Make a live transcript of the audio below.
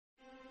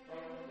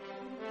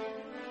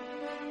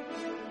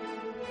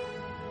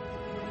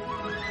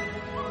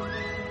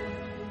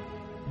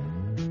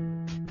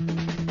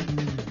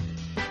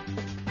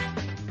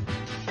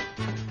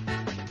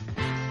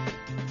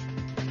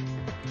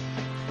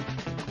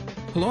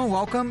Hello and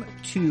welcome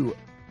to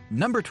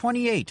number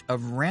 28 of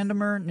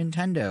Randomer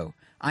Nintendo.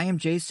 I am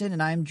Jason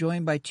and I am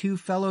joined by two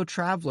fellow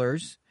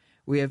travelers.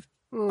 We have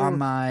on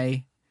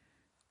my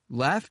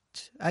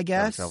left, I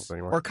guess,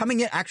 or coming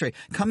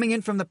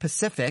in from the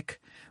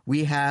Pacific,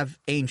 we have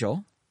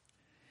Angel.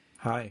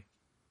 Hi.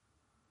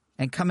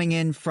 And coming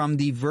in from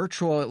the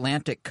virtual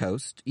Atlantic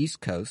coast,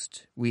 East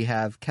Coast, we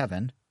have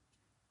Kevin.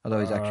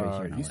 Although he's actually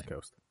here in East LA.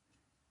 Coast.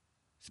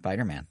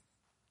 Spider-Man.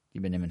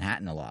 You've been in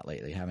Manhattan a lot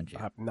lately, haven't you?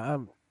 Nah,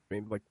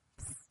 maybe like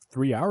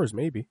 3 hours,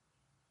 maybe.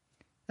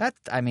 That's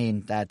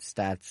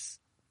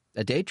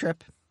a day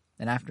trip,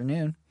 an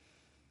afternoon.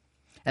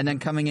 And then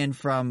coming in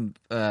from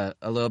a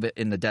little bit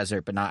in the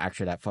desert, but not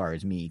actually that far,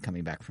 is me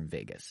coming back from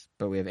Vegas.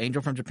 But we have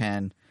Angel from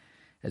Japan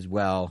as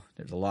well.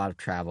 There's a lot of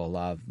travel, a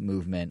lot of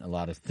movement, a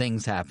lot of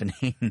things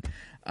happening.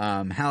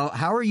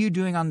 How are you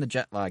doing on the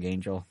jet lag,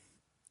 Angel?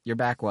 You're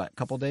back, what, a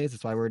couple days?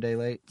 That's why we're a day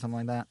late?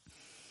 Something like that?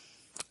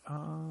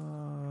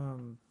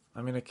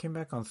 I mean, I came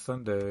back on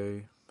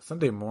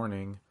Sunday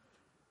morning.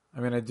 I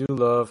mean, I do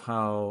love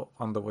how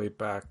on the way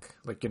back,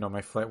 like,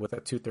 my flight was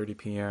at 2:30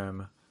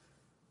 p.m.,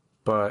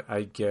 but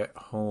I get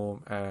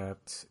home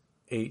at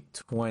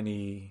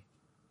 8:20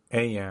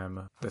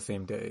 a.m. the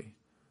same day.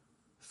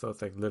 So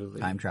it's like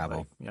literally time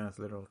travel. It's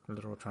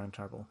literal time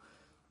travel.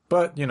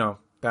 But,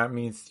 that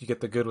means you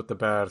get the good with the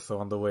bad. So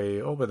on the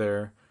way over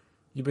there,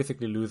 you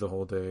basically lose a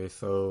whole day.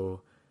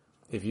 So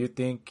if you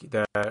think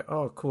that,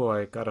 oh, cool,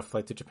 I got a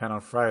flight to Japan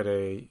on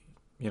Friday,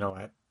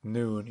 at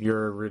noon,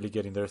 you're really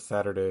getting there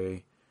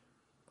Saturday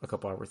a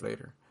couple hours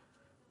later.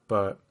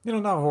 But,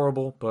 not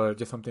horrible, but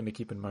just something to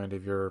keep in mind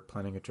if you're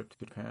planning a trip to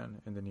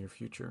Japan in the near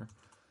future.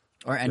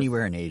 Or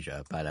anywhere in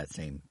Asia, by that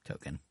same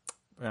token.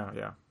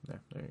 Yeah,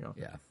 there you go.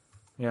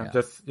 Yeah.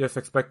 Just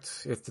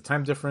expect it's the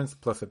time difference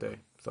plus a day.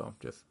 So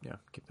just,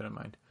 keep that in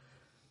mind.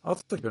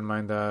 Also keep in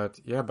mind that,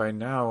 by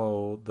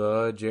now,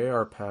 the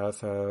JR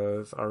Pass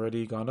has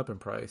already gone up in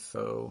price.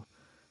 So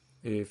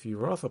if you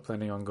were also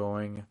planning on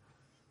going,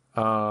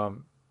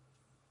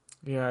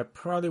 I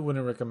probably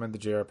wouldn't recommend the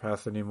JR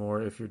Pass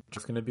anymore if you're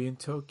just going to be in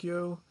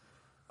Tokyo,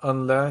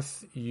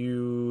 unless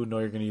you know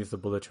you're going to use the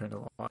bullet train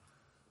a lot.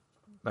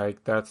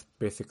 Like, that's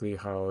basically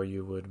how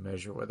you would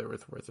measure whether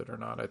it's worth it or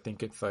not. I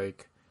think it's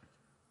like,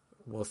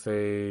 we'll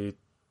say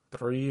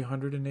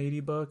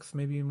 $380,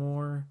 maybe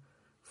more,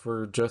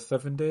 for just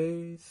 7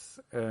 days.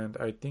 And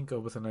I think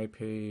Obus and I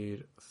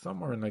paid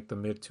somewhere in like the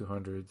mid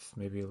 200s,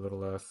 maybe a little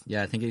less.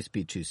 Yeah, I think it used to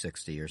be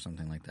 260 or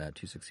something like that,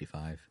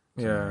 265.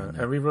 Yeah,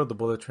 and we rode the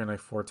bullet train like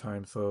 4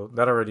 times, so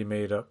that already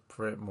made up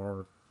for it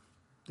more.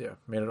 Yeah,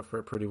 made it up for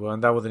it pretty well.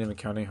 And that wasn't even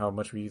counting how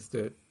much we used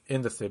it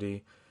in the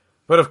city.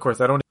 But of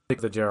course, I don't take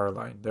the JR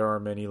line. There are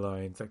many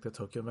lines like the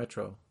Tokyo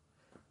Metro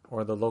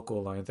or the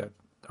local lines that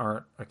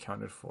aren't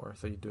accounted for,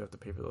 so you do have to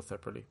pay for those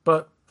separately.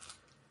 But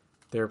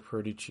they're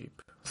pretty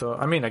cheap. So,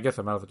 I mean, I guess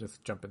I might as well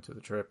just jump into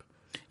the trip.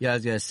 Yeah, I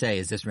was going to say,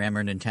 is this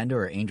Rammer Nintendo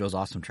or Angel's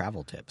Awesome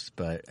Travel Tips?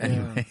 But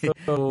anyway,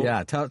 tell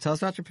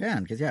us about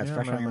Japan, because, it's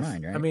fresh on your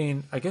mind, right? I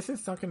mean, I guess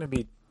it's not going to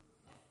be,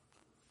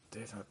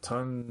 there's a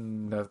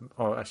ton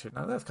of, actually,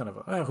 no, that's kind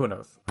of, who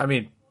knows? I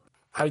mean,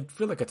 I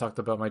feel like I talked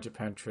about my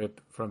Japan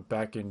trip from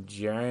back in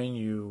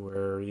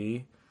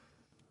January,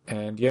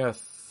 and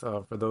yes,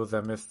 for those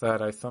that missed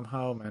that, I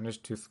somehow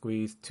managed to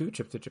squeeze 2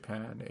 trips to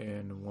Japan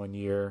in 1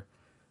 year.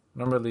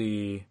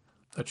 Normally,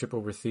 a trip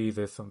overseas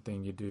is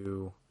something you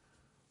do,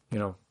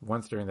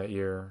 once during that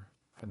year,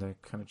 and then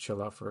kind of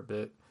chill out for a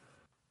bit.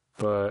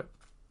 But,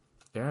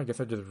 I guess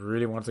I just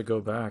really wanted to go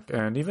back.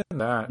 And even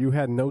that... You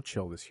had no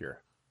chill this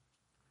year.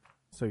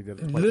 So you did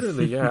it twice.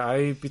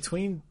 Literally,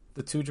 between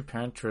the 2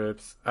 Japan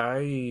trips,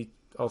 I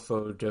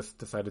also just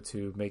decided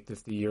to make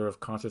this the year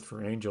of concerts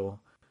for Angel.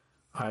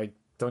 I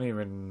don't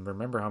even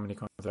remember how many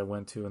concerts I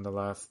went to in the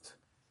last,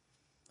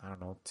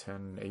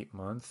 8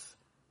 months.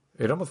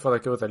 It almost felt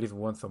like it was at least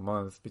once a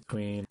month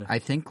between... I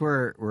think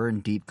we're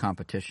in deep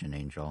competition,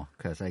 Angel,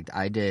 because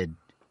I did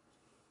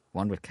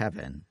one with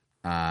Kevin,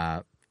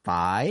 5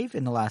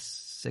 in the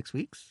last 6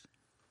 weeks,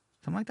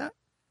 something like that.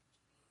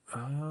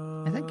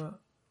 I think.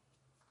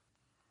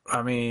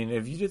 I mean,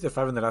 if you did the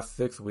 5 in the last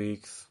 6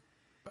 weeks,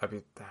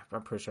 I'm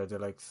pretty sure I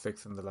did like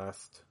 6 in the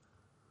last...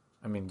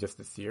 just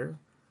this year.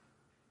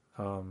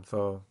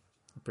 So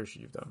I'm pretty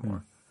sure you've done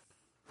more.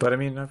 But I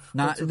mean,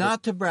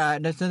 not to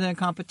brag. This isn't a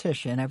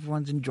competition.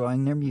 Everyone's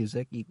enjoying their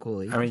music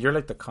equally. I mean, you're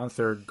like the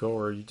concert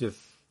goer. You just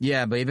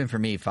but even for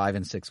me, 5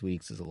 in 6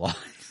 weeks is a lot.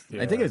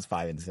 I think it was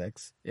 5 and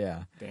 6.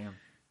 Yeah. Damn.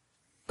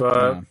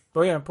 But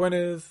point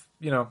is,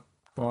 I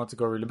wanted to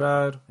go really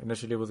bad.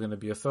 Initially, it was going to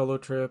be a solo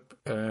trip,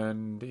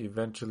 and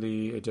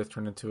eventually, it just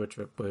turned into a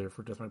trip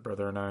for just my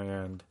brother and I,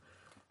 and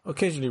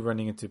occasionally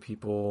running into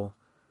people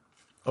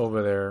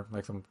over there,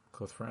 like some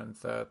close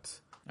friends that.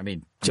 I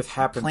mean, just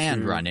happened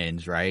planned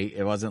run-ins, right?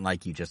 It wasn't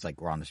like you just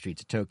were on the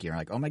streets of Tokyo and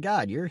like, oh my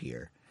god, you're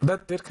here.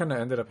 That did kind of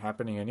ended up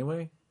happening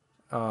anyway.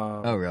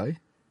 Oh really?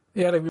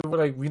 Yeah, we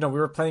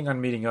were planning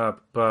on meeting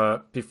up,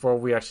 but before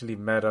we actually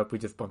met up, we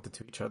just bumped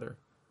into each other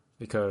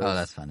because. Oh,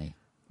 that's funny.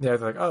 Yeah,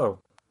 it's like, oh,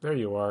 there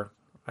you are.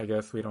 I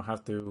guess we don't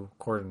have to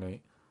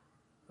coordinate.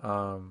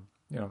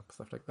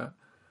 stuff like that.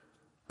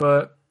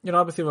 But,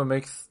 obviously what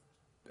makes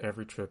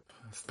every trip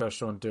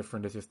special and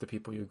different is just the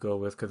people you go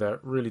with, because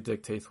that really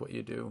dictates what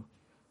you do.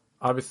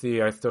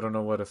 Obviously, I still don't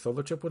know what a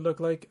solo trip would look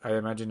like. I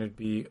imagine it'd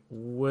be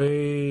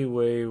way,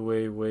 way,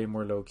 way, way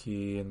more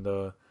low-key and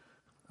the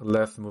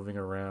less moving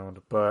around.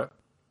 But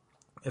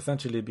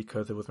essentially,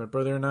 because it was my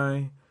brother and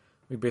I,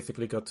 we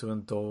basically got to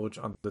indulge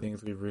on the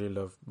things we really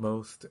love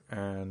most.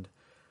 And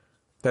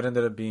that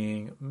ended up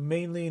being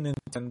mainly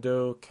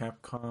Nintendo,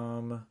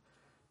 Capcom,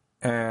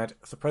 and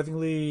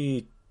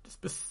surprisingly,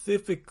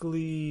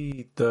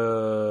 specifically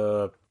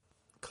the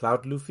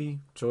Cloud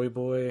Luffy, Joy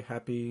Boy,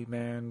 Happy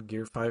Man,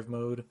 Gear 5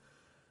 mode.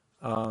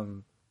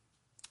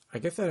 I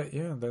guess that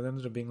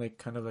ended up being like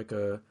kind of like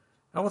I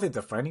won't say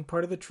defining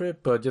part of the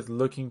trip, but just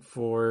looking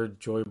for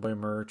Joy Boy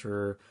merch.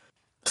 Or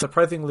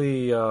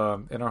surprisingly, in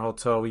our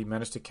hotel, we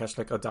managed to catch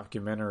like a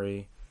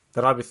documentary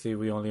that obviously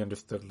we only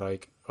understood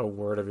like a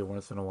word every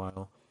once in a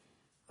while,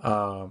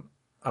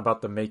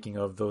 about the making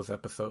of those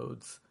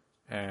episodes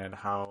and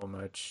how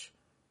much,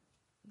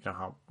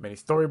 how many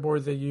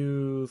storyboards they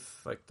use,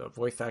 like the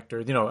voice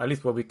actors, at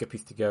least what we could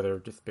piece together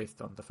just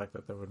based on the fact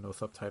that there were no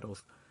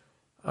subtitles.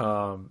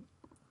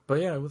 But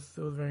yeah, it was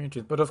very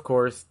interesting. But of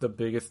course, the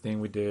biggest thing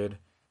we did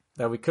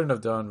that we couldn't have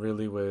done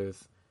really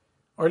was,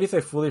 or at least I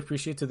fully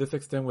appreciate to this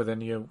extent with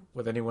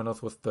anyone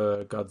else, was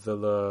the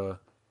Godzilla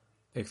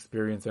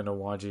experience in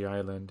Awaji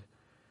Island,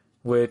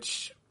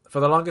 which for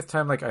the longest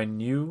time, like, I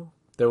knew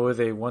there was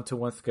a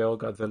 1-to-1 scale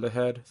Godzilla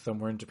head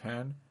somewhere in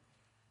Japan.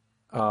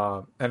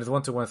 And it's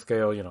 1-to-1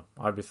 scale,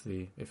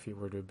 obviously if Shin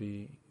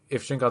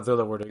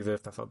Godzilla were to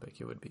exist, that's how big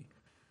he would be.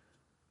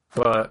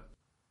 But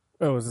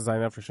it was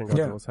designed after Shin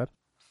Godzilla's head?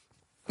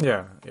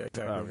 Yeah,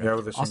 exactly. Okay. Yeah, it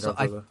was a Shin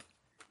Godzilla.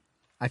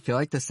 I feel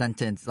like that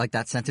sentence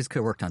could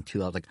have worked on two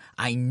levels. Like,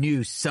 I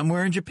knew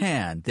somewhere in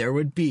Japan there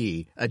would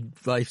be a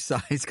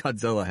life-size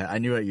Godzilla head. I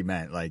knew what you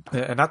meant. Like,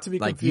 and not to be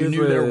like confused you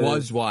knew with... there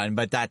was one,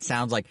 but that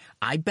sounds like,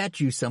 I bet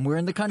you somewhere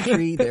in the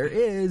country there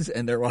is,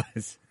 and there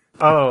was.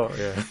 Oh,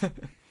 yeah.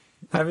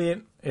 I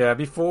mean, yeah,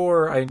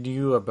 before I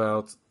knew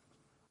about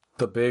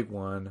the big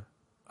one,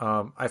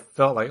 I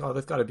felt like,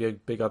 there's got to be a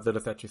big Godzilla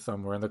statue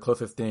somewhere. And the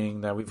closest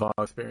thing that we've all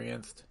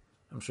experienced,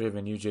 I'm sure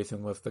even you,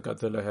 Jason, was the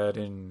Godzilla head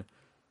in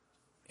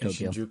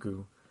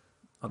Shinjuku,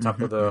 on top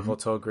of the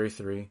Hotel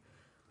Gracery,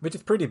 which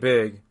is pretty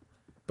big,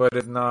 but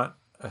it's not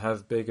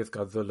as big as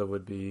Godzilla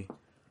would be.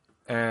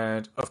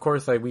 And of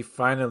course, like, we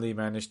finally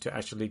managed to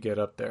actually get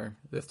up there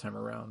this time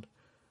around.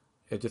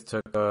 It just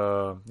took,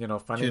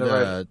 finding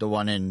the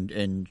one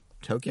in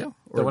Tokyo?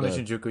 Or the one in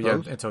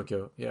Shinjuku, in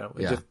Tokyo. Yeah,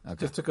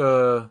 just took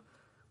a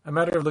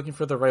matter of looking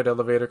for the right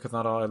elevator, because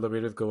not all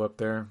elevators go up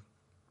there,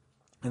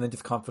 and then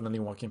just confidently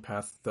walking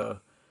past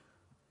the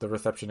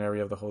reception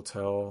area of the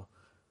hotel,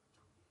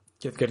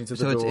 just getting to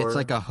the door. So it's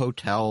like a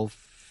hotel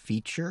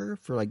feature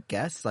for like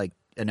guests, like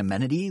an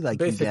amenity, like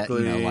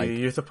basically, you get, like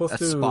you're supposed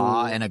to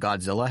spa and a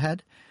Godzilla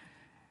head.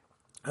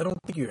 I don't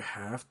think you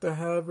have to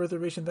have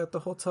reservations at the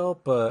hotel,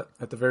 but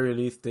at the very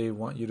least, they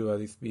want you to at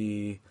least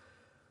be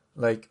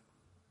like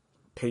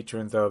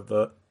patrons of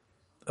the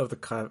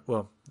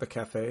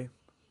cafe.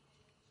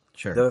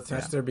 Sure. That's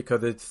attached there,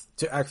 because it's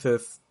to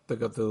access the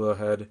Godzilla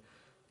head,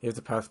 you have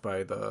to pass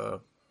by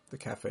the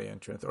cafe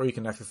entrance, or you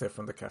can access it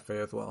from the cafe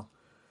as well.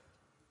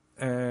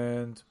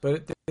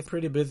 But it's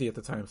pretty busy at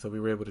the time, so we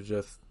were able to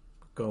just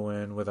go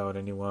in without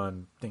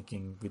anyone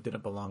thinking we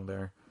didn't belong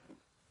there.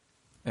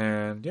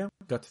 And yeah,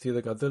 got to see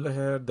the Godzilla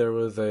head. There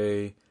was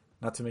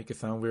not to make it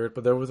sound weird,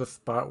 but there was a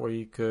spot where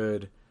you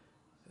could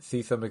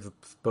see some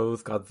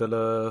exposed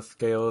Godzilla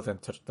scales and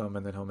touch them,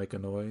 and then he'll make a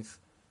noise.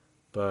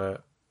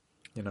 But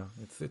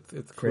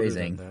it's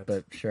phrasing, that.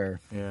 But sure,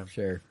 yeah,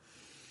 sure,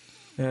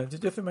 yeah.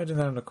 Just imagine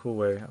that in a cool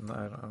way.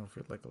 I don't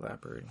feel like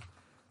elaborating,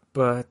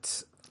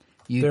 but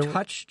you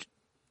touched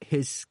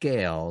his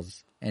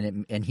scales,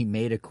 and he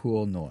made a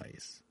cool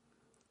noise.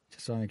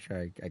 Just want to make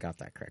sure I got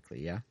that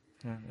correctly. Yeah.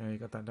 Yeah, you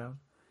got that down.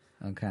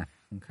 Okay.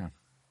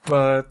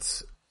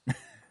 But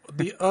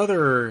the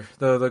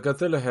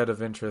Godzilla head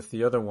of interest,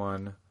 the other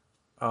one,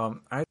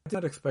 I did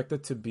not expect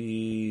it to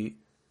be.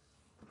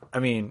 I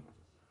mean,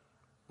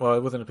 well,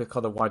 it wasn't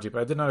called a Waji,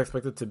 but I did not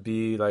expect it to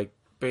be like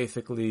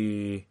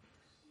basically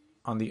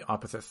on the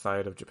opposite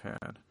side of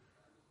Japan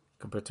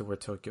compared to where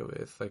Tokyo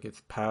is. Like,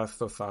 it's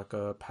past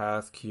Osaka,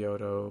 past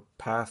Kyoto,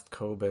 past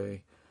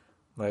Kobe.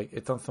 Like,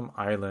 it's on some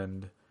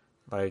island,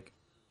 like,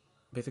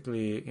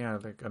 basically,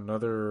 like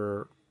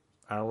another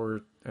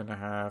hour and a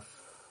half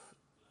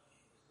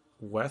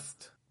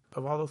west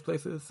of all those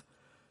places,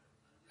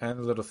 and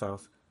a little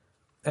south.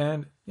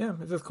 And yeah,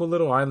 it's this cool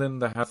little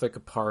island that has like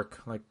a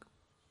park. Like,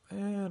 I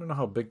don't know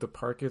how big the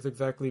park is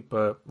exactly,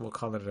 but we'll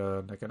call it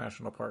like a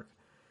national park.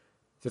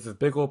 It's just this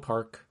big old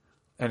park,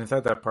 and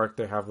inside that park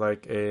they have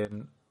like a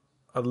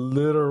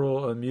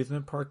literal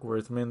amusement park where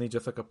it's mainly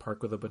just like a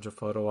park with a bunch of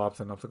photo ops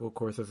and obstacle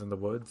courses in the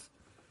woods,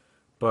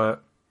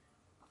 but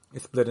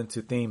it's split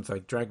into themes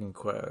like Dragon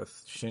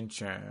Quest,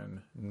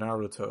 Shin-Chan,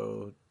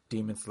 Naruto,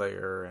 Demon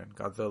Slayer, and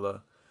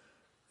Godzilla,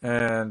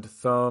 and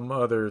some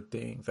other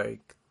things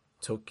like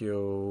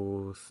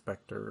Tokyo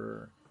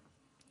Spectre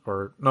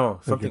or no,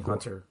 something Ghoul.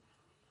 Hunter.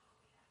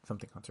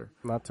 Something Hunter.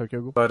 Not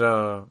Tokyo Ghoul. But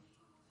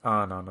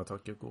no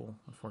Tokyo Ghoul,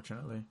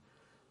 unfortunately.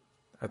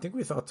 I think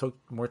we saw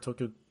more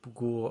Tokyo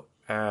Ghoul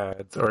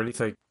ads, or at least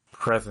like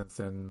presence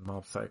in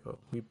Mob Psycho.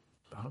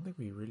 I don't think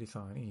we really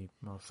saw any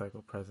Mob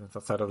Psycho presence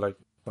outside of like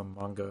some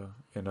manga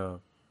in a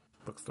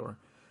bookstore.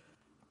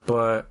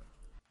 But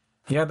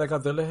yeah, that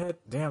Godzilla head,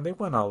 damn, they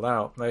went all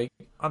out. Like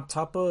on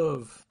top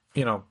of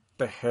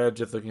the head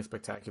just looking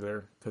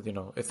spectacular,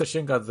 because it's a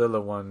Shin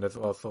Godzilla one as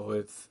well, so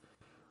it's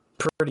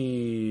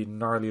pretty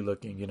gnarly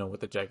looking.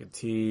 With the jagged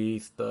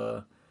teeth,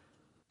 the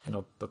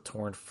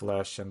torn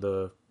flesh, and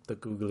the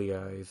googly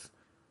eyes.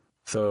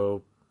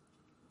 So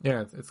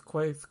yeah, it's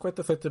quite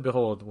the sight to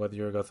behold, whether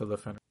you're a Godzilla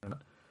fan or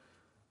not.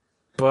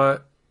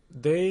 But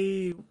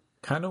they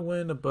kind of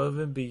went above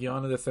and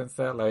beyond in the sense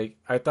that, like,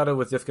 I thought it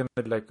was just gonna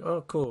be like,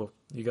 oh, cool,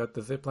 you got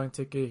the zipline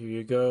ticket, here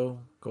you go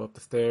up the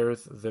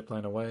stairs,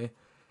 zipline away.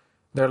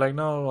 They're like,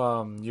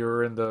 no,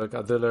 you're in the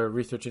Godzilla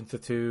Research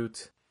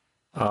Institute.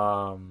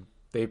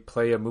 They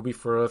play a movie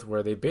for us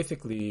where they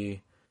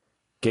basically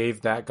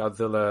gave that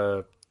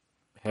Godzilla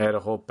head a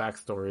whole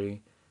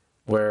backstory,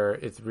 where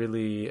it's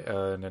really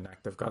an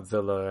active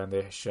Godzilla, and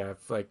they have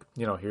like,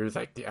 here's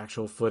like the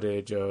actual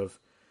footage of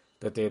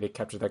the day they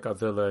captured that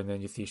Godzilla, and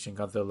then you see Shin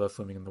Godzilla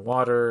swimming in the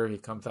water. He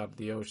comes out of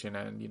the ocean,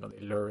 and they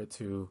lure it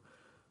to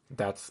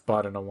that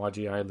spot on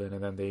Awaji Island,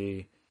 and then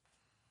they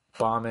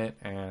bomb it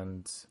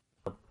and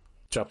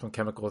drop some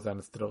chemicals down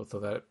its throat so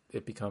that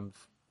it becomes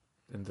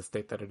in the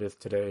state that it is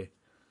today.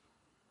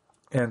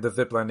 And the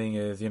zip lining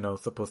is,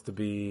 supposed to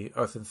be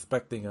us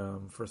inspecting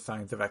them for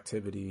signs of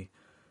activity.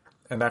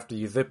 And after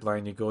you zip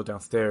line, you go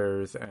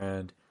downstairs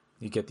and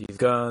you get these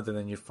guns, and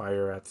then you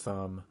fire at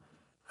some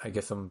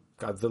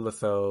Godzilla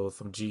cells,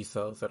 some G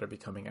cells that are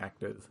becoming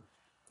active.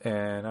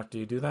 And after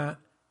you do that,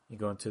 you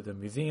go into the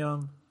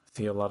museum,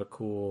 see a lot of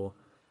cool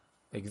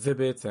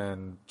exhibits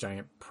and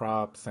giant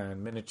props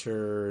and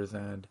miniatures,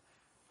 and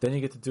then you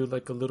get to do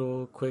like a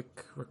little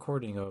quick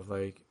recording of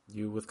like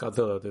you with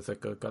Godzilla. There's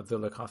like a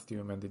Godzilla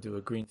costume, and they do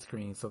a green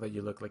screen so that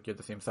you look like you're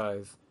the same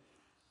size.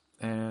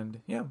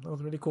 And yeah, that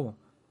was really cool.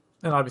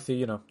 And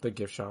obviously, the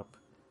gift shop.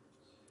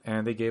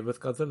 And they gave us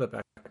Godzilla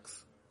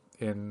bags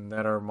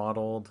that are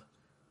modeled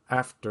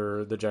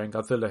after the giant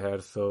Godzilla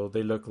head, so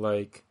they look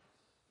like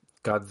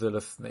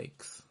Godzilla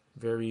snakes.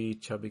 Very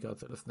chubby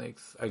Godzilla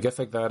snakes. I guess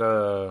like that,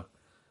 I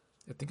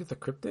think it's a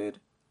cryptid?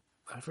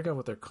 I forgot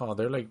what they're called.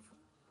 They're like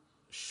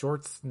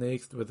short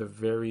snakes with a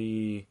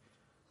very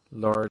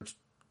large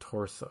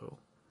torso.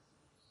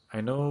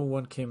 I know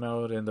one came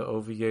out in the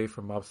OVA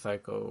for Mob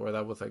Psycho, where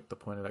that was like the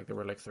point of like they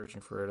were like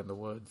searching for it in the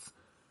woods.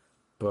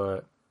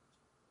 But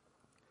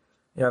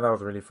yeah, that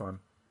was really fun.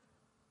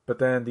 But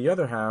then the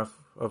other half,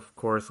 of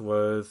course,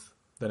 was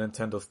the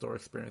Nintendo Store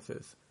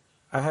experiences.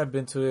 I had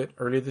been to it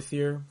earlier this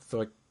year,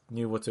 so I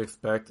knew what to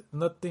expect.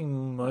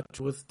 Nothing much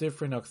was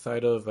different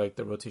outside of like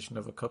the rotation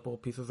of a couple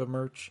pieces of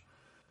merch.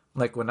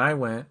 Like when I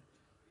went,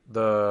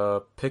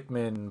 the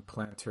Pikmin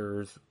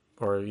planters,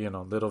 or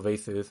little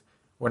vases,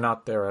 were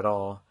not there at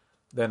all.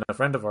 Then a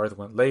friend of ours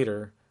went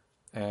later,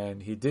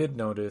 and he did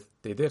notice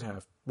they did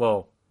have,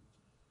 well,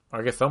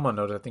 I guess someone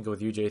noticed, I think it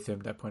was you, Jason,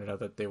 that pointed out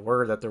that there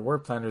were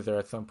planters there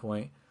at some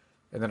point,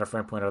 and then a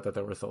friend pointed out that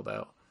they were sold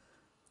out.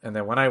 And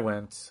then when I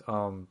went,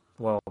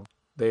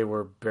 they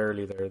were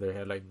barely there. They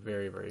had like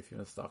very, very few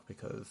in stock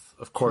because,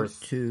 of course,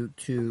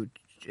 to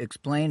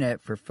explain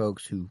it for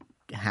folks who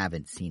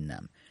haven't seen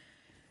them,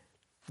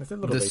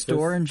 the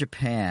store in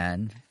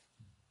Japan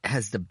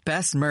has the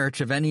best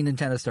merch of any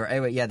Nintendo store.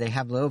 Anyway, yeah, they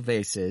have little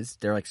vases.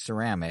 They're like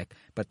ceramic,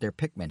 but they're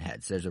Pikmin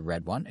heads. There's a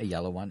red one, a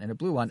yellow one, and a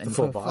blue one, and you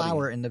put a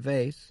flower in the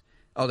vase.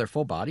 Oh, they're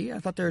full body? I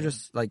thought they were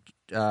just like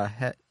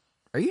head.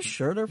 Are you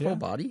sure they're full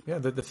body? Yeah,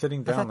 they're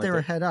sitting down. I thought like they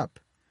were head up.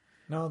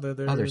 No,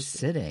 they're. Oh, they're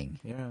sitting.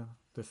 Yeah,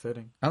 they're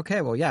sitting.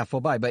 Okay, well, yeah, full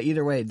body. But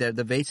either way,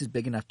 the vase is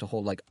big enough to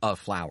hold like a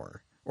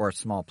flower or a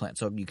small plant,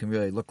 so you can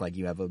really look like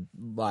you have a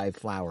live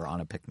flower on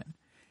a Pikmin.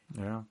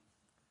 Yeah.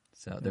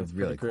 So they're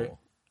really cool.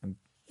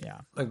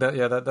 Yeah, like that.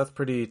 Yeah, that's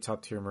pretty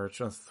top tier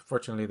merch.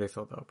 Unfortunately, they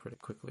sold out pretty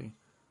quickly.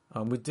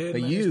 We did.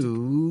 But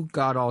you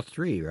got all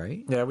three,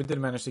 right? Yeah, we did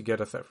manage to get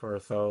a set for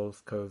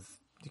ourselves because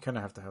you kind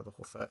of have to have the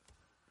whole set.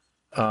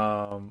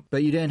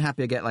 But you didn't have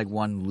to get like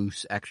one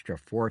loose extra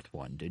fourth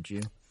one, did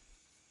you?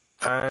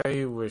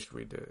 I wish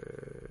we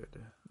did.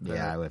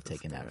 Yeah, I would have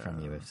taken that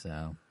from you if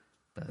so.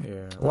 But...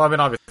 Yeah. Well, I mean,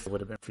 obviously it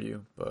would have been for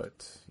you,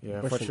 but yeah.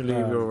 Unfortunately,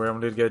 we were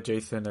able to get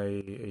Jason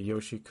a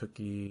Yoshi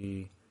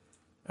cookie.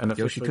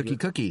 Yoshi Cookie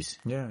Cookies.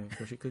 Yeah,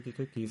 Yoshi Cookie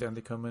Cookies, and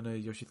they come in a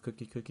Yoshi's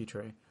Cookie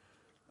tray.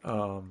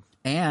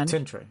 And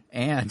tin tray.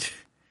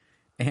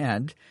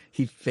 And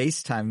he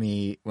FaceTimed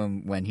me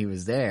when he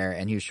was there,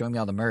 and he was showing me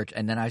all the merch,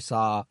 and then I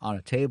saw on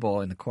a table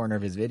in the corner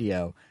of his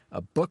video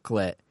a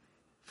booklet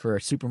for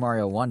Super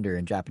Mario Wonder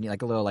in Japanese,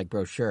 like a little like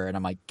brochure, and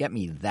I'm like, get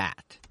me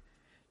that.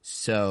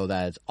 So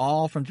that is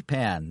all from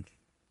Japan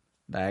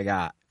that I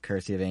got,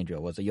 courtesy of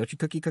Angel, was a Yoshi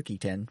Cookie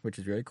tin, which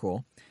is really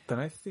cool. The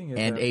nice thing is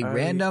and a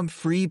random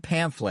free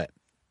pamphlet.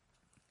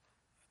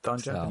 on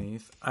So,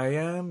 Japanese. I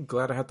am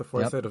glad I had the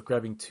foresight of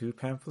grabbing 2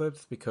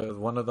 pamphlets because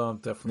one of them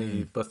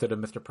definitely busted a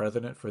Mr.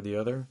 President for the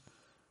other,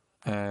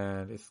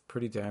 and it's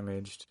pretty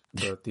damaged.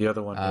 But the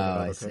other one made it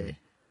out I okay. see.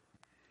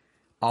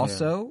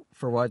 Also,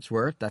 for what it's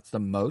worth, that's the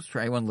most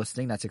for anyone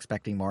listening that's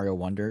expecting Mario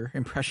Wonder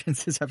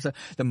impressions this episode.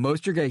 The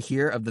most you're going to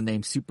hear of the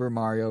name Super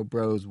Mario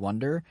Bros.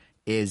 Wonder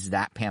is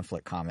that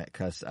pamphlet comic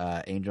because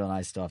Angel and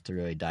I still have to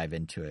really dive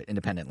into it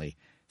independently.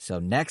 So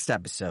next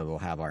episode we'll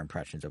have our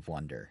impressions of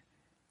Wonder.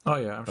 Oh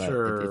yeah, I'm But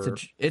sure.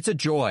 it's a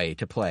joy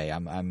to play.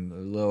 I'm a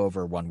little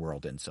over one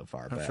world in so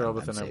far. I'm sure all of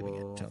a sudden I saving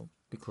will it till,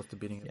 be close to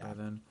beating it by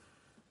then.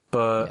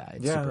 But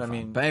it's yeah, super I fun.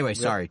 mean. But anyway,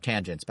 sorry,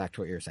 tangents. Back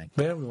to what you were saying.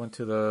 Yeah, we went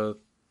to the,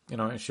 in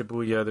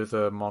Shibuya, there's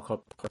a mall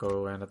called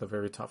Poco, and at the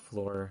very top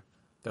floor,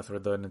 that's where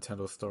the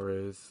Nintendo store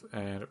is.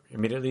 And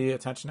immediately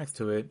attached next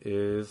to it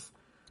is,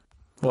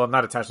 well,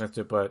 not attached next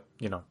to it, but,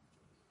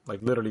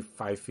 like literally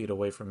 5 feet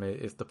away from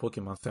it is the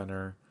Pokemon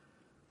Center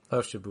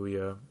of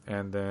Shibuya.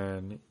 And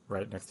then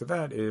right next to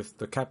that is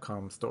the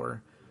Capcom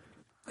store.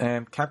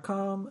 And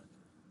Capcom,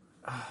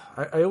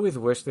 I always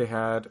wish they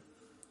had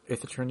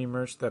Ace Attorney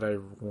merch that I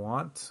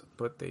want,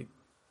 but they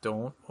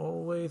don't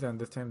always, and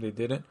this time they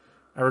didn't.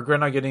 I regret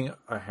not getting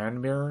a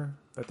hand mirror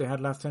that they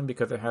had last time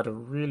because it had a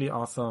really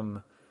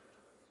awesome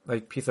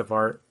piece of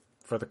art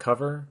for the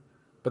cover.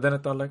 But then I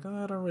thought I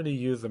don't really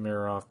use the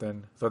mirror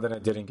often, so then I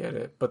didn't get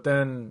it. But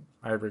then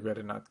I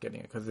regretted not getting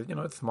it because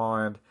it's small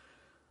and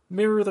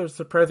mirrors are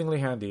surprisingly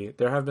handy.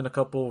 There have been a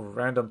couple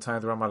random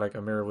times where I'm like,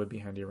 a mirror would be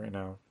handy right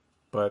now,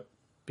 but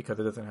because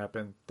it doesn't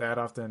happen that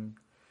often,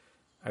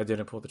 I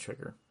didn't pull the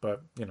trigger.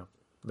 But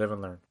live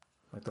and learn,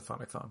 like the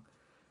Sonic song.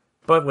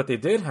 But what they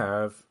did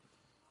have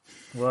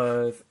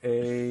was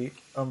a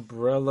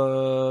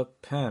umbrella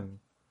pen.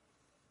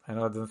 I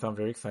know it doesn't sound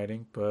very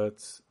exciting,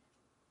 but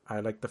I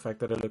like the fact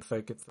that it looks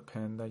like it's the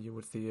pen that you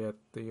would see at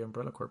the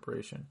Umbrella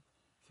Corporation.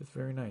 It's just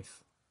very nice.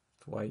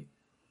 It's white.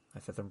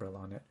 It says umbrella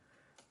on it.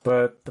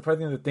 But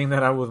surprisingly, the thing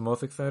that I was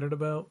most excited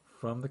about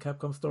from the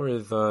Capcom store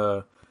is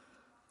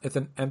it's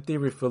an empty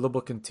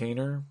refillable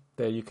container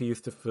that you can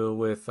use to fill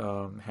with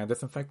hand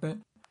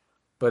disinfectant,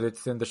 but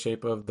it's in the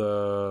shape of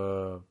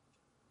the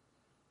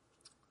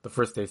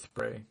first aid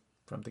spray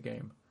from the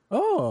game.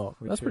 Oh,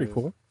 that's pretty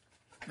cool.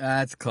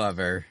 That's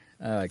clever.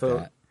 I like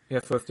that. Yeah,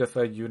 so it's just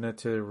a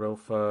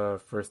Unite-Rofa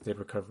first aid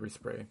recovery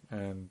spray,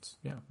 and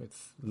yeah,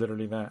 it's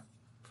literally that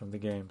from the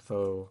game.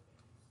 So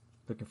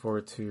looking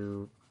forward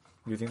to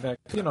using that.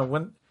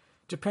 When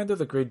Japan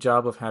does a great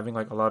job of having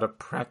a lot of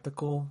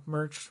practical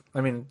merch. I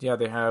mean, yeah,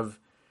 they have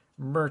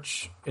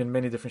merch in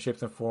many different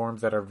shapes and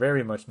forms that are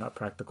very much not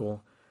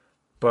practical.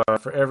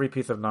 But for every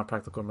piece of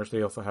non-practical merch,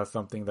 they also have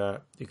something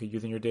that you could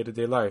use in your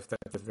day-to-day life that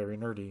is very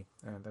nerdy,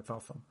 and that's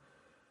awesome.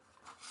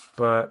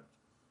 But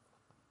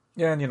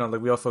yeah,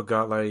 and we also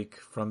got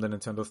from the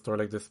Nintendo store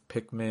this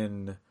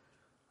Pikmin.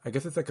 I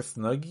guess it's like a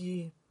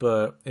Snuggie,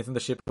 but it's in the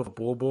shape of a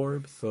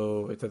Bulborb,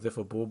 so it's as if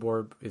a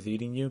Bulborb is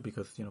eating you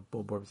because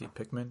Bulborbs eat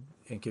Pikmin.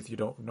 In case you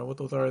don't know what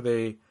those are,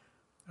 they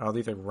are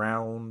these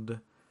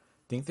round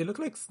things. They look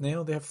like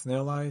snail. They have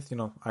snail eyes,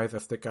 eyes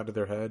that stick out of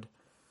their head,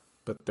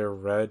 but they're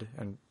red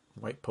and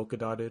white polka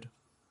dotted,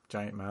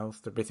 giant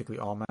mouths. They're basically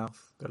all mouths.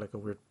 They're like a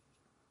weird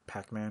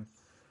Pac-Man.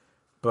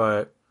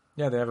 But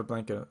yeah, they have a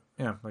blanket.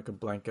 Yeah, like a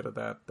blanket of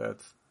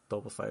that's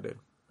double-sided,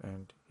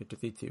 and it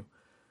just eats you.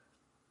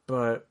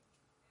 But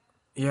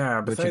yeah,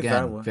 which besides again,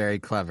 that one, very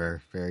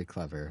clever,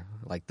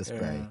 like the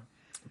spray. Yeah.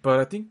 But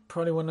I think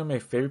probably one of my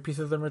favorite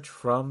pieces of merch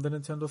from the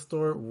Nintendo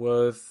store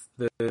was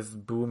this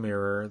Boo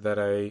mirror that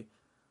I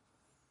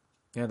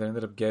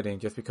ended up getting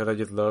just because I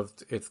just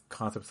loved its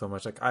concept so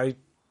much. I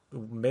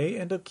may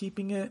end up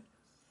keeping it,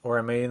 or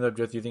I may end up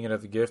just using it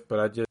as a gift, but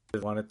I just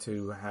wanted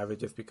to have it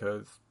just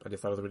because I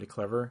just thought it was really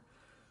clever.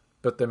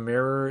 But the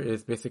mirror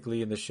is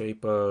basically in the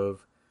shape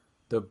of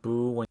the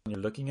Boo when you're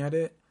looking at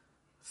it.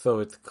 So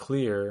it's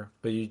clear,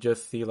 but you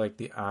just see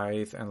the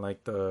eyes and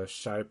the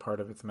shy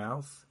part of its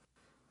mouth.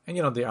 And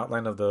the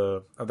outline of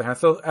the hand.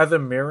 So as a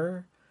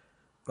mirror,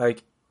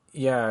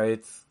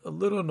 it's a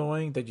little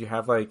annoying that you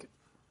have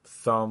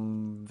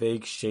some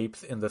vague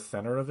shapes in the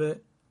center of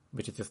it,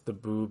 which is just the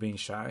Boo being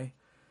shy.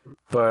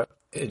 But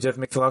it just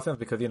makes a lot of sense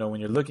because when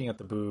you're looking at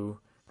the Boo,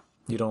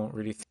 you don't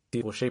really see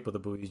the full shape of the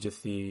Boo. You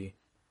just see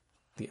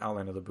the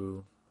outline of the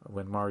Boo.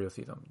 When Mario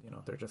sees them,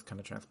 they're just kind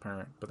of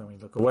transparent. But then when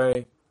you look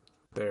away,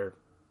 they're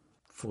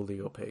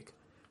fully opaque.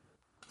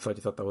 So I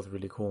just thought that was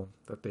really cool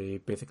that they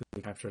basically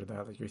captured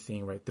that you're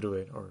seeing right through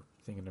it or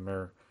seeing in the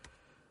mirror.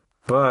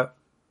 But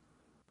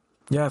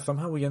yeah,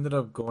 somehow we ended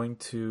up going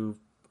to,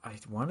 I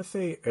want to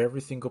say,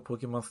 every single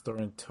Pokemon store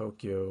in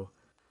Tokyo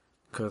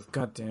because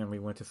goddamn, we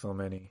went to so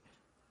many.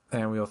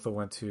 And we also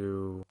went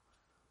to,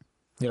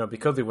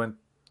 because we went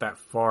that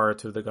far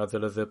to the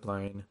Godzilla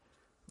zipline,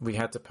 we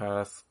had to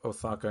pass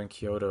Osaka and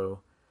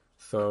Kyoto.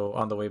 So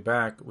on the way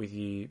back, with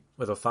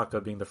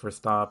Osaka being the first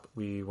stop,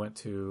 we went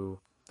to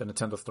the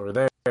Nintendo store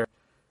there,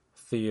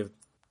 see if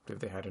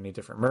they had any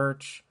different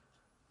merch.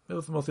 It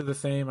was mostly the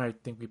same. I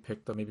think we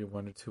picked up maybe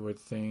one or two other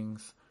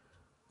things.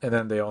 And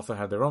then they also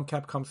had their own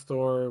Capcom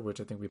store, which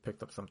I think we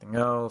picked up something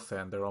else,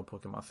 and their own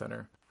Pokemon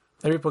Center.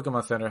 Every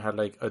Pokemon Center had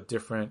like a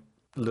different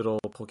little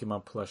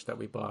Pokemon plush that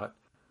we bought.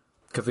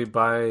 Because we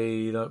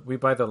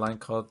buy the line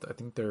called, I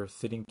think they're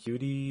Sitting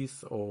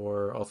Cuties,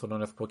 or also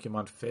known as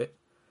Pokemon Fit,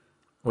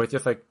 where it's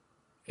just like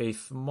a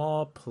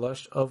small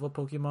plush of a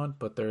Pokemon,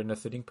 but they're in a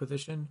sitting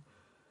position.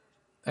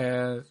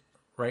 And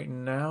right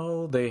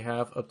now they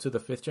have up to the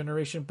 5th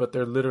generation, but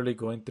they're literally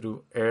going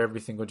through every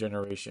single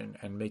generation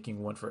and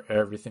making one for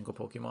every single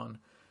Pokemon.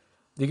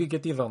 You could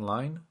get these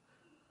online,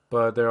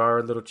 but they are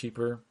a little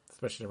cheaper,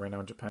 especially right now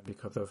in Japan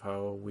because of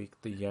how weak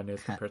the yen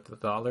is compared to the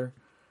dollar.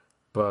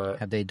 But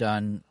Have they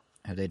done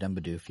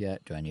Bidoof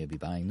yet? Do I need to be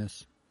buying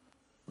this?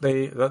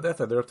 they're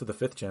up to the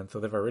 5th gen, so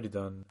they've already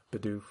done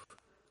Bidoof.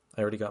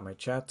 I already got my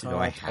chat Do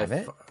I have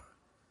it?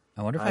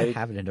 I wonder if I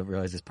have it and don't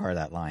realize it's part of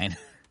that line.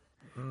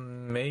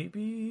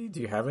 Maybe. Do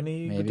you have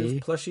any Maybe.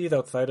 Bidoof plushies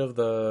outside of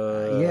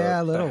the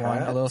Yeah, a little the one,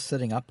 hat? a little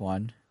sitting up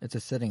one. It's a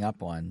sitting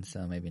up one,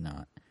 so maybe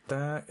not.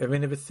 I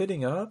mean, if it's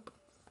sitting up,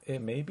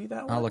 it may be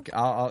that one. I'll look.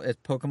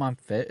 It's Pokemon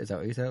Fit. Is that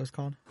what you said it was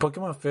called?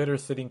 Pokemon Fit or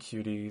Sitting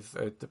Cuties.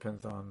 It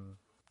depends on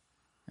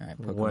All right,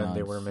 when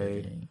they were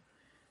made. Sitting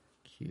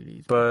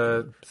Cuties.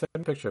 But send a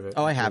picture of it.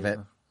 Oh, I have it.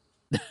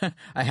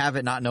 I have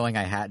it, not knowing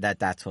I had that.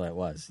 That's what it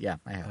was. Yeah,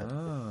 I have it.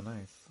 Oh,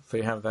 nice. So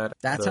you have that.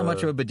 That's how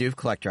much of a Bidoof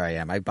collector I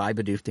am. I buy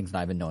Bidoof things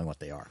not even knowing what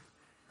they are.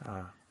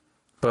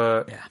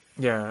 But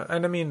yeah,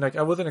 and I mean, like,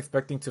 I wasn't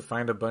expecting to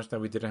find a bunch that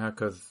we didn't have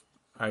because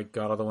I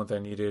got all the ones I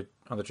needed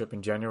on the trip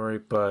in January.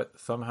 But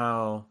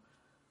somehow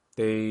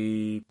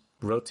they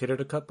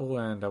rotated a couple,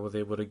 and I was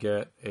able to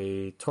get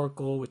a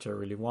Torkoal, which I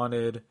really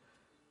wanted,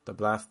 the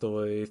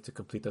Blastoise to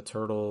complete the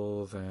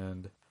turtles,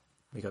 and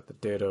we got the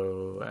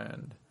Ditto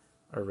and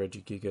our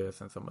Regigigas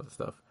and some other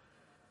stuff.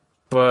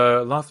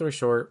 But long story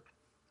short,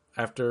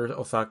 after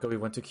Osaka, we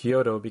went to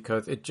Kyoto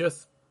because it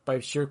just, by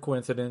sheer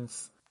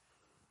coincidence,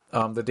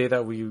 the day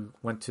that we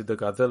went to the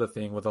Godzilla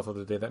thing was also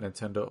the day that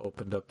Nintendo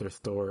opened up their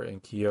store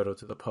in Kyoto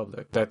to the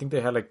public. I think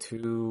they had like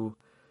 2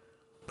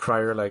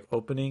 prior like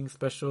opening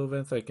special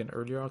events like in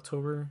earlier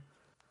October,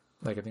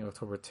 like I think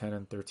October 10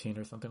 and 13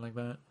 or something like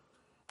that.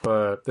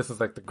 But this was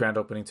like the grand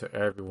opening to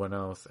everyone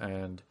else,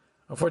 and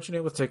unfortunately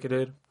it was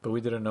ticketed, but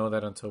we didn't know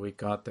that until we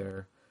got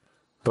there.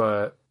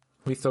 But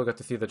we still got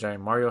to see the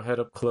giant Mario head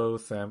up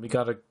close, and we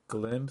got a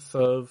glimpse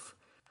of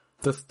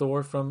the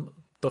store from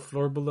the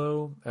floor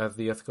below as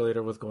the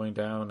escalator was going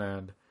down,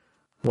 and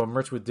what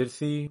merch we did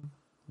see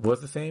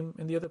was the same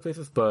in the other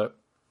places, but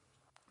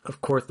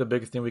of course the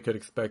biggest thing we could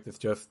expect is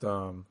just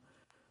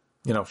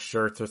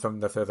shirts or something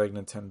that says like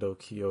Nintendo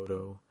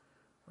Kyoto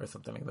or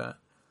something like that.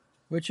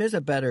 Which is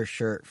a better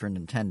shirt for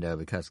Nintendo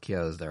because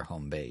Kyoto is their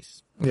home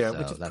base. Yeah, So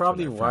which is that's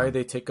probably where they're why from.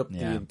 they take up the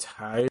Yeah.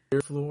 entire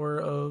floor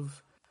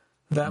of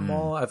that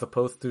mall as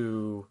opposed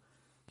to,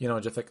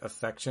 just like a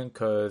section.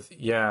 Because,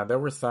 yeah, there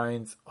were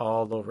signs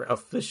all over,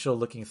 official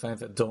looking signs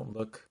that don't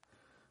look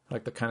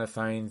like the kind of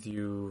signs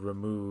you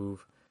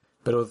remove.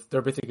 But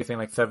they're basically saying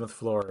like 7th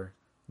floor,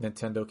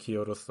 Nintendo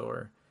Kyoto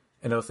store.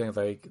 And those things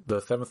like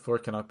the 7th floor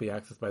cannot be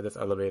accessed by this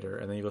elevator.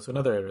 And then you go to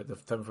another area, the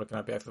 7th floor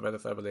cannot be accessed by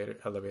this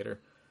elevator.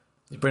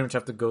 You pretty much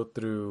have to go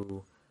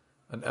through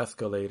an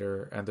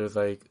escalator, and there's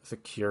like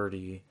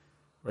security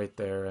right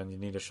there, and you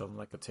need to show them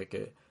like a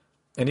ticket.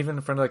 And even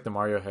in front of like the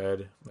Mario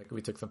head, like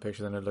we took some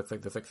pictures, and it looks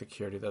like there's like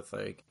security that's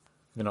like,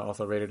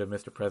 also rated a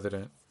Mr.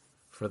 President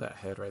for that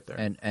head right there.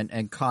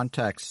 And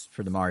context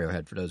for the Mario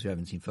head, for those who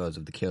haven't seen photos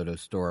of the Kyoto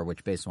store,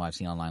 which based on what I've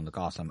seen online look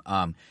awesome.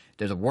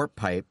 There's a warp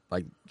pipe,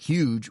 like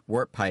huge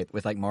warp pipe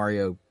with like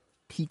Mario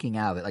peeking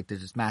out of it. Like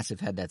there's this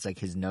massive head that's like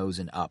his nose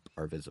and up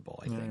are visible,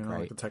 I think, right?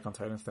 Like the Attack on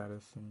Titan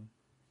status.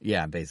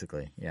 Yeah,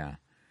 basically, yeah.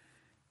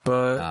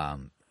 But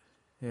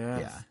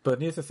yeah. But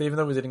needless to say, even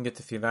though we didn't get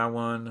to see that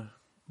one,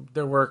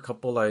 there were a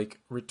couple like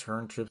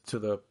return trips to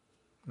the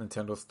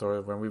Nintendo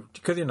store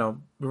because we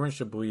were in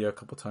Shibuya a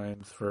couple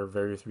times for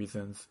various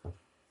reasons,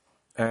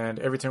 and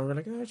every time we were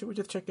like, should we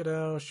just check it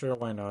out? Sure,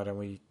 why not? And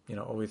we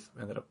always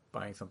ended up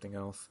buying something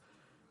else.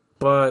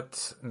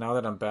 But now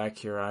that I'm back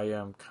here, I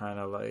am kind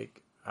of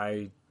like,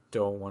 I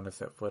don't want to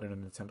set foot in a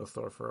Nintendo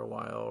store for a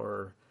while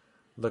or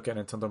look at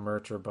Nintendo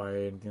merch or buy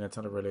anything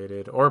Nintendo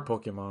related or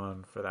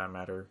Pokemon for that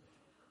matter.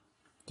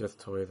 Just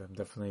toys. I'm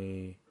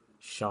definitely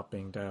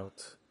shoppinged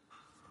out,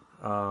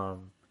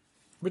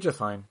 which is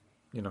fine.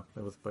 It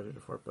was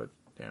budgeted for, but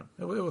damn,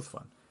 it was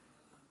fun.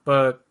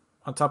 But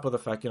on top of the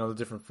fact, the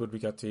different food we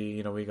got to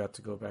eat, we got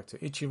to go back to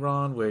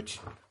Ichiran, which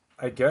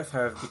I guess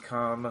has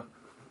become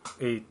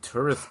a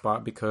tourist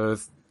spot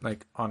because,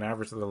 like, on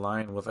average, the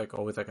line was like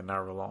always like an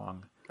hour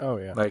long. Oh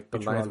yeah, Like the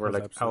Ichiran lines were was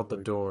like out the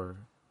door.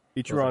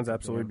 Ichiran's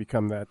absolutely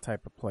become that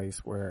type of place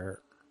where,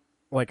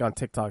 like on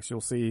TikToks, you'll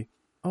see,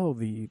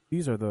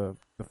 these are the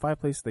 5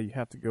 places that you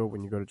have to go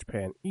when you go to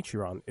Japan.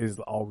 Ichiran is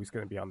always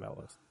going to be on that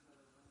list.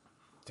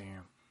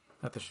 Damn,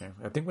 that's a shame.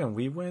 I think when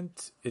we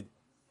went, it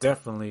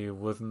definitely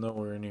was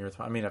nowhere near.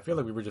 I mean, I feel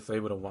like we were just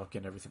able to walk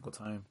in every single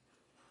time.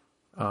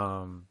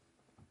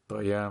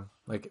 But yeah,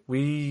 like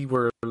we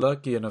were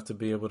lucky enough to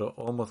be able to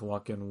almost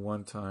walk in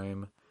one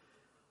time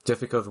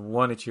just because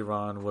one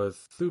Ichiran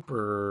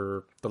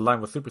the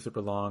line was super,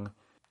 super long,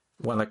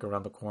 went like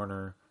around the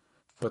corner.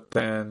 But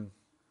then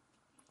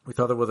we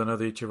thought there was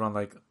another Ichiran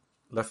like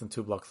less than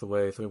 2 blocks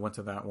away, so we went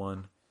to that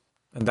one.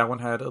 And that one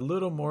had a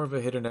little more of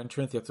a hidden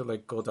entrance. You had to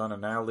like go down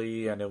an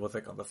alley, and it was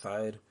like on the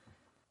side.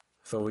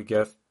 So we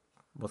guess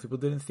most people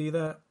didn't see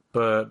that.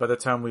 But by the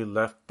time we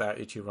left that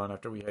Ichiran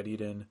after we had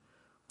eaten,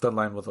 the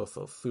line was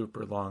also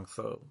super long.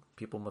 So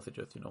people must have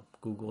just,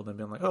 Googled and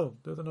been like, oh,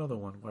 there's another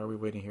one. Why are we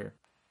waiting here?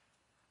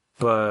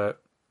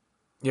 But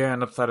yeah,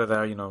 and outside of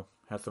that,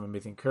 had some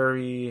amazing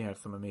curry, had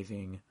some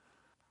amazing,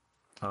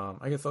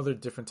 I guess, other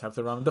different types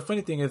of ramen. The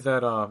funny thing is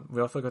that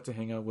we also got to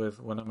hang out with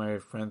one of my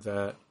friends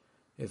that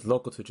is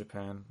local to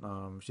Japan.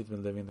 She's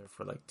been living there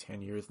for like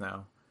 10 years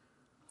now.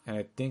 And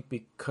I think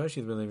because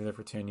she's been living there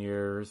for 10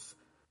 years,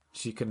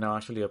 she can now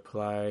actually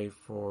apply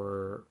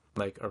for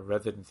like a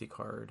residency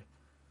card.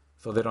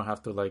 So they don't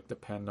have to like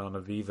depend on a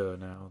visa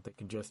now. They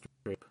can just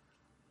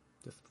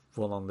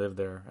full on live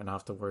there and not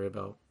have to worry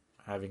about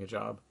having a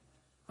job.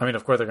 I mean,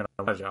 of course they're going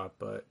to have a job,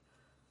 but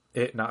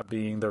it not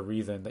being the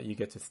reason that you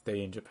get to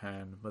stay in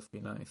Japan must be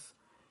nice.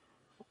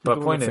 But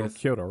The point one's in is,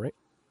 Kyoto, right?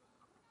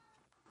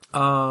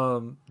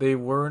 they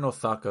were in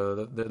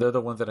Osaka. They're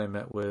the ones that I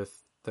met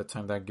with the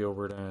time that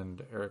Gilbert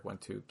and Eric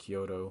went to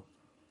Kyoto,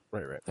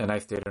 Right. and I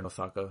stayed in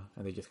Osaka,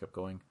 and they just kept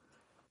going.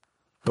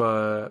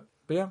 But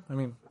yeah, I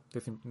mean,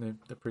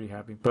 they're pretty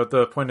happy. But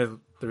the point is,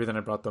 the reason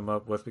I brought them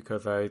up was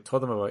because I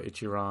told them about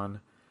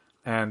Ichiran,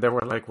 and they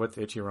were like, "What's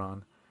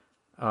Ichiran?"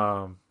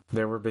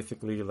 They were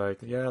basically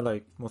like, "Yeah,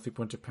 like most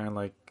people in Japan,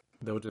 like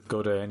they'll just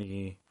go to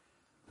any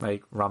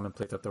like ramen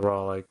place that they're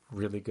all like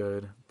really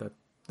good. That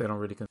they don't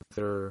really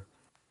consider.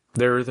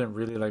 There isn't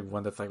really like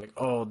one that's like,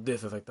 oh,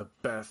 this is like the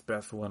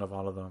best one of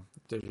all of them.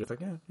 They're just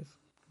like, yeah,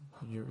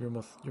 you're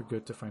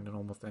good to find in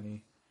almost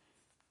any."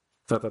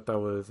 So I thought that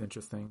was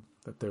interesting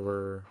that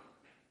I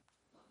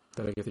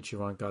guess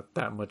Ichiran got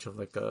that much of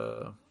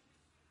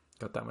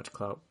got that much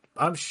clout.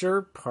 I'm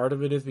sure part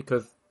of it is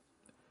because,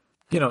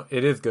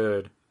 it is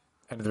good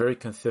and it's very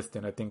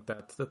consistent. I think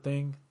that's the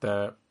thing,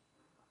 that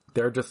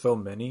there are just so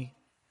many.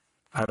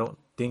 I don't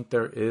think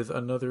there is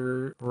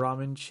another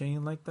ramen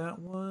chain like that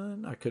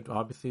one. I could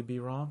obviously be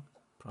wrong.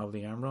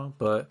 Probably am wrong,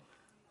 but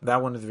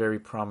that one is very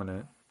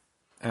prominent.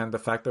 And the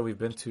fact that we've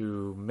been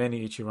to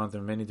many Ichirans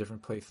in many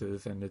different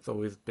places and it's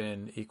always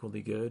been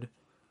equally good.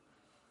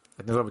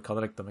 I think that's what we call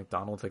it, like the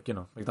McDonald's. Like,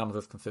 McDonald's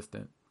is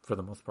consistent for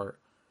the most part.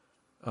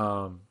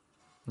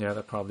 Yeah,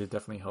 that probably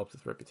definitely helps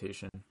its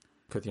reputation.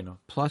 Because,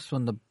 Plus,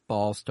 when the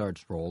ball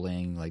starts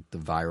rolling, like the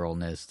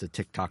viralness, the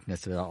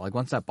TikTokness of it all, like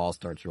once that ball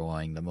starts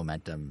rolling, the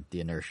momentum, the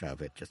inertia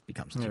of it just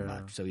becomes too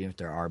much. So even if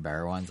there are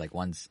better ones, like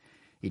once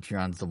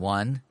Ichiran's the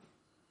one,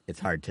 it's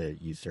hard to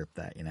usurp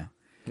that,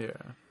 Yeah.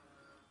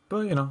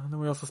 But, and then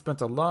we also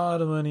spent a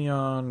lot of money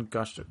on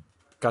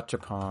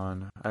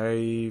Gachapon.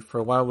 I, for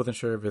a while, wasn't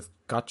sure if it's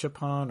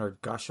Gachapon or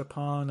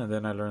Gashapon, and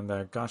then I learned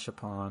that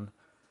Gashapon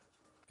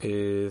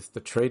is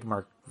the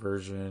trademark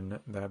version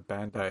that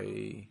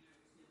Bandai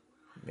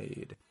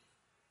made.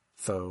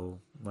 So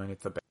when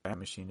it's a Bandai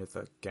machine, it's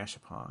a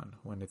Gashapon.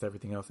 When it's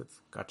everything else, it's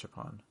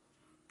Gachapon.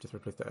 Just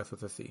replace the S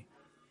with a C.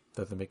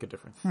 Doesn't make a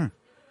difference.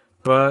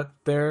 But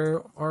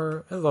there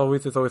are, as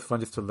always, it's always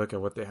fun just to look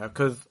at what they have.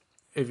 Because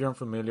if you're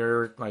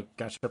unfamiliar, like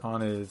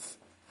Gachapon,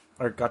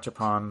 or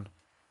Gacha,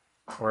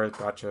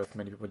 as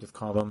many people just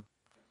call them.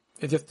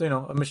 It's just,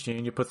 a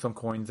machine. You put some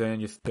coins in,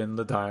 you spin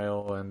the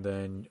dial, and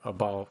then a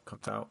ball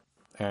comes out.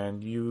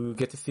 And you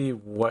get to see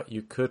what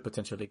you could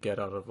potentially get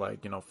out of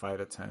 5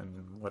 to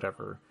 10,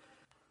 whatever.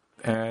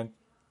 And,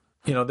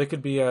 they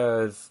could be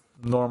as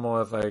normal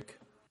as a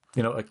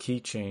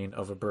keychain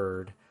of a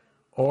bird.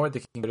 Or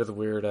they can get as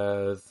weird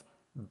as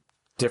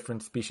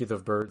different species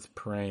of birds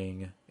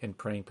praying in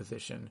praying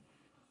position.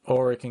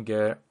 Or it can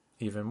get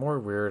even more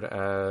weird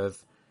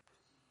as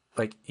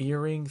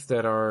earrings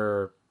that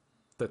are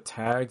the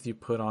tags you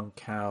put on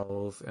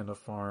cows in a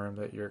farm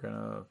that you're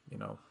gonna,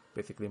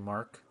 basically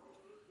mark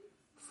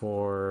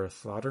for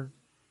slaughter.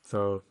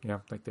 So yeah,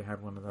 they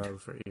had one of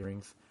those for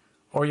earrings.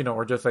 Or,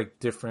 or just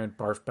different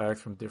barf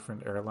bags from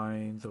different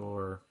airlines,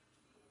 or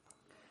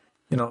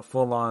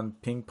full on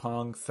ping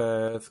pong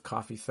sets,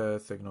 coffee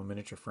sets,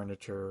 miniature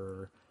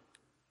furniture.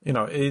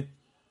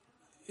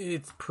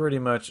 It's pretty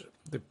much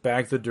the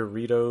bags of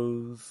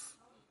Doritos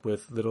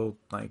with little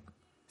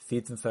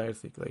seeds inside,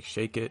 so you can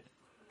shake it.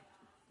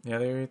 Yeah,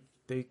 they're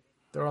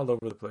all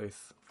over the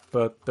place,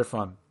 but they're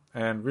fun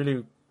and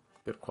really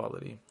good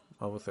quality.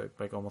 I would say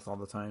almost all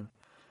the time.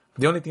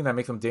 The only thing that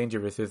makes them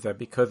dangerous is that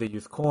because they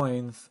use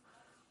coins,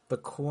 the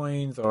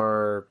coins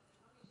are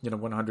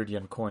 100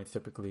 yen coins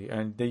typically,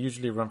 and they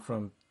usually run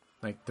from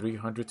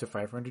 300 to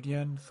 500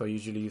 yen. So I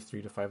usually use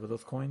 3 to 5 of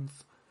those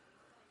coins.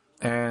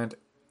 And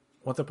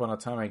once upon a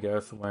time, I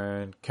guess,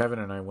 when Kevin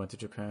and I went to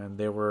Japan,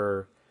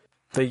 the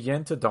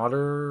yen to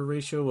dollar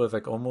ratio was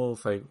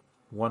almost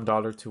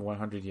 $1 to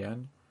 100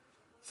 yen.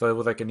 So it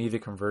was an easy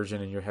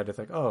conversion in your head. It's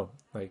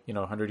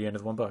 100 yen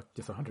is $1,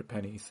 just 100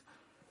 pennies.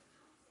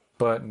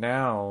 But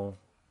now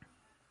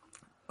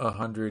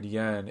 100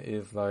 yen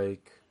is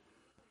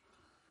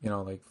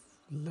like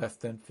less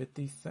than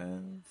 50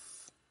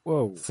 cents.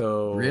 Whoa.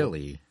 So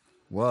Really?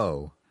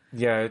 Whoa.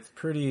 yeah, it's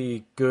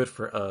pretty good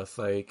for us.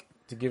 Like,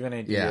 to give an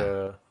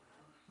idea,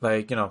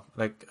 like,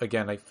 like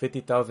again, like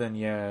 50,000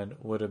 yen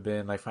would have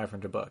been like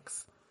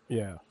 $500.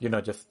 Yeah.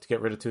 Just to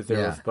get rid of two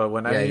zeros. Yeah. But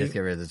when you just get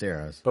rid of the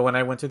zeros. But when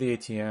I went to the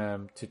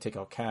ATM to take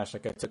out cash,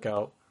 like I took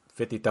out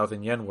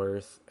 50,000 yen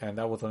worth, and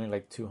that was only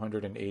like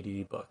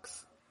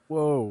 $280.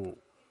 Whoa.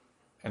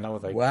 And I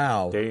was like,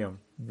 Wow. damn.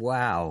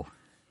 Wow.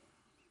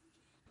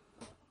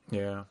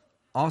 Yeah.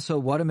 Also,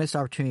 what a missed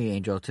opportunity,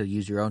 Angel, to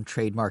use your own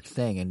trademark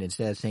thing. And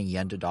instead of saying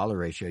yen to dollar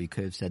ratio, you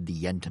could have said the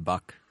yen to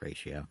buck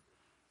ratio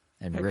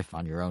and riff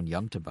on your own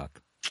yum to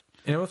buck.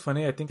 You know what's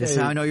funny? I think This is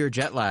how I know you're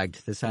jet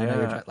lagged. This is how I know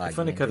you're jet lagged. It's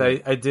funny because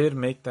I did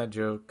make that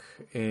joke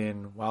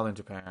while in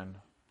Japan,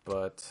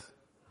 but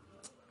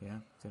yeah,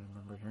 didn't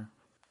remember here.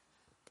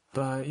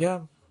 But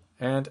yeah,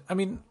 and I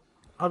mean,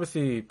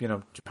 obviously,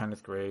 Japan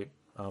is great.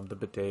 The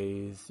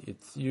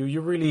bidets,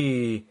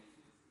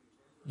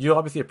 you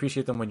obviously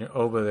appreciate them when you're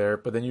over there,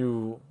 but then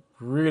you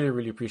really,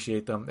 really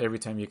appreciate them every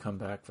time you come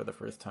back for the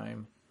first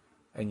time,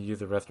 and you use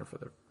the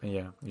restroom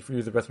you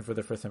use the restroom for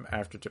the first time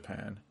after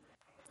Japan,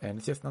 and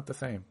it's just not the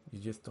same. You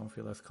just don't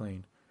feel as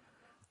clean.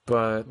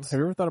 But have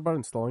you ever thought about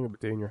installing a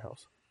bidet in your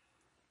house?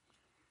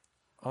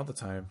 All the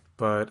time.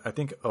 But I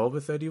think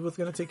Elvis said he was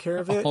going to take care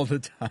of it all the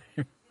time.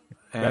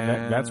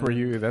 That's where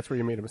you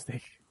made a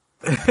mistake.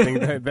 Thinking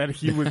that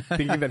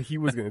he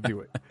was going to do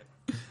it.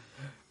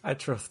 I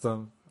trust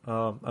him.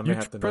 I may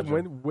have to nudge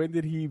him.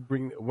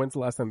 When's the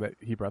last time that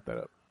he brought that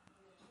up?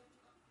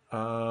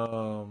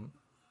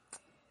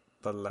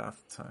 The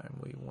last time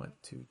we went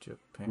to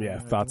Japan. Yeah,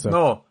 thought so.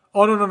 No.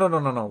 Oh,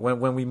 no.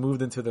 When we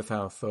moved into this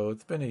house. So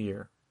it's been a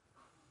year.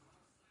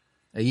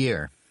 A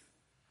year.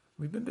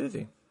 We've been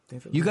busy.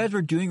 You guys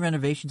were doing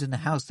renovations in the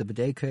house. The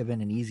bidet could have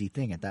been an easy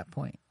thing at that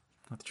point.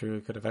 That's true.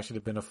 It could have actually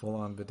been a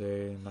full-on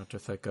bidet, not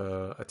just like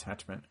a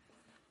attachment.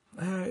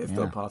 It's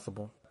still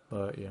possible,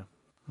 but yeah,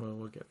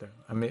 we'll get there.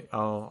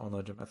 I'll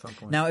nudge him at some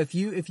point. Now, if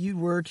you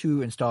were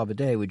to install a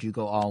bidet, would you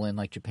go all in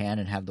like Japan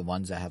and have the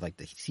ones that have like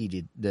the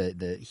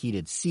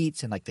heated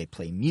seats and like they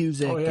play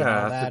music and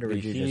all that, or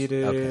would you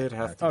heated,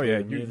 just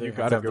you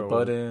gotta go the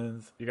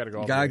buttons. You gotta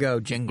go. You gotta go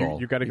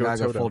jingle. You gotta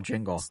go full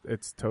jingle.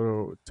 It's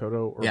Toto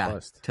or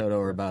bust. Toto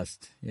or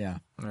bust. Yeah.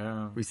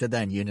 We said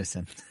that in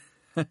unison.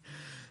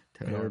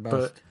 Toto or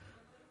bust.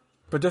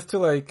 But just to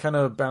like kind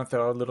of bounce that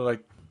out a little,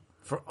 like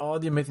for all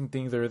the amazing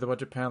things there is about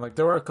Japan, like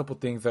there are a couple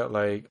things that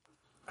like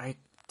I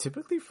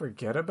typically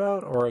forget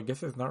about, or I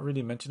guess it's not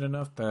really mentioned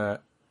enough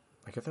that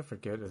I guess I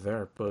forget is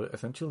there. But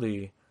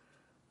essentially,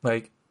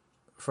 like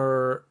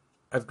for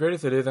as great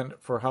as it is and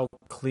for how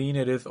clean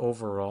it is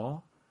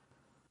overall,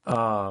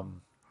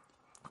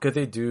 because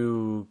they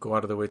do go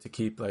out of the way to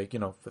keep like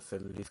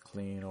facilities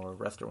clean or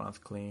restaurants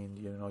clean.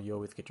 You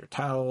always get your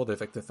towel.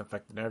 There's like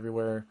disinfectant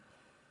everywhere.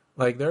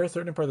 Like there are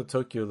certain parts of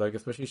Tokyo, like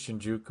especially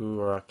Shinjuku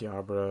or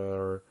Akihabara,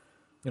 or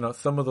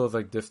some of those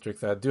like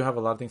districts that do have a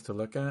lot of things to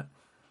look at.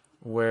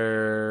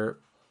 Where,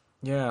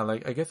 yeah,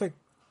 like I guess like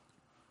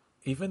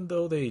even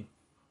though they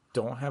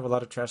don't have a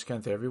lot of trash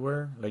cans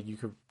everywhere, like you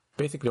could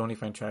basically only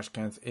find trash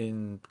cans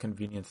in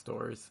convenience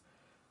stores,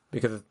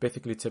 because it's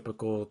basically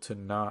typical to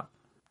not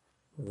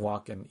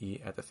walk and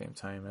eat at the same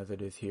time as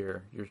it is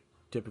here. You're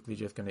typically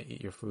just going to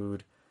eat your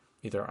food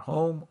either at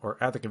home or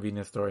at the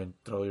convenience store and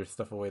throw your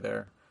stuff away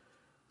there,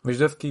 which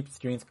just keeps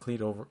streets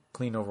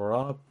clean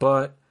overall.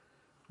 But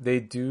they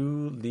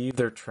do leave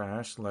their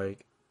trash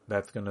like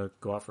that's gonna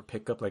go out for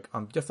pickup, like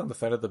just on the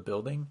side of the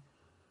building,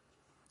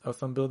 of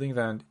some buildings,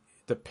 and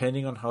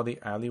depending on how the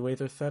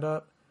alleyways are set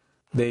up,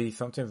 they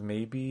sometimes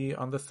may be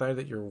on the side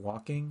that you're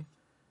walking,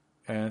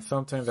 and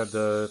sometimes that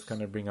does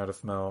kind of bring out a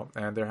smell.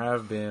 And there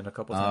have been a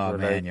couple times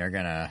where man, you're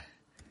gonna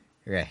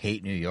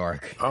hate New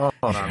York. Oh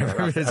no,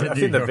 I've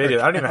seen the video.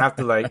 I don't even have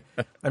to like.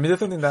 I mean, there's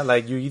something that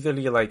like you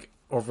easily like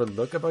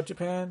overlook about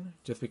Japan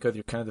just because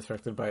you're kind of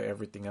distracted by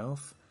everything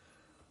else.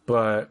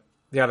 But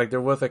yeah, like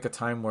there was like a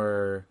time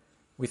where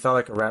we saw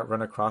like a rat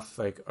run across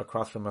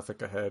from us,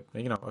 like ahead,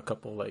 a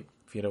couple like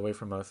feet away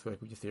from us.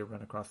 Like we just see it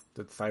run across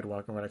the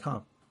sidewalk, and we're like,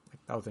 like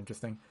that was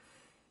interesting.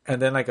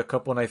 And then like a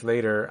couple nights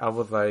later, I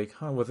was like,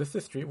 was this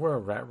the street where a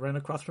rat ran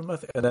across from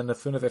us? And then as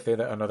soon as I say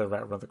that, another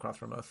rat runs across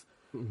from us.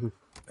 Mm-hmm.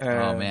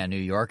 Oh man, New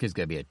York is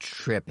gonna be a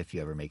trip if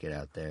you ever make it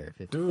out there.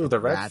 Dude, the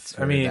rats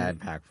I mean,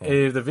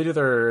 if the videos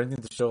are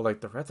anything to show, like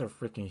the rats are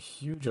freaking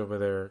huge over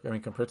there. I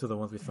mean, compared to the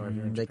ones we saw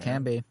here in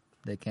Japan.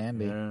 They can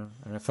be. Yeah,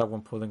 and I saw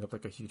one pulling up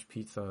like a huge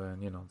pizza,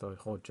 and the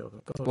whole joke.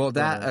 Like, well,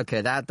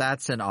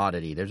 that's an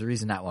oddity. There's a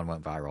reason that one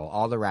went viral.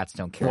 All the rats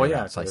don't carry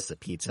slices of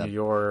pizza. New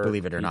York,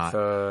 believe it or not,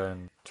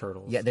 and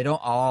turtles. Yeah, they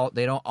don't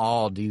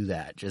all do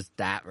that. Just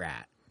that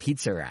rat,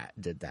 pizza rat,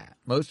 did that.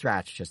 Most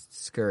rats just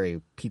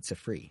scurry pizza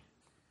free.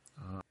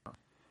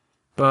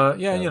 But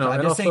yeah,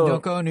 I'm just saying,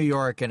 don't go to New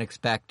York and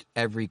expect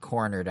every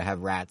corner to have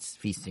rats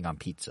feasting on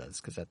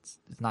pizzas, because it's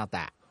not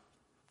that.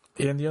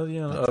 And the only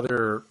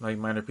other like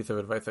minor piece of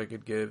advice I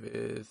could give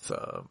is,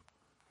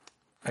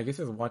 I guess,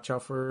 is watch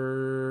out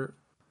for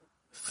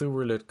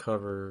sewer lid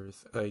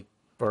covers. Like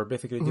or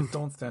basically just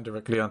don't stand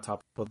directly on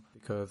top of it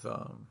because,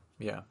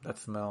 that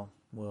smell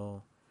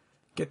will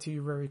get to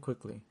you very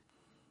quickly.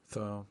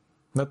 So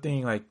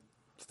nothing like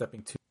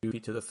stepping 2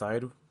 feet to the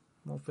side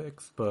will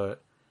fix,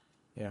 but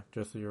yeah,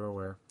 just so you're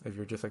aware. If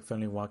you're just like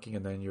suddenly walking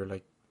and then you're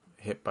like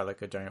hit by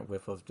like a giant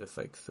whiff of just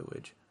like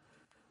sewage.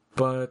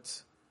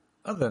 But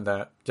other than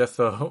that, just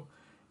so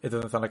it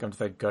doesn't sound like I'm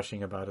just like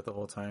gushing about it the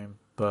whole time.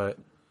 But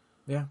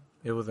yeah,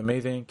 it was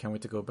amazing. Can't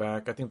wait to go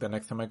back. I think the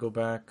next time I go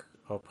back,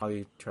 I'll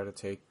probably try to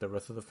take the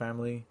rest of the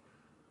family,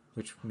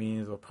 which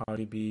means it'll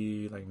probably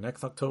be like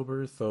next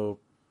October. So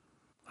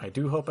I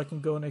do hope I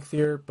can go next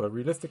year, but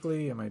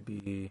realistically, it might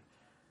be,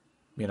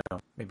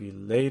 maybe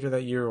later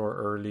that year or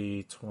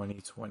early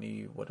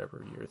 2020,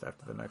 whatever years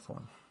after the next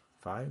one.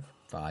 5?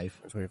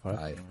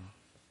 25.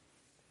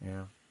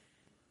 Yeah.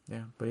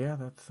 But yeah,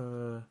 that's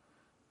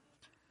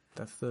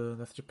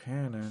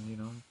Japan,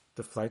 and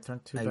the flights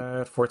aren't too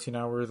bad. 14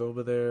 hours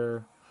over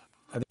there.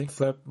 I think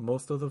slept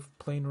most of the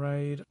plane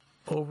ride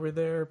over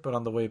there, but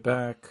on the way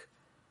back,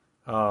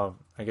 I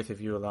guess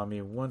if you allow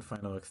me one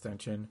final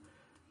extension,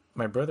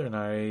 my brother and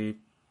I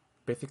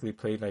basically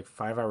played like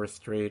 5 hours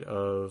straight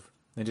of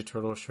Ninja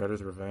Turtles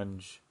Shredder's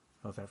Revenge.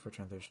 How's that for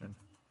transition?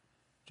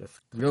 Just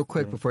real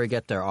quick before you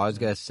get there, I was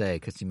gonna say,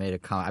 because you made a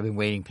comment, I've been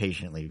waiting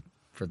patiently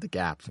for the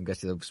gaps.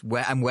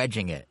 I'm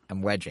wedging it.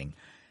 I'm wedging.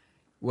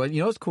 Well, you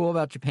know what's cool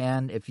about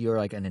Japan? If you're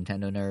like a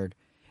Nintendo nerd,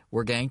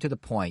 we're getting to the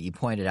point. You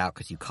pointed out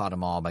because you caught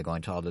them all by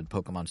going to all the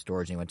Pokemon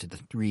stores, and you went to the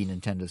 3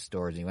 Nintendo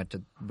stores, and you went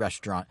to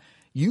restaurant.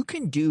 You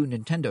can do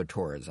Nintendo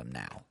tourism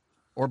now,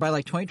 or by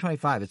like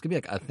 2025, it's gonna be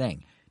like a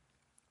thing.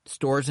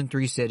 Stores in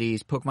 3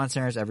 cities, Pokemon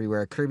centers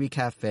everywhere, Kirby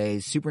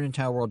cafes, Super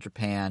Nintendo World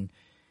Japan.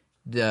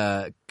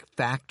 The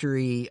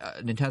factory,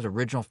 Nintendo's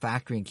original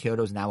factory in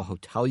Kyoto is now a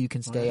hotel you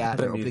can stay at.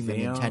 They're opening the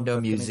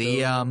Nintendo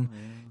Museum.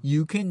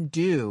 You can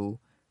go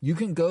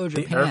to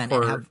Japan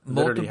and have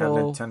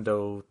multiple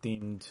Nintendo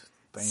themed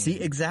things. See,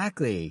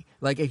 exactly.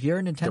 Like if you're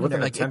a Nintendo,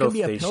 like it can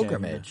be a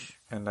pilgrimage.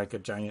 And like a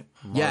giant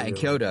Mario. Yeah, in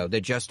Kyoto. They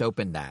just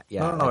opened that.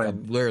 Yeah,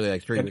 literally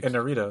like 3 weeks. In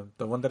Narita,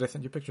 the one that I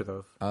sent you pictures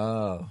of.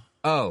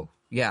 Oh.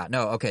 Yeah,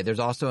 no, okay. There's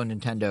also a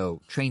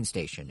Nintendo train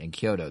station in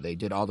Kyoto. They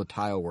did all the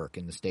tile work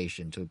in the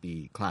station to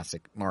be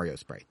classic Mario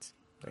sprites.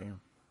 Damn.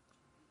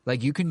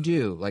 Like you can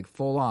do like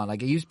full on.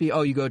 Like it used to be,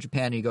 you go to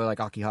Japan and you go like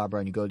Akihabara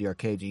and you go to the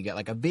arcades and you get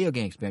like a video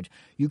game experience.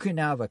 You can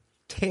now have a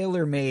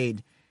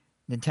tailor-made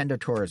Nintendo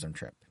tourism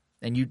trip.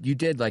 And you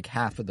did like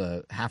half of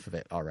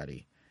it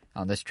already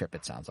on this trip,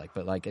 it sounds like.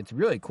 But like it's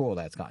really cool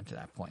that it's gotten to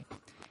that point.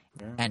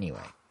 Yeah. Anyway.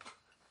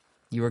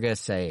 You were going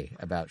to say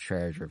about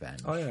Shredder's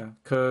Revenge. Oh, yeah.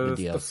 Because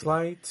the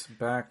flight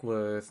back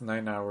was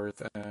 9 hours.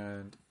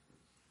 And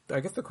I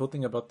guess the cool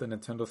thing about the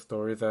Nintendo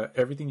store is that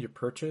everything you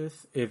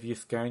purchase, if you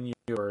scan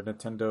your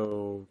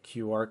Nintendo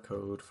QR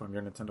code from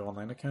your Nintendo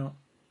Online account,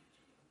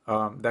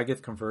 that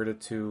gets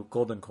converted to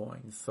golden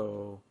coins.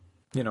 So,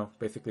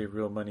 basically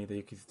real money that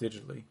you can use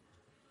digitally.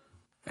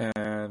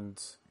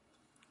 And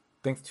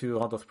thanks to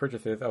all those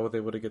purchases, I was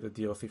able to get the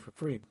DLC for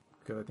free.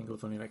 Because I think it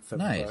was only like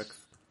 $7.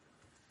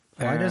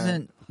 Why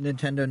doesn't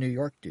Nintendo New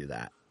York do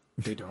that?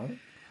 They don't?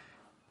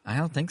 I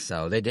don't think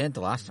so. They didn't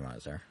the last time I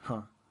was there.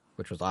 Huh.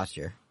 Which was last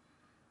year.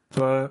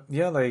 But,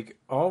 yeah, like,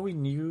 all we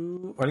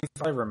knew, or at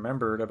least I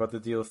remembered about the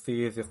DLC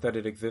is just that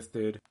it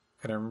existed.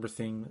 And I remember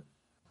seeing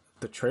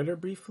the trailer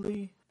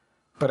briefly,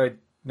 but I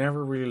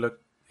never really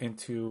looked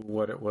into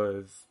what it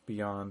was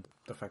beyond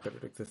the fact that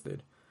it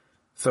existed.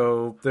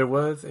 So there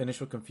was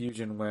initial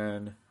confusion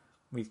when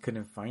we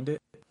couldn't find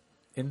it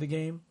in the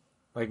game.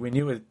 Like, we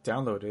knew it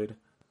downloaded.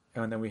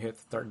 And then we hit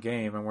start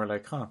game, and we're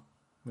like,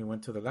 we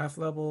went to the last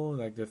level,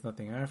 like there's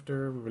nothing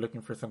after. We were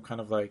looking for some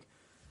kind of like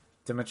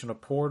dimensional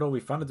portal. We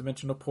found a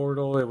dimensional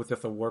portal. It was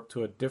just a warp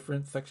to a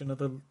different section of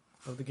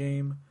the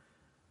game.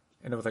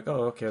 And it was like,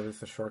 oh, okay, this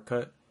is a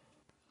shortcut.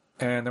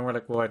 And then we're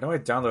like, well, I know I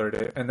downloaded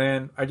it. And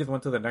then I just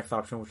went to the next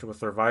option, which was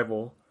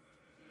survival.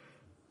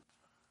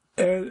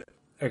 And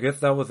I guess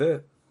that was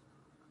it.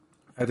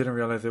 I didn't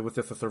realize it was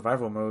just a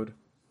survival mode.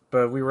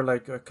 But we were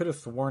like, I could have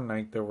sworn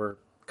like there were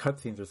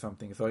cutscenes or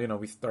something. So,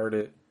 we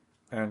started,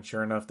 and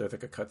sure enough, there's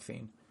like a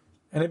cutscene.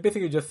 And it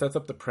basically just sets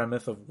up the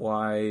premise of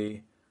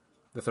why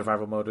the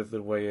survival mode is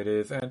the way it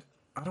is. And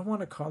I don't want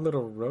to call it a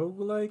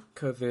roguelike,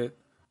 because it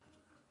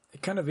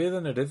kind of is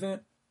and it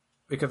isn't.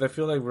 Because I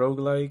feel like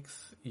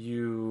roguelikes,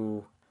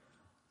 you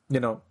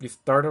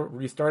start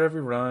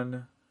every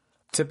run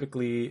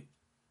typically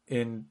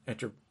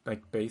at your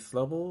like base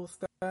level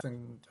stats.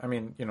 And I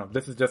mean,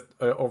 this is just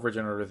an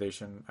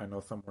overgeneralization. I know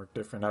some work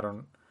different.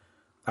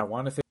 I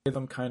want to say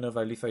some kind of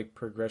at least like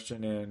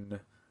progression in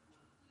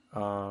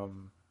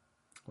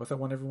what's that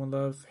one everyone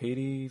loves?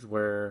 Hades,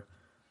 where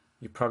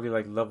you probably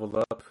like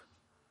level up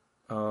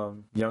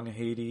young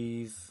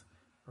Hades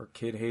or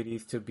kid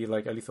Hades to be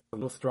like at least a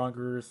little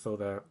stronger, so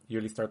that you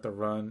really start the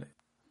run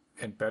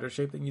in better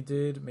shape than you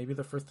did maybe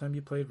the first time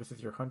you played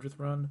versus your 100th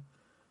run.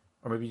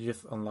 Or maybe you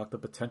just unlock the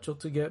potential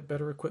to get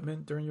better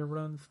equipment during your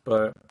runs.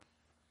 But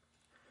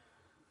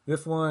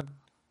this one,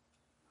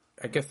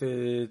 I guess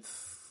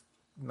it's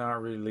not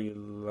really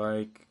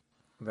like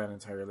that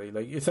entirely.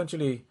 Like,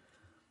 essentially,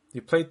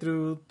 you play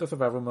through the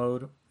survival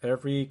mode.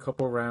 Every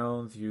couple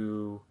rounds,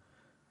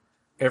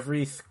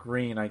 every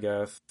screen, I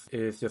guess,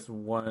 is just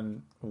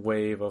one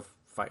wave of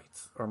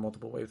fights or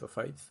multiple waves of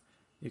fights.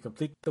 You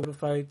complete the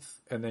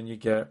fights, and then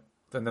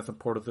then some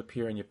portals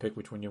appear, and you pick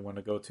which one you want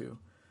to go to.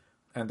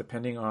 And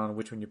depending on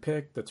which one you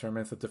pick,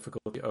 determines the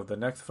difficulty of the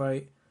next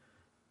fight,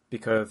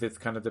 because it's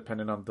kind of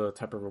dependent on the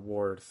type of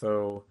reward.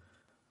 So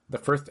the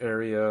first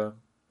area,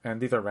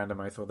 and these are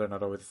randomized, so they're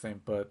not always the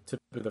same, but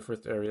typically the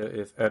first area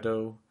is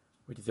Edo,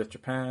 which is just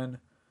Japan.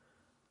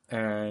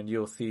 And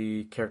you'll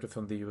see characters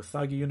from the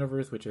Usagi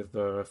universe, which is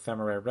the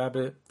samurai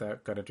rabbit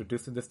that got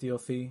introduced in this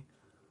DLC,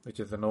 which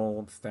is an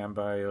old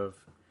standby of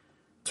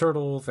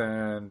Turtles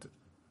and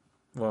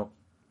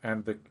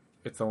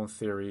its own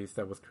series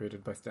that was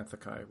created by Stan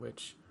Sakai,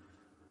 which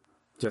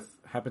just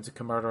happened to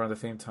come out around the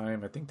same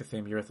time, I think the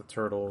same year as the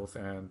Turtles,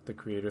 and the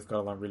creators got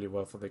along really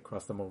well, so they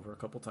crossed them over a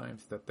couple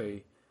times.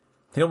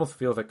 He almost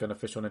feels like an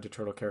official Ninja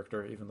Turtle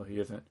character, even though he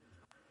isn't.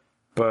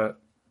 But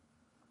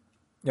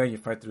yeah, you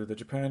fight through the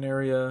Japan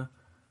area,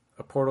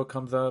 a portal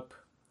comes up,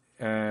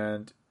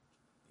 and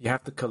you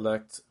have to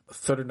collect a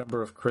certain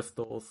number of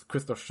crystal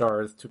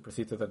shards to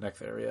proceed to the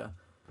next area.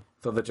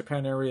 So the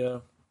Japan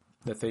area,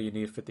 let's say you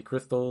need 50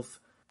 crystals,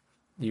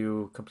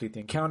 you complete the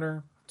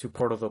encounter, 2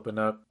 portals open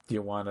up. Do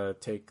you want to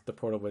take the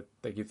portal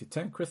that gives you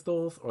 10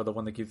 crystals or the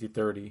one that gives you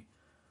 30?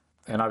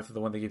 And obviously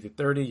the one that gives you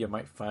 30, you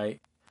might fight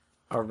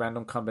a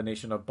random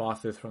combination of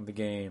bosses from the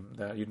game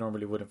that you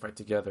normally wouldn't fight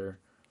together,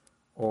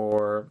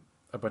 or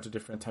a bunch of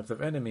different types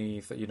of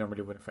enemies that you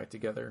normally wouldn't fight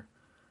together.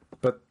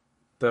 But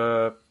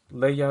the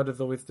layout is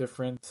always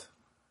different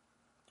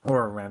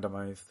or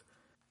randomized,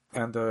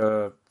 and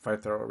the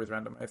fights are always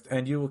randomized.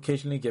 And you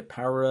occasionally get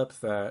power-ups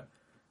that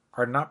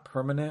are not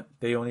permanent.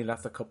 They only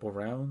last a couple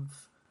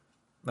rounds.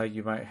 Like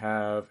you might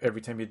have,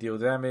 every time you deal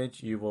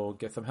damage, you will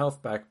get some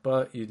health back,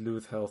 but you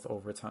lose health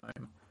over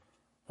time.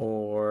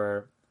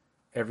 Or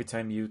every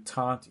time you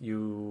taunt,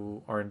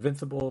 you are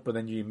invincible, but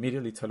then you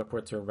immediately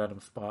teleport to a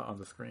random spot on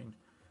the screen.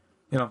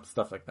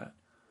 Stuff like that.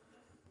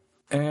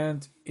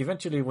 And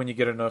eventually, when you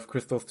get enough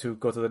crystals to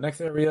go to the next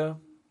area,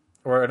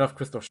 or enough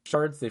crystal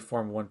shards, they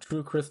form one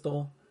true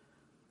crystal.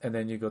 And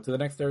then you go to the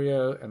next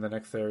area, and the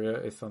next area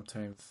is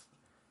sometimes,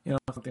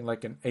 something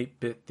like an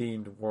 8-bit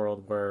themed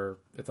world where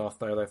it's all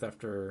stylized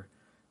after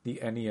the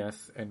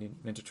NES and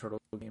Ninja Turtle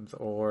games,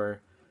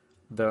 or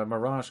the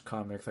Mirage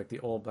comics, like the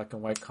old black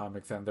and white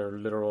comics, and they're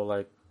literal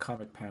like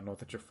comic panels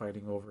that you're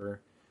fighting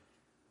over.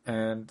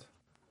 And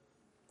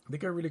they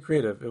got really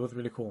creative. It was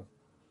really cool.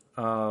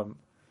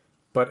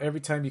 But every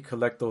time you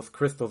collect those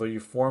crystals, or you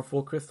form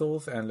full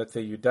crystals, and let's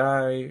say you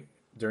die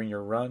during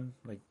your run,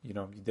 like, you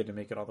didn't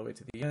make it all the way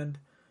to the end,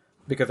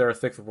 because there are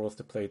 6 worlds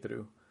to play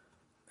through.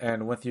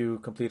 And once you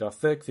complete all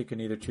 6, you can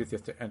either choose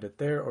just to end it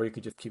there, or you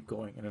could just keep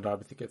going, and it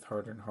obviously gets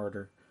harder and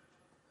harder.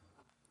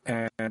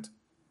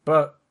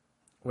 But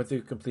once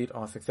you complete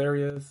all 6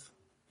 areas,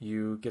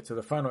 you get to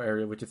the final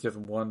area, which is just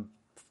one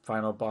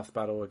final boss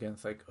battle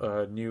against like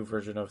a new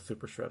version of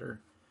Super Shredder.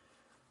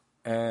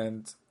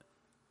 And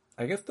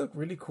I guess the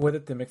really cool way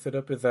that they mix it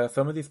up is that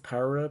some of these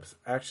power-ups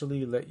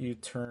actually let you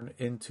turn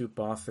into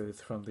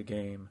bosses from the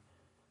game.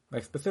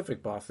 Like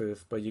specific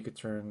bosses, but you could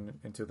turn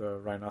into the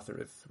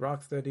Rhinoceros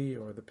Rocksteady,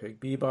 or the Pig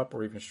Bebop,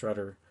 or even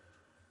Shredder.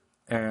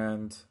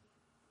 And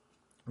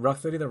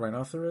Rocksteady the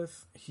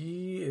Rhinoceros,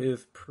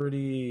 he's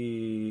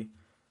really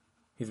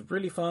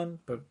fun,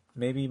 but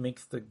maybe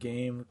makes the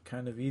game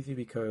kind of easy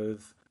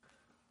because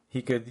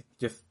he could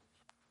just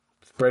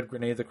spread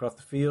grenades across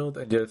the field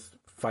and just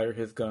fire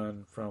his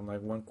gun from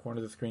like one corner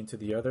of the screen to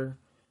the other.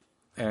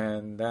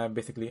 And that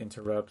basically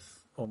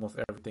interrupts almost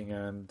everything.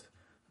 And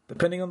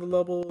depending on the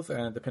levels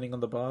and depending on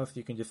the boss,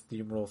 you can just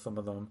steamroll some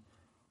of them.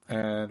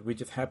 And we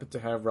just happened to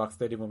have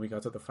Rocksteady when we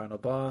got to the final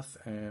boss,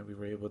 and we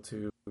were able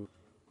to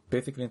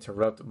basically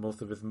interrupt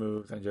most of his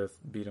moves and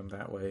just beat him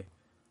that way.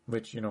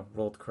 Which,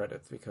 rolled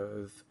credits,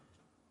 because,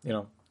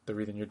 the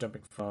reason you're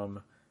jumping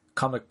from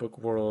comic book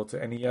world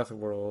to NES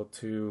world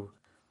to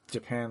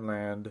Japan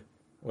land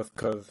was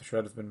because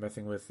Shredder's been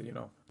messing with,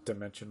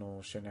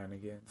 dimensional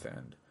shenanigans,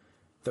 and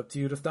it's up to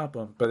you to stop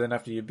him. But then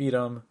after you beat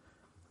him,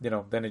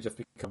 then it just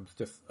becomes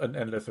just an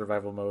endless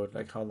survival mode.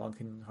 Like, how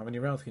many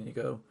rounds can you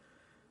go?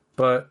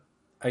 But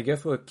I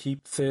guess what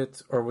keeps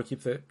it,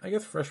 I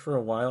guess, fresh for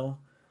a while,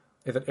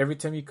 is that every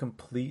time you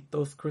complete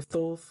those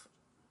crystals,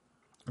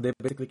 they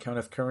basically count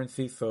as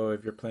currency. So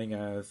if you're playing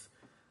as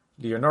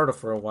Leonardo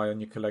for a while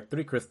and you collect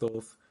 3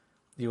 crystals,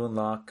 you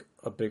unlock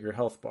a bigger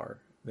health bar.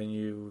 Then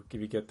if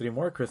you get 3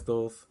 more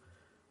crystals,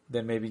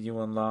 then maybe you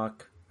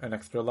unlock an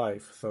extra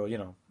life. So,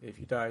 if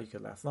you die, you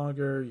could last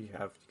longer, you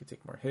could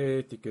take more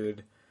hits, you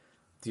could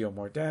deal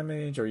more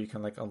damage, or you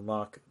can like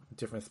unlock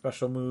different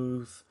special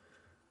moves.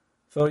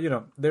 So,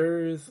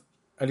 there's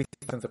at least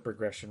a sense of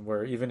progression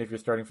where even if you're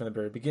starting from the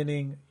very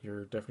beginning,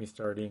 you're definitely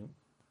starting,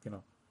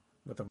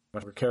 with a much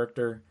better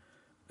character.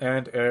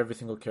 And every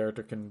single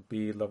character can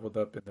be leveled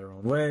up in their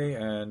own way,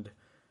 and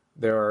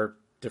there are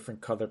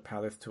different color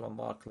palettes to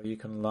unlock. Like you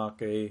can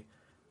unlock a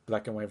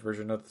black and white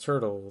version of the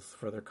Turtles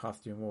for their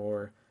costume,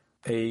 or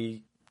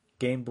a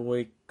Game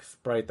Boy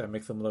sprite that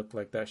makes them look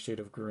like that shade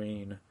of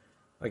green,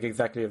 like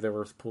exactly if they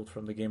were pulled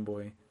from the Game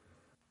Boy.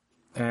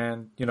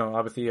 And, you know,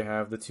 obviously you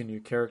have the two new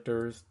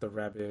characters, the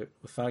rabbit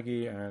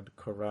Usagi and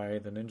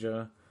Korai the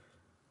ninja.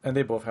 And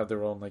they both have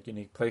their own, like,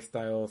 unique play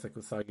styles. Like,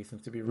 Usagi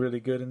seems to be really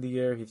good in the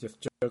air. He's just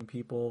juggling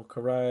people.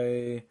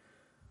 Korai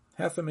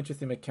has some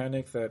interesting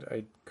mechanics that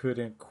I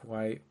couldn't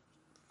quite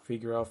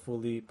figure out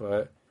fully,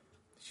 but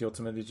she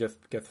ultimately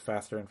just gets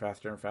faster and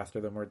faster and faster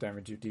the more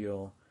damage you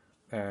deal.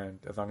 And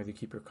as long as you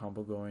keep your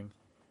combo going.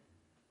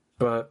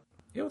 But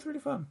it was really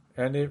fun,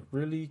 and it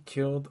really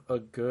killed a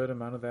good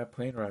amount of that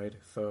plane ride.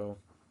 So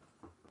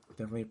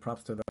definitely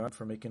props to them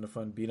for making a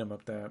fun beat 'em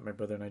up that my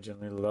brother and I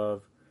generally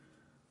love.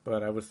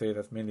 But I would say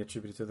that's mainly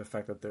attributed to the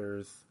fact that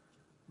there's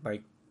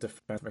like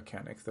defense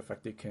mechanics, the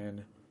fact you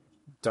can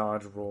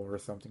dodge roll or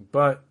something.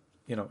 But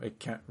you know, it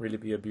can't really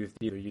be abused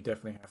either. You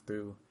definitely have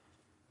to,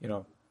 you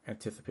know,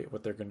 anticipate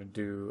what they're gonna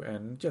do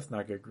and just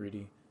not get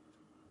greedy.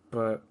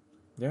 But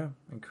yeah,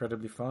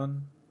 incredibly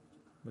fun.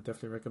 Would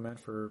definitely recommend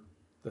for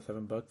the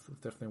 $7. It's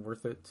definitely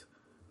worth it,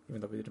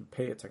 even though we didn't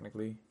pay it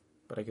technically,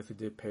 but I guess we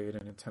did pay it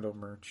in Nintendo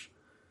merch.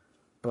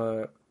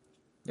 But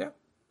yeah,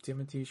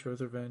 TMNT,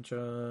 Shredder's Revenge,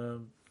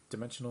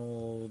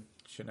 Dimensional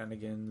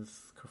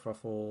Shenanigans,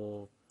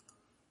 Kerfuffle,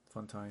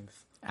 Fun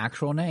Times.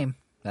 Actual name.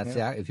 That's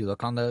yeah. If you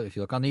look on the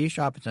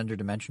eShop, it's under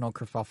Dimensional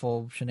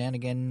Kerfuffle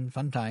Shenanigan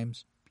Fun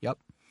Times. Yep.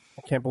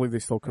 I can't believe they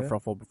stole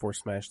Kerfuffle before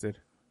Smash did.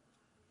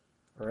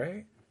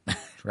 Right?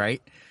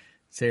 Right?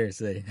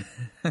 Seriously.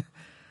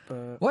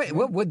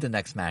 What would the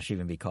next Smash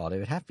even be called? It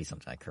would have to be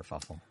something like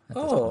Kerfuffle.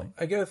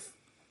 I guess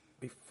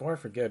before I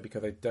forget,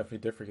 because I definitely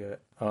did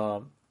forget,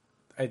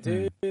 I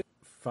did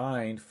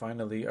find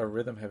finally a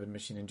Rhythm Heaven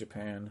machine in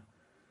Japan,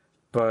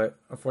 but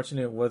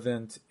unfortunately it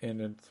wasn't in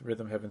its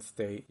Rhythm Heaven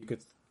state. You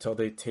could tell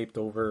they taped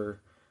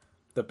over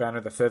the banner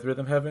that says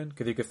Rhythm Heaven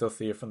because you could still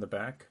see it from the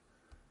back.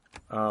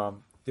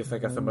 Just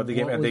like at some other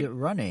game, and was it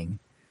running?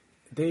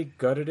 They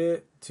gutted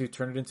it to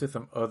turn it into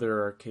some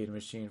other arcade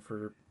machine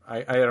for.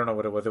 I don't know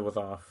what it was. It was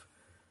off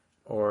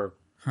or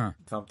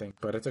something,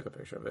 but I took a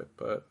picture of it.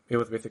 But it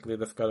was basically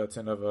the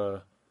skeleton of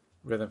a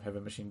Rhythm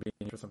Heaven machine being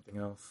used for something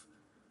else.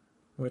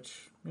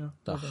 Which, you know...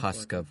 The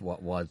husk of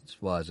what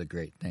was a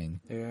great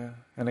thing. Yeah,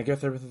 and I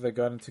guess ever since I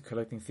got into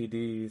collecting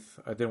CDs,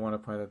 I did want to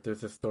point out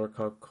there's a store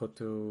called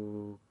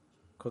Kotokubiya?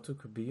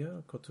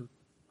 I think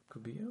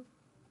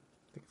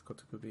it's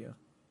Kotokubiya.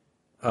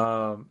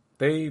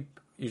 They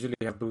usually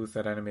have booths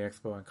at Anime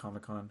Expo and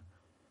Comic-Con,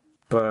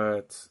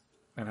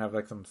 and have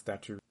like some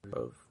statues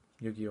of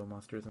Yu-Gi-Oh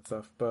monsters and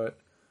stuff, but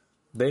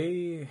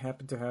they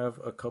happen to have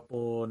a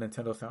couple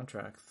Nintendo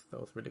soundtracks. That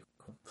was really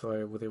cool. So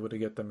I was able to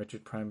get the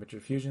Metroid Prime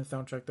Metroid Fusion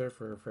soundtrack there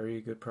for a very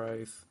good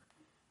price.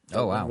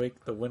 Oh, wow.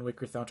 The Wind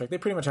Waker soundtrack. They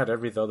pretty much had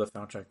every Zelda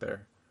soundtrack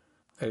there.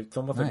 It's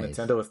almost like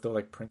Nintendo is still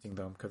like printing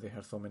them because they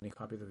have so many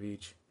copies of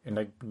each in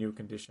like new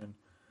condition.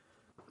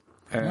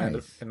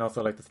 And and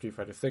also like the Street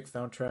Fighter 6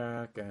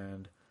 soundtrack,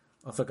 and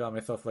also got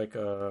myself like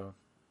a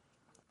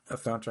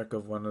soundtrack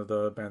of one of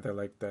the bands I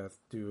like that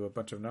do a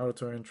bunch of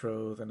Naruto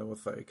intros, and it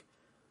was like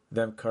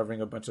them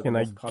covering a bunch of the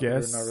most popular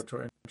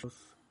Naruto intros.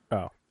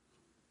 Oh.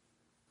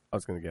 I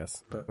was going to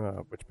guess. But,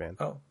 which band?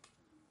 Oh,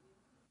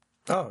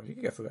 you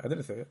can guess it. I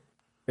didn't say it.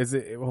 Is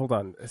it? Hold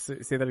on.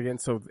 Say that again.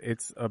 So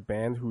it's a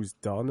band who's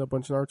done a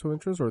bunch of Naruto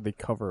intros, or they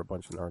cover a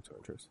bunch of Naruto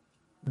intros?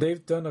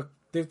 They've done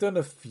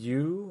a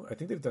few. I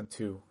think they've done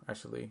 2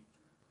 actually.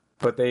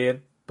 But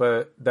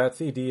that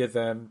CD is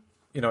them.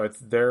 You know, it's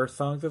their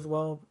songs as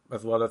well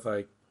as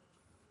like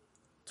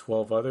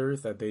 12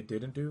 others that they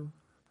didn't do.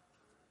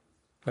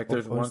 Like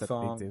there's one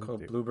song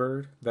called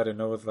Bluebird that I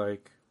know is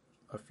like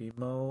a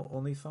female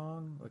only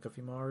song, like a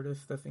female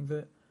artist that sings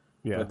it.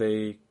 Yeah. But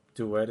they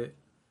duet it.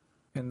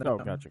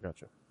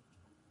 Gotcha.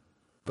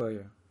 But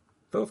yeah.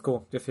 So it was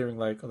cool just hearing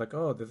like,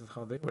 oh, this is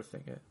how they would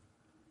sing it.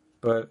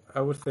 But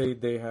I would say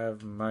they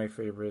have my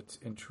favorite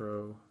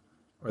intro,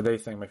 or they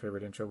sang my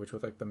favorite intro, which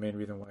was like the main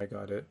reason why I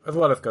got it. As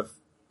well as because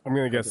I'm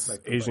going to guess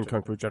like Asian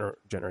Kung Fu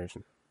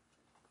Generation.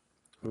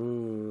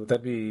 Ooh,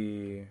 that'd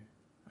be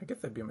my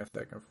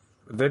second.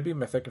 That'd be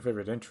my second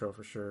favorite intro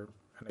for sure.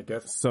 And I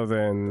guess so.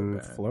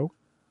 Then Flow.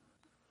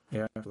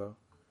 Yeah, Flow.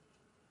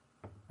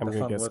 I'm going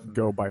to guess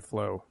Go by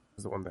Flow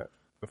is the one that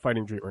the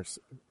Fighting Dreamers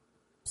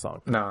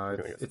song. No,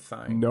 it's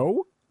Sign.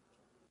 No,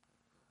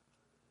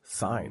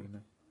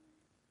 Sign.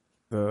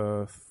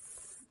 I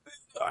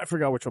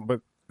forgot which one,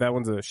 but that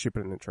one's a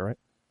Shippuden intro, right?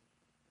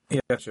 Yeah,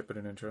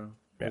 Shippuden intro.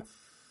 Yeah. It's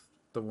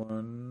the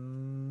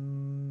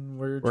one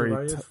where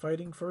Jiraiya is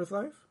fighting for his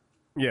life?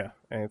 Yeah,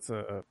 and it's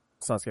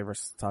Sasuke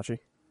versus Itachi.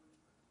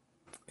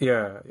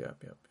 Yeah.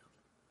 Yep.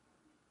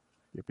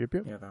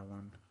 Yeah, that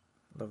one.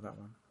 Love that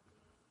one.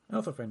 And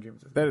also Fighting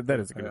Dreams. That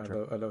is a good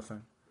intro. I love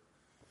Sign.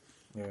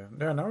 Yeah,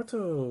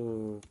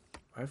 Naruto,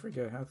 I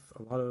forget, has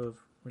a lot of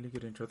really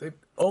good intros. It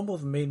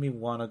almost made me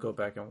want to go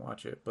back and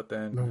watch it, but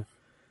then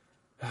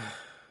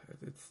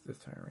it's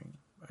tiring.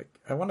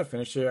 I want to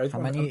finish it.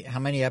 How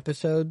many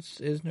episodes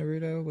is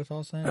Naruto with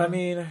all said? I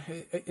mean,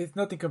 it's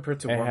nothing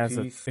compared to One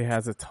Piece. It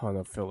has a ton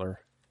of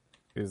filler.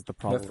 Is the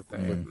problem with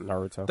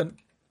Naruto?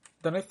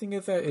 the nice thing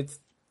is that it's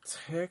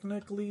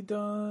technically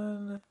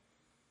done.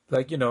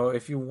 Like,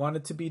 if you want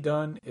it to be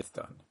done, it's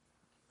done.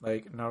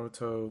 Like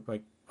Naruto,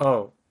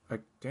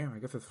 damn, I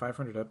guess it's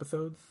 500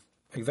 episodes.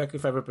 Exactly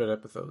 500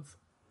 episodes.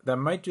 That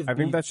might just. I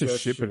think be that's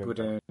just Shippuden.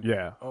 Shippuden.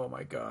 Yeah. Oh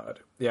my god.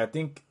 Yeah, I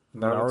think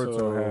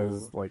Naruto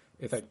has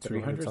it's like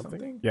 300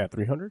 something. Yeah,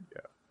 300.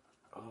 Yeah.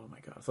 Oh my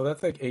god. So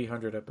that's like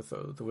 800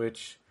 episodes,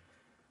 which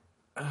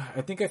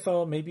I think I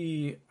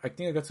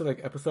got to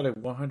like episode like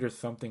 100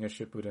 something of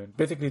Shippuden.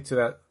 Basically to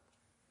that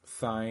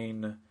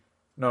sign.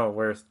 No,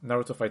 where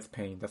Naruto fights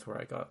Pain. That's where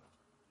I got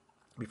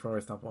before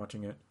I stopped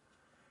watching it.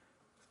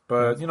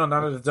 But now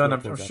that it's done,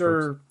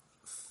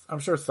 I'm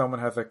sure someone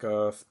has like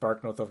a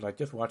spark notes of like,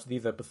 just watch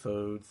these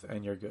episodes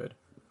and you're good.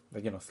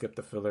 Like, skip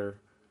the filler.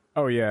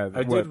 Oh yeah,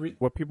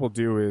 what people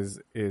do is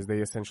they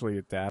essentially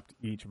adapt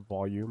each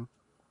volume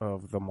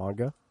of the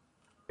manga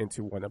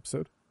into one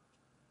episode,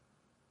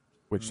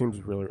 which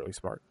seems really, really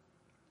smart.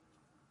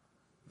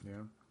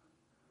 Yeah,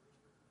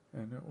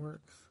 and it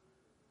works.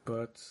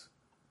 But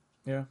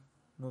yeah,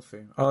 we'll see.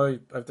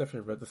 I've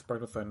definitely read the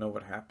Sparkle, so I know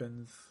what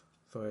happens.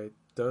 So it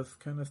does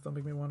kind of still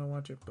make me want to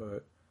watch it,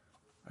 but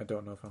I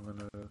don't know if I'm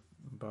gonna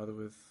bother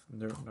with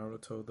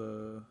Naruto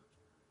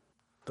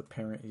the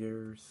parent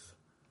years.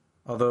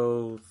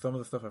 Although some of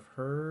the stuff I've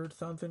heard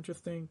sounds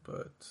interesting,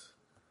 but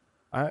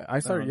I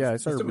started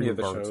reading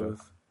Naruto. Shows.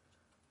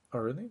 Oh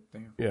really?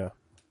 Damn. Yeah.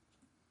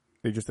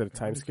 They just did a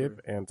time skip,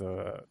 and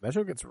that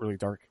show gets really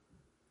dark.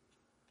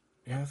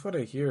 Yeah, that's what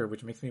I hear,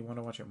 which makes me want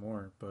to watch it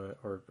more.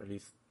 Or at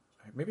least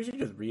maybe I should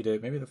just read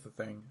it. Maybe that's the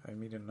thing. I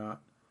need to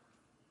not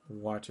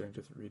watch it and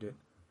just read it.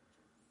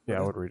 Yeah,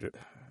 I would read it.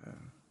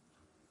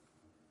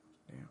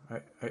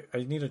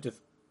 I need to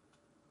just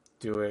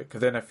do it, because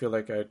then I feel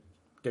like I'd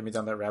get me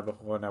down that rabbit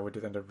hole, and I would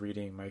just end up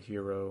reading My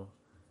Hero,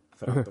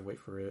 so I don't have to wait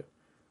for it,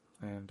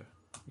 and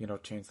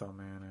Chainsaw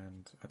Man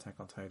and Attack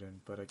on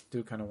Titan. But I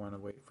do kind of want to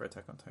wait for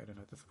Attack on Titan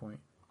at this point.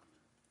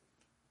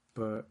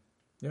 But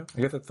yeah,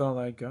 I guess that's all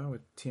I got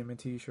with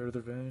TMNT Shredder's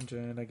Revenge,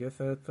 and I guess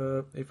that's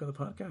it for the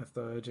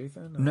podcast.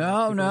 Jason?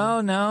 No.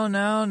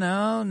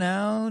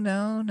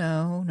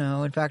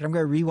 In fact, I'm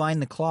going to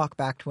rewind the clock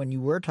back to when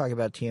you were talking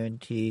about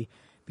TMNT,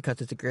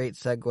 because it's a great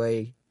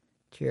segue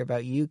to hear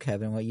about you,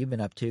 Kevin, what you've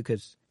been up to,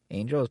 because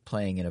Angel is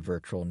playing in a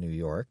virtual New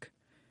York.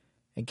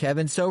 And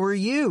Kevin, so were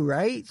you,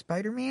 right?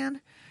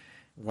 Spider-Man?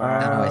 Wow. I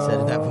don't know why I said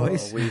it in that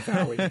voice.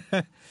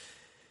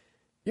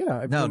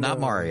 Yeah. No, not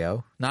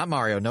Mario. Not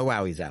Mario. No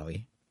Wowie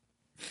Zowie.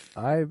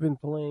 I've been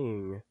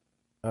playing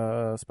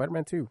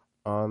Spider-Man 2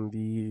 on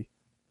the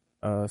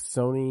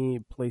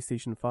Sony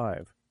PlayStation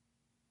 5.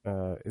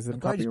 Is it? I'm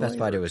glad you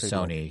specified it was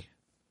Sony.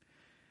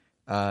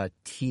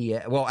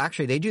 Well,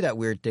 actually, they do that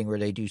weird thing where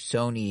they do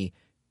Sony,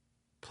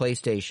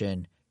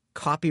 PlayStation,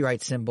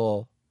 copyright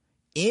symbol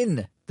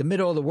in the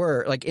middle of the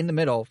word, like in the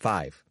middle,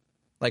 5.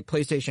 Like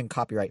PlayStation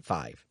copyright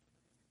 5.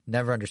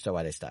 Never understood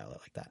why they style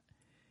it like that.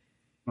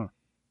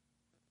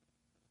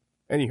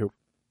 Anywho.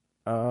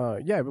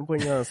 Yeah, I've been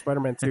playing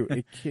Spider-Man 2.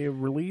 It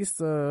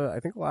released, I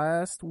think,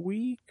 last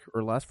week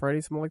or last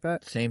Friday, something like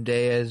that. Same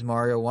day as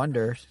Mario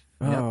Wonder.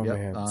 Oh,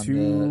 man.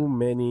 Too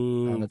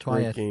many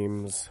great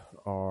games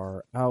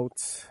are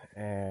out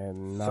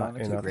and not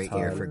enough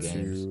time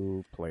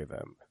to play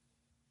them.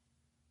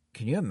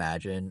 Can you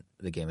imagine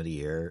the Game of the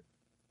Year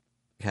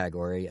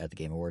category at the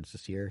Game Awards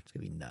this year? It's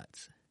going to be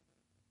nuts.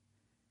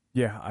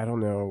 Yeah, I don't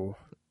know.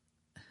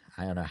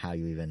 I don't know how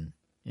you even,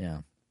 Yeah,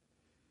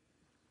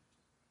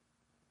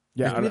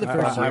 this could be the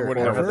first year I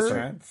wouldn't have ever. a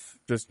chance.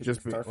 Just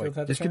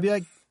This could be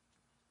like,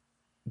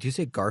 do you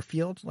say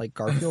Garfield? Like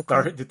Garfield?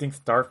 Do you think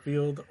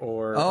Starfield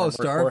or Armored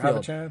Core have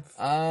a chance?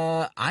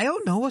 I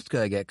don't know what's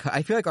going to get.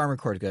 I feel like Armored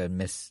Core is going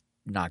to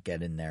not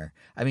get in there.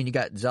 I mean, you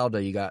got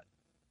Zelda, you got,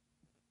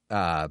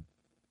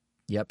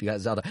 you got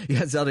Zelda. You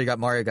got Zelda, you got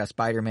Mario, you got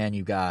Spider-Man,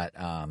 you've got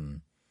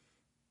Not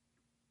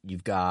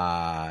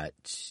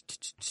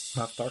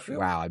Starfield?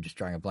 Wow, I'm just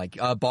drawing a blank.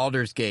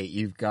 Baldur's Gate,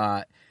 you've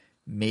got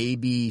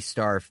maybe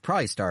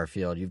probably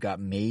Starfield, you've got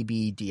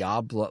maybe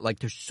Diablo. Like,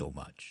 there's so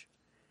much.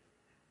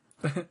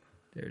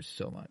 There's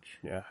so much.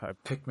 Yeah,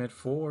 Pikmin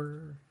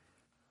 4.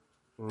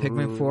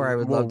 Pikmin 4, I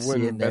would love to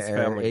see in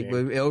there.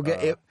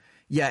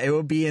 It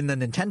will be in the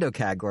Nintendo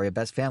category of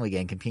Best Family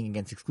Game, competing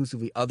against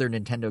exclusively other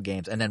Nintendo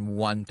games, and then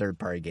one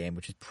third-party game,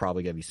 which is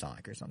probably going to be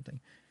Sonic or something.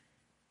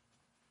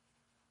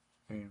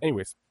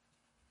 Anyways,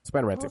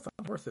 Spider-Man 2.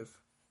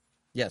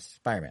 Yes,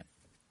 Spider-Man.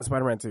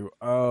 Spider-Man 2.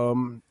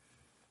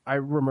 I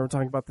remember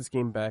talking about this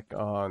game back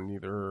on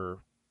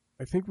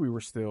I think we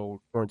were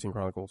still Quarantine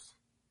Chronicles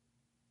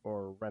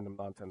or Random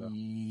Nintendo.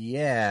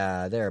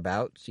 Yeah,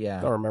 thereabouts, yeah.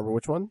 I don't remember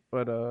which one,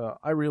 but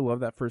I really love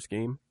that first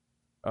game.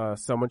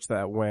 So much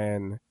that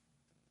when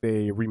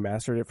they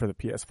remastered it for the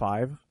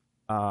PS5,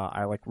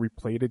 I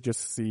replayed it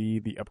just to see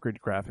the upgraded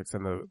graphics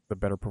and the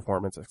better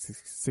performance at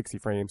 60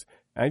 frames.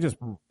 And I just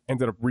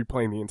ended up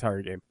replaying the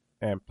entire game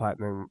and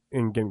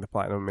getting the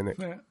platinum in it.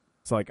 Yeah.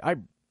 So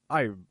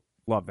I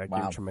love that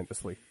game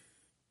tremendously.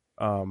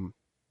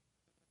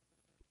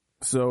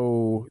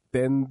 So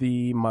then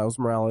the Miles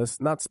Morales,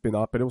 not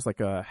spin-off, but it was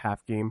like a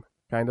half game,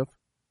 kind of.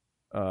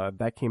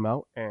 That came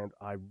out, and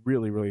I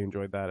really, really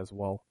enjoyed that as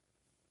well.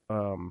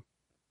 And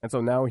so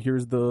now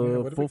here's Yeah,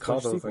 the what do we call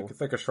full-fledged those? sequel. Like,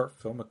 it's like a short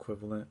film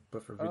equivalent,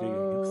 but for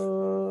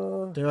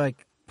video games. They're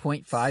like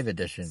 0.5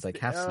 editions, like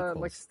half sequels.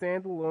 Like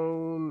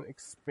standalone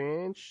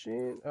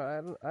expansion.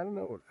 I don't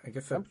know. I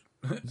guess that,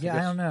 Yeah,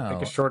 I don't know.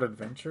 Like a short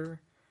adventure,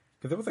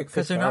 because it was like 6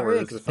 because they're not really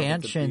hours or something to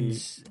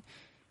expansions.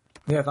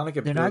 Yeah, it's not like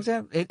They're not.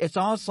 It's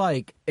almost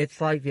like it's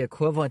like the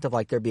equivalent of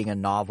like there being a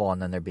novel and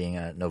then there being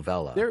a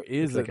novella. There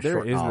is It's like there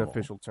short is an novel.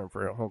 official term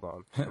for it. Hold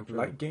on. I'm sure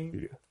Light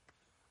game?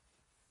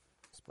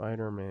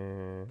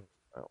 Spider-Man.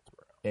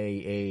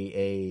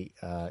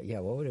 Yeah.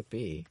 What would it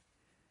be?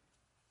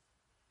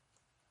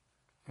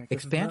 I guess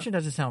it's Expansion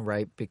doesn't sound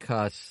right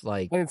because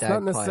like And it's that not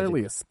implies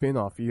necessarily a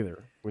spin-off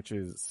either, which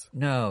is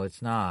No,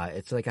 it's not.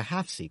 It's like a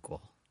half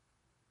sequel.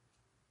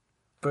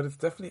 but it's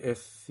definitely a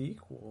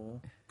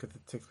sequel because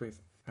it takes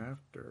place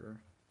after.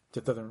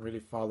 Just doesn't really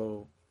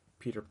follow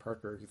Peter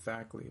Parker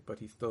exactly, but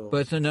he's still.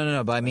 But so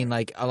no. But I mean,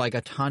 like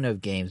a ton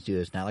of games do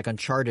this now. Like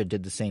Uncharted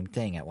did the same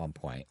thing at one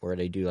point, where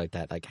they do like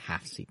that, like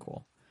half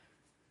sequel.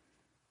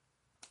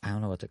 I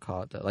don't know what to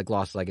call it. Like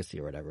Lost Legacy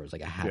or whatever. It was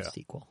like a half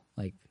sequel.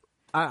 Like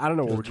I don't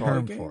know what we there's a call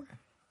term it. for it.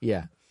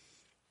 Yeah.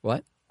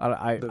 What?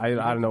 I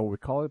don't know what we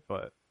call it,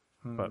 but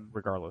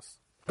regardless.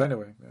 But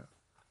anyway,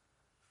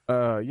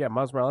 yeah. Yeah,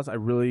 Miles Morales. I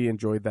really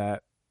enjoyed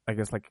that. I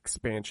guess like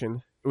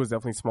expansion. It was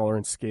definitely smaller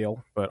in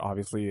scale, but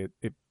obviously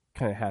it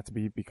kind of had to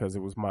be because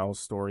it was Miles'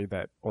 story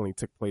that only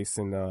took place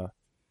in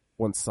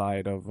one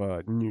side of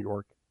New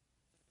York.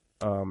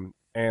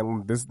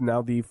 And this is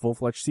now the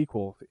full-fledged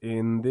sequel.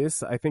 In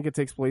this, I think it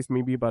takes place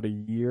maybe about a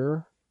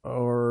year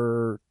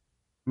or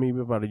maybe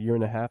about a year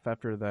and a half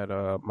after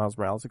that Miles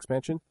Morales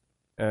expansion.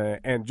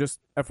 And just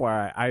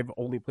FYI, I've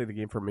only played the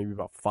game for maybe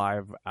about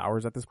 5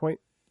 hours at this point.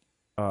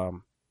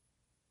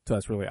 So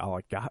that's really all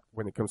I got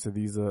when it comes to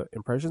these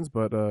impressions.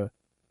 But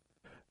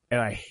and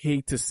I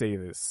hate to say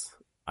this,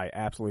 I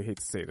absolutely hate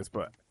to say this,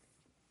 but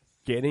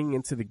getting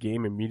into the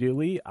game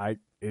immediately,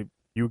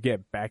 you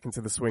get back into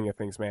the swing of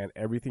things, man.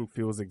 Everything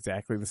feels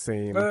exactly the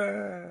same.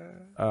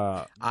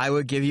 I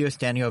would give you a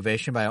standing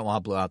ovation, but I don't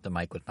want to blow out the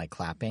mic with my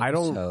clapping. I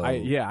don't. So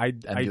I'm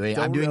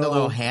doing the know.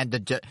 little hand,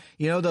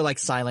 the like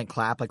silent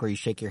clap, like where you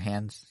shake your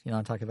hands. You know what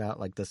I'm talking about,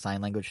 like the sign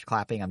language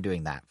clapping. I'm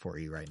doing that for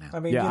you right now. I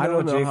mean, Yeah, you I know,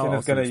 don't know how Jason is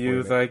else to gonna explain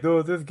use it. like,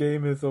 "Oh, this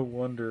game is a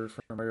wonder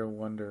from Mario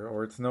Wonder,"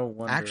 or "It's no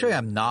wonder." Actually,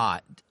 I'm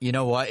not. You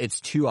know what?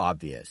 It's too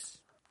obvious.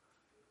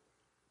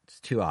 It's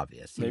too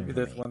obvious. even Maybe for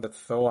there's me. one that's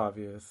so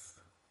obvious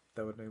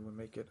that would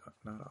make it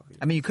not obvious.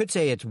 I mean, you could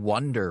say it's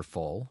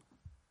wonderful,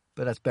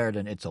 but that's better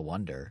than it's a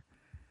wonder,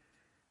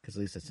 because at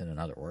least it's in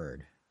another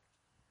word.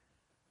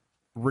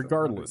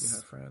 Regardless, You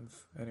have friends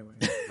anyway.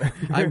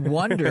 I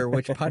wonder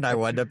which pun I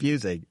wound up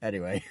using.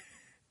 Anyway,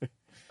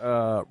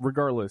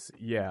 regardless,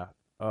 yeah.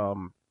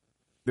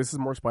 This is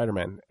more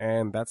Spider-Man,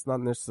 and that's not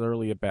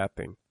necessarily a bad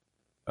thing.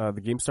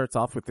 The game starts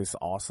off with this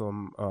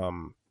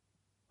awesome,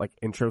 like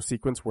intro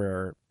sequence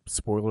where,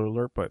 spoiler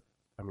alert, but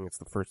I mean it's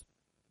the first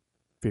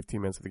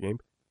 15 minutes of the game,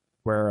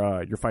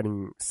 where you're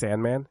fighting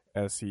Sandman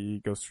as he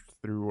goes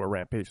through a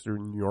rampage through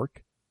New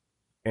York,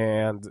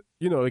 and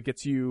it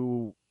puts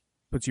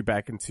you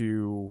back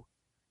into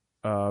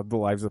the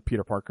lives of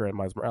Peter Parker and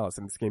Miles Morales.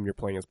 In this game, you're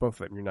playing as both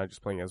of them. You're not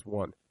just playing as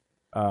one.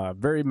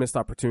 Very missed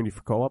opportunity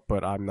for co-op,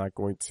 but I'm not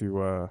going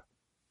to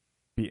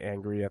be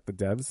angry at the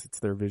devs. It's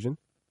their vision.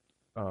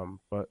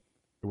 But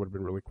it would have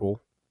been really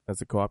cool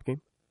as a co-op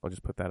game. I'll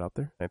just put that out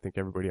there. I think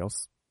everybody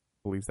else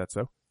believes that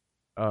so.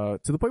 To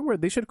the point where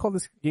they should call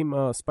this game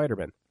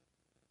Spider-Man.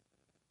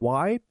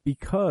 Why?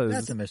 Because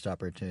that's a missed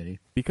opportunity.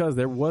 Because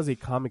there was a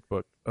comic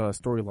book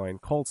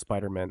storyline called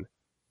Spider-Man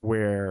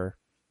where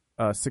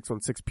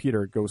 616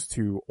 Peter goes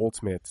to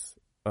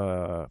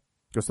the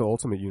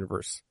Ultimate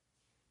Universe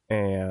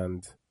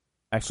and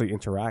actually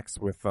interacts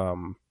with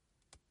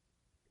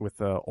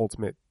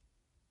Ultimate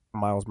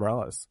Miles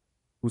Morales,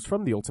 who's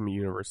from the Ultimate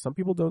Universe. Some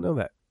people don't know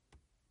that.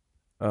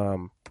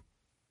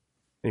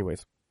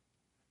 Anyways,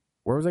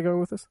 where was I going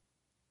with this?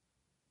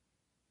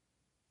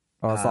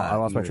 Oh, I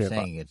lost my train of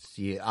thought. It's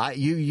you. The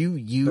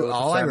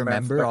All I Sandman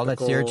remember, all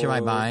that's dear to my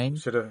spectacle mind.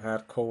 should have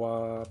had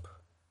co-op.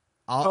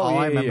 All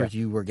I remember yeah. is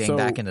you were getting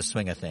back in the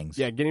swing of things.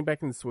 Yeah, getting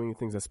back in the swing of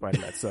things as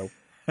Spider-Man. So,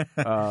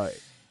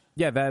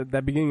 yeah,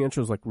 that beginning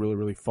intro is like really,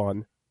 really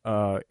fun.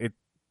 It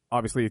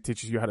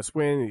teaches you how to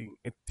swing.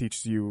 It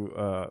teaches you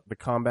the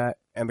combat,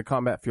 and the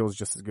combat feels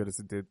just as good as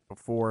it did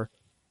before.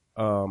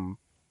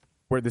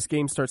 Where this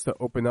game starts to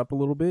open up a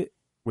little bit,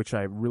 which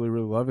I really,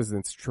 really love, is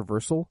its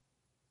traversal.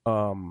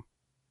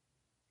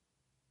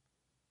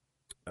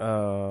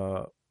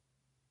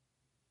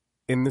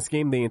 In this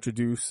game, they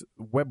introduce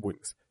web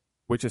wings,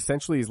 which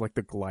essentially is like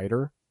the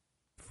glider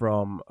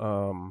from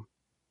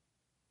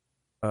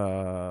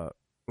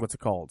what's it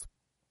called?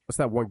 What's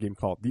that one game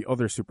called? The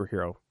other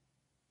superhero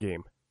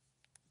game.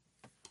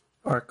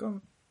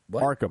 Arkham.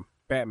 What? Arkham.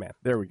 Batman.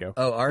 There we go.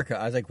 Oh, Arca.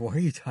 I was like, what are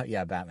you talking?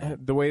 Yeah, Batman.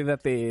 The way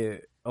that they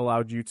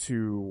allowed you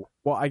to,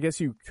 well, I guess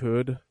you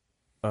could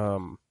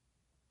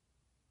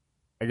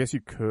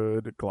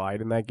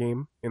glide in that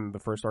game in the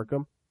first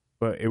Arkham,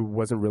 but it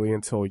wasn't really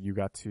until you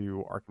got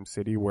to Arkham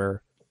City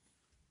where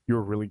you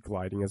were really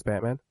gliding as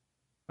Batman.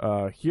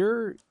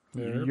 Here,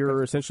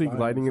 you're essentially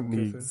gliding in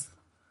the... Cases.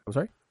 I'm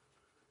sorry?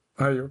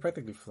 You're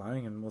practically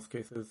flying in most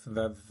cases, and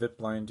that zip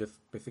line just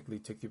basically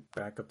takes you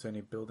back up to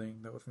any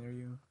building that was near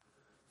you.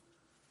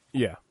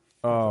 Yeah.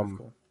 That's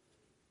cool.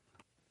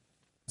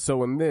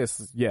 So in this,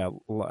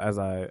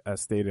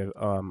 as stated,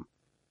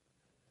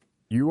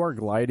 you are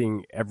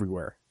gliding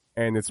everywhere,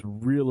 and it's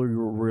really,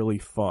 really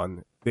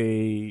fun.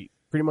 They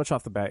pretty much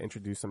off the bat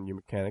introduce some new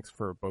mechanics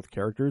for both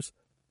characters.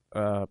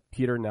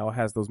 Peter now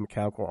has those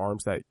mechanical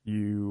arms that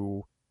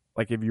you,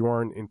 like if you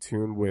aren't in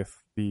tune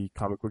with the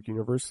comic book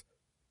universe,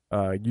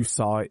 you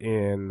saw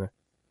in,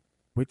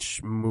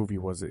 which movie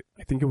was it?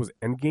 I think it was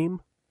Endgame,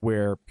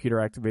 where Peter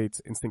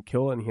activates instant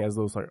kill and he has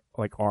those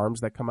like arms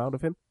that come out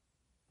of him.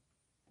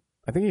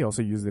 I think he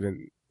also used it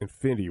in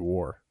Infinity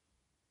War.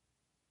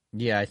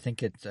 Yeah, I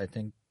think I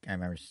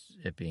remember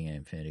it being in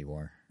Infinity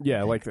War.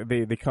 Yeah, like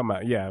they come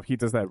out. Yeah, he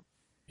does that.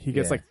 He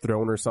gets like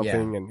thrown or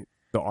something, and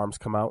the arms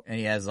come out. And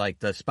he has like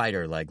the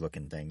spider leg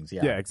looking things.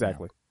 Yeah, yeah,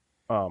 exactly.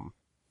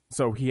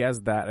 So he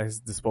has that at his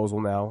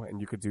disposal now,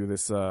 and you could do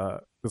this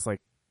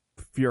like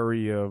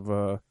fury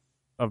of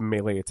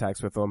melee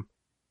attacks with him.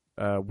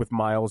 With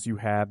Miles, you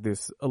have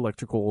this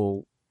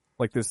electrical,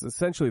 like this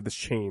essentially this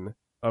chain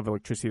of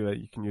electricity that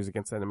you can use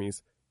against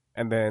enemies,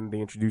 and then they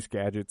introduce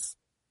gadgets.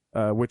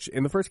 Which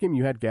in the first game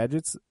you had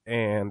gadgets,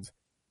 and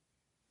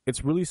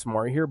it's really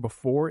smart here.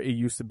 Before it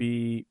used to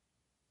be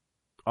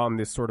on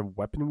this sort of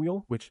weapon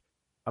wheel, which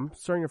I'm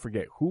starting to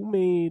forget who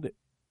made.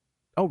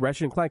 Oh,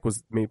 Ratchet and Clank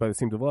was made by the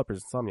same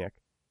developers, Insomniac,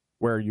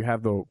 where you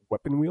have the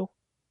weapon wheel.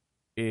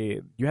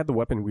 You had the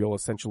weapon wheel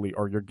essentially,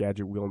 or your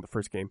gadget wheel in the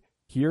first game.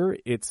 Here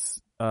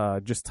it's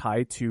just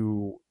tied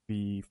to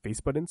the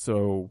face button,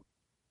 so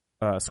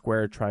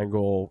square,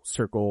 triangle,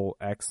 circle,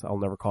 X. I'll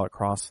never call it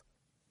cross.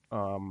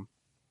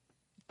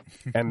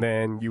 And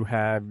then you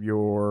have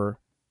your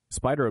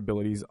spider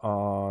abilities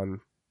on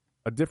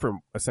a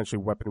different,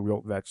 essentially, weapon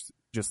wheel that's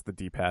just the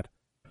D-pad.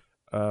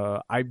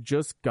 I've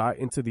just got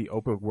into the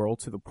open world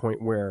to the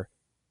point where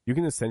you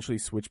can essentially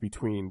switch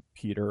between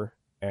Peter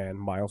and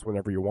Miles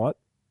whenever you want.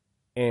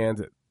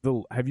 And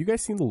have you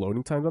guys seen the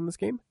loading times on this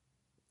game?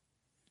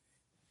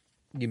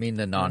 You mean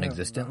the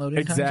non-existent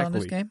loading times on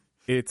this game?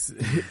 It's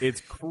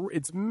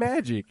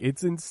magic.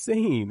 It's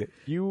insane.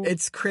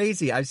 It's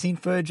crazy. I've seen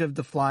footage of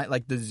the fly,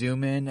 like the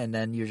zoom in, and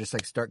then you just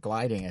like start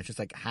gliding. It's just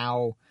like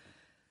how,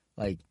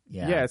 like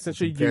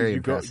essentially you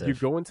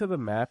go into the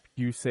map.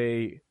 You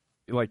say,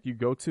 like, you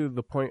go to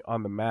the point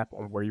on the map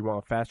on where you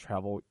want to fast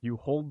travel. You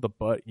hold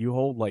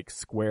like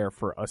square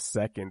for a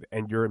second,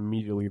 and you're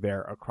immediately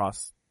there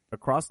across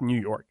New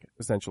York,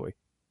 essentially.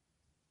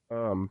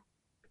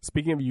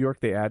 Speaking of New York,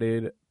 they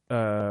added.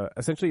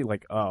 Essentially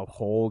like a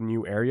whole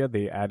new area.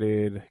 They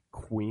added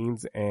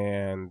Queens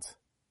and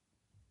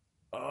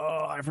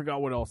I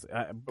forgot what else.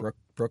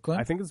 Brooklyn?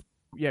 I think it's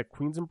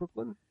Queens and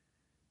Brooklyn.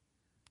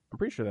 I'm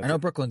pretty sure that's I know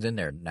Brooklyn's in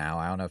there now.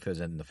 I don't know if it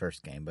was in the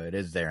first game, but it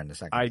is there in the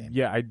second game.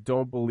 Yeah, I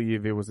don't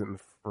believe it was in the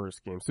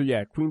first game. So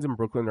yeah, Queens and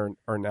Brooklyn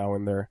are now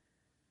in there.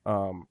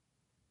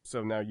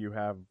 So now you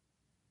have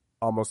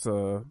almost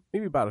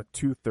maybe about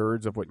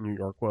 2/3 of what New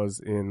York was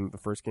in the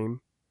first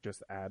game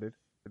just added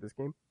to this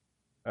game.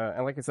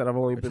 And like I said,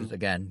 Which is,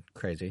 again,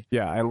 crazy.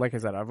 Yeah, and like I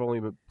said, I've only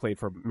played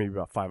for maybe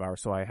about 5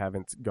 hours, so I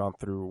haven't gone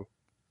through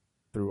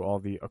all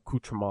the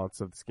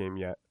accoutrements of this game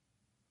yet.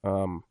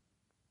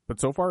 But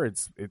so far,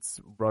 it's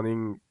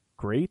running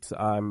great.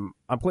 I'm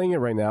playing it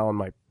right now on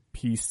my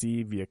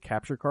PC via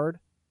capture card,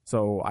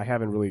 so I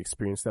haven't really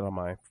experienced it on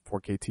my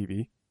 4K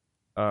TV.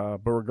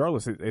 But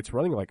regardless, it's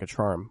running like a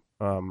charm.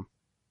 And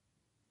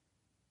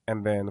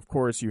then, of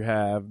course, you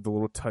have the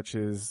little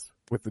touches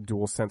with the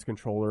DualSense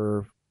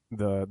controller.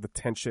 The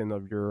tension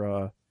of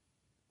your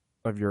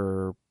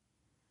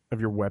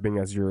webbing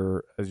as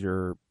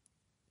you're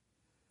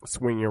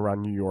swinging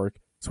around New York.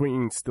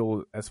 Swinging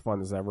still as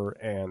fun as ever,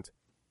 and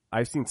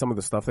I've seen some of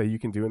the stuff that you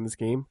can do in this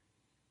game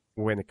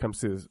when it comes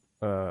to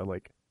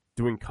like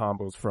doing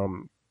combos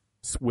from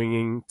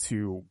swinging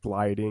to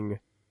gliding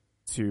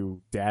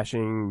to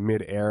dashing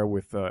mid-air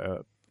with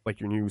like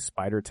your new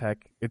spider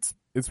tech. It's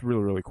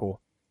really, really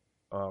cool.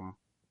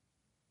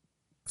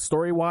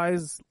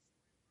 Story-wise,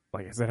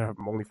 like I said,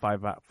 I'm only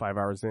 5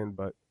 hours in,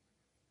 but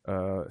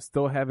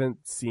still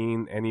haven't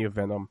seen any of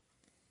Venom.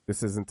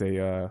 This isn't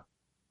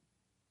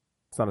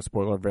it's not a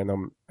spoiler.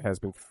 Venom has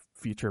been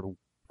featured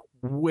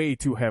way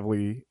too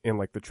heavily in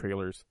like the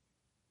trailers,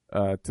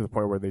 to the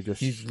point where they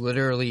just... He's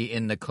literally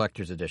in the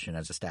collector's edition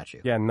as a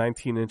statue. Yeah,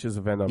 19 inches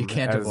of Venom. You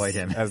can't avoid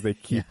him. As they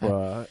keep...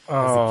 Yeah.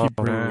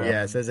 Bringing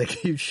Yes, as they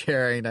keep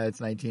sharing that it's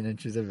 19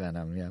 inches of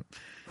Venom, yeah.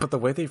 But the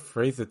way they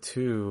phrase it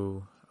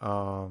too,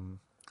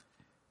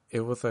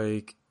 it was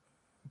like,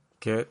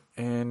 get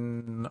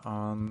in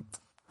on...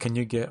 Can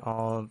you get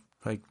all,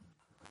 like,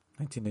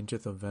 19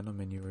 inches of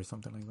Venom in you or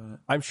something like that?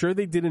 I'm sure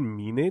they didn't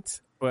mean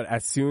it, but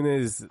as soon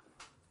as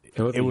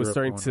it was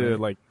starting to, right?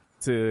 like,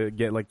 to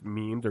get, like,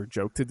 memed or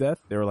joked to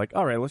death, they were like,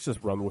 all right, let's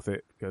just run with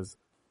it, because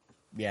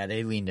Yeah,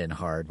 they leaned in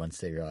hard once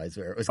they realized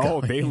where it was going.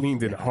 Oh, they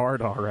leaned in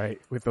hard, all right,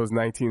 with those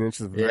 19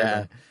 inches of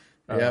Yeah.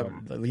 Venom. Yep.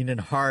 They leaned in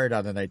hard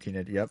on the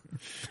 19-inch. Yep.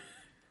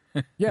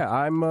 Yeah,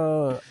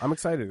 I'm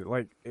excited.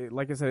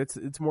 Like I said,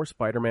 it's more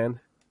Spider-Man.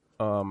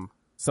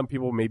 Some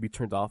people may be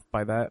turned off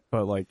by that,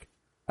 but like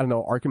I don't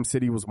know, Arkham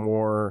City was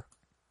more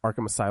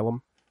Arkham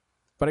Asylum,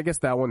 but I guess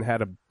that one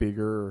had a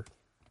bigger,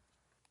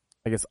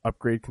 I guess,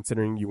 upgrade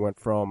considering you went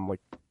from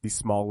like these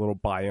small little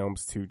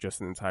biomes to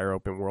just an entire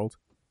open world.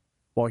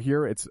 While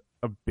here it's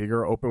a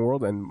bigger open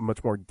world and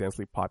much more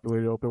densely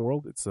populated open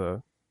world. It's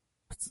the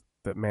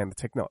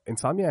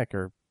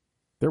Insomniac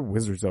they're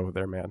wizards over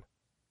there, man.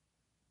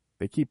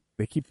 They keep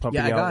pumping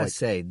out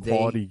like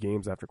quality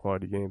games after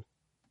quality games.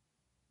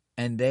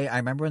 And I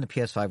remember when the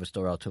PS5 was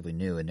still relatively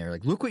new, and they're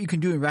like, look what you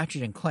can do in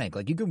Ratchet and Clank.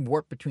 Like, you can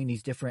warp between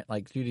these different,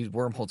 like, through these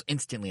wormholes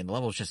instantly, and the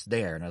level's just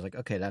there. And I was like,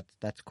 okay,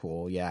 that's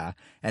cool, yeah.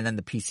 And then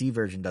the PC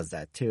version does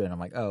that too, and I'm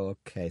like, oh,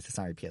 okay, so it's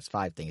not a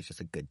PS5 thing, it's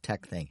just a good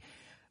tech thing.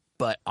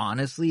 But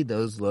honestly,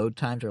 those load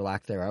times or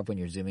lack thereof when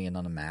you're zooming in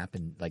on a map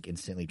and, like,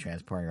 instantly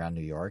transporting around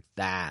New York,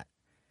 that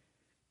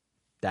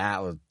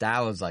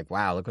was like,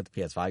 wow, look what the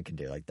PS5 can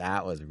do. Like,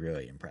 that was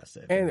really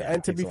impressive.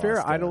 And to be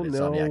fair, I don't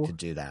know. To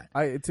do that.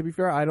 To be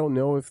fair, I don't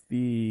know if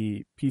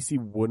the PC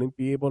wouldn't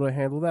be able to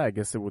handle that. I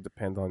guess it would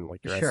depend on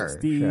like your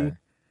SSD.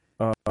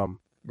 Sure.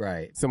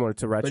 Right. Similar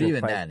to Ratchet and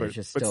Clank, but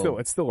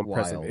it's still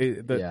impressive.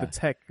 The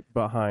tech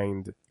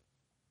behind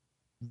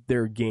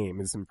their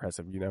game is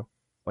impressive. You know,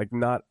 like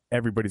not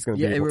everybody's going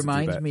to be able to do that.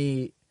 It reminds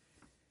me.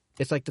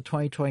 It's like the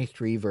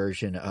 2023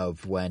 version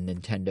of when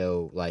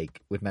Nintendo,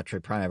 like, with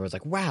Metroid Prime, everyone's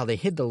like, wow, they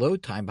hid the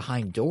load time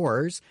behind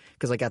doors.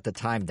 Because, like, at the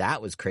time,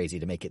 that was crazy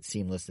to make it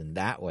seamless in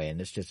that way. And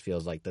this just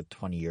feels like the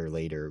 20-year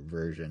later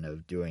version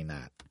of doing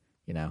that,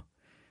 you know?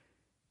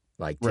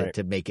 Like,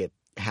 to make it,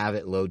 have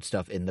it load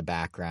stuff in the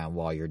background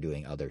while you're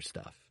doing other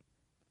stuff.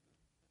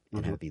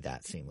 And have it be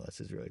that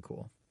seamless is really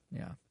cool.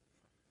 Yeah.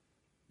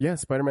 Yeah,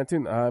 Spider-Man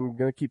 2. I'm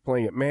gonna keep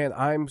playing it, man.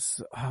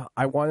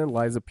 I wanted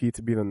Liza P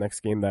to be the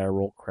next game that I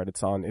roll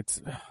credits on.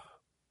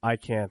 I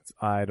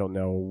don't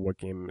know what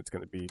game it's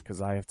gonna be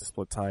because I have to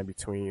split time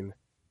between.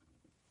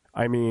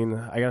 I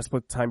gotta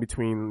split time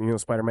between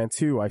Spider-Man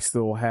 2. I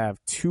still have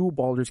 2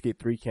 Baldur's Gate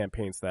 3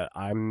 campaigns that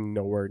I'm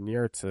nowhere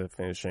near to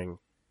finishing.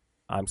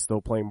 I'm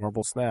still playing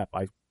Marvel Snap.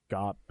 I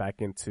got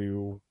back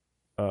into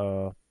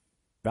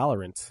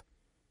Valorant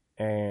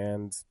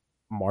and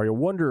Mario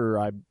Wonder.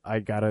 I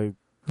gotta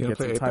get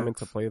some time in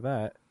to play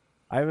that.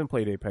 I haven't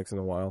played Apex in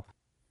a while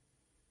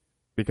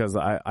because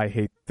I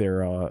hate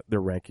their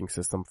ranking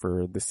system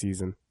for this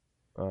season.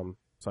 So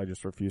I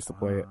just refuse to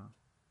play it.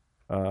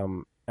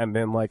 And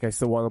then like I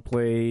still want to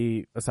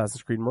play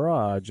Assassin's Creed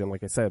Mirage, and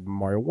like I said,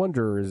 Mario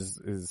Wonder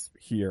is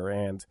here,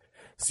 and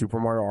Super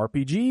Mario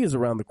RPG is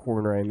around the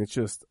corner, and it's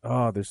just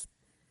there's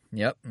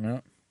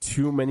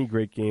too many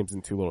great games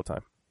in too little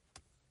time.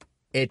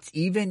 It's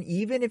even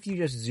if you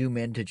just zoom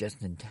into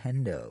just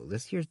Nintendo,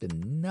 this year's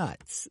been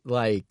nuts.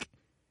 Like,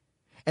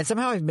 and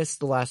somehow I've missed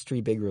the last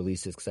 3 big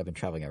releases because I've been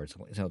traveling every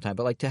single time.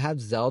 But like to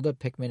have Zelda,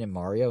 Pikmin, and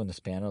Mario in the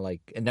span of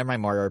like, and then my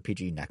Mario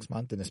RPG next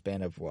month in the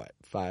span of what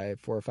 4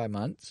 or 5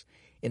 months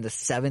in the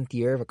 7th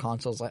year of a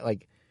console's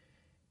like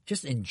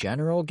just in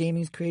general,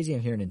 gaming's crazy.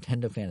 And if you're a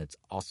Nintendo fan, it's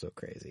also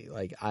crazy.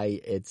 Like I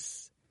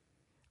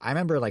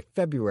remember like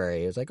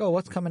February, it was like, oh,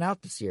 what's coming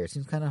out this year? It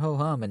seems kind of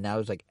ho-hum. And now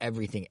it's like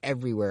everything,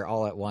 everywhere,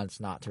 all at once,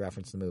 not to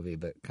reference the movie,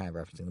 but kind of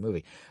referencing the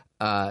movie.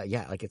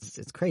 Yeah, like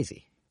it's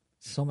crazy.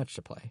 So much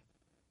to play.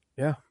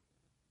 Yeah.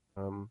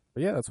 But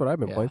yeah, that's what I've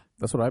been playing.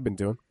 That's what I've been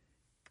doing.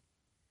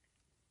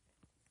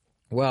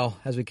 Well,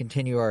 as we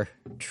continue our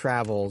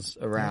travels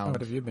around what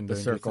have you been doing,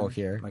 the circle Ethan?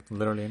 here. Like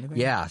literally anything?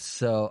 Yeah,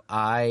 so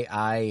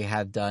I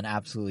have done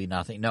absolutely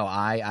nothing. No,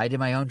 I did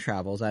my own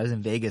travels. I was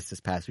in Vegas this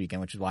past weekend,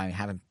 which is why I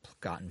haven't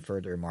gotten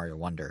further in Mario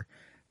Wonder.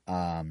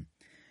 But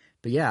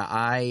yeah,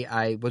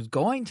 I was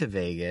going to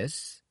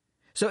Vegas.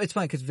 So it's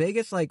funny because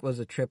Vegas like was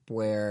a trip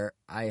where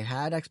I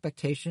had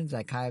expectations.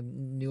 I kind of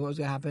knew what was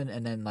going to happen.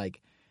 And then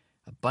like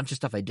a bunch of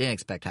stuff I didn't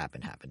expect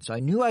happened. So I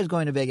knew I was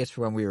going to Vegas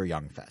for When We Were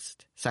Young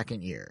Fest,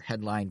 2nd year,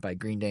 headlined by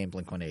Green Day and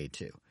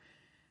Blink-182.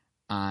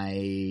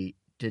 I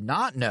did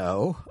not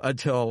know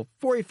until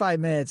 45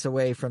 minutes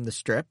away from the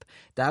Strip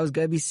that I was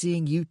going to be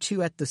seeing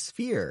U2 at the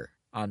Sphere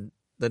on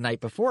the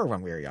night before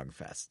When We Were Young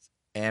Fest.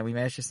 And we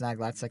managed to snag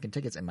last second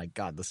tickets. And my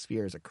God, the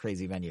Sphere is a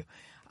crazy venue.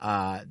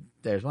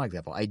 There's one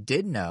example. I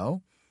did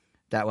know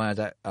that when I was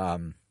at,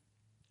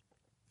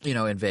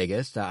 in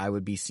Vegas, that I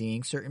would be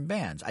seeing certain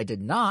bands. I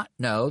did not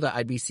know that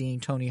I'd be seeing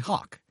Tony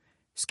Hawk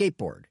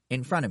skateboard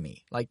in front of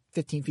me, like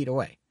 15 feet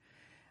away.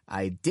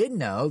 I did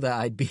know that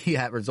I'd be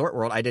at Resort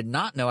World. I did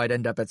not know I'd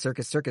end up at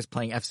Circus Circus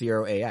playing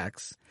F-Zero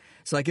AX.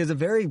 So like it was a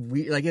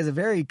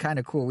very kind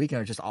of cool weekend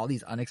where just all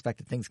these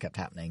unexpected things kept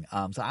happening.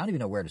 So I don't even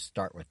know where to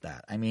start with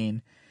that. I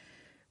mean,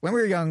 When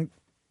We Were Young,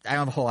 I don't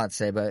have a whole lot to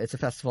say, but it's a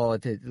festival.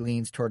 It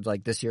leans towards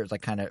like this year. It's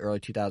like kind of early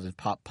 2000s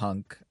pop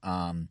punk.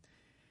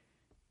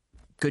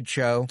 Good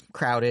show,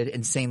 crowded,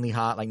 insanely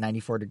hot, like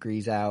 94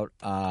 degrees out.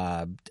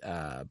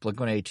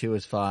 Blink-182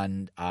 was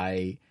fun.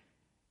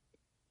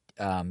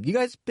 You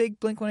guys big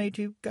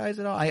Blink-182 guys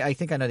at all? I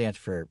think I know the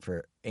answer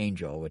for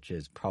Angel, which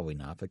is probably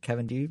not. But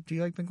Kevin, do you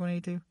like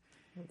Blink-182?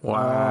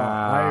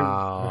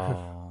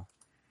 Wow.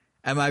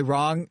 Am I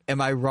wrong?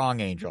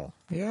 Angel?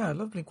 Yeah, I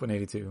love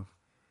Blink-182.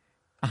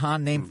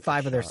 Name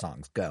 5 of their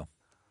songs. Go.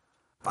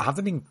 I have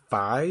to name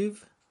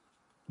 5?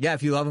 Yeah,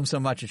 if you love them so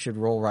much, it should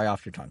roll right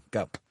off your tongue.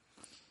 Go.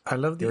 I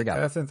love the Here we go.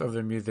 essence of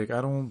their music. I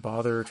don't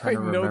bother I trying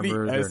to know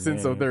remember the their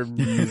essence of their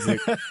names.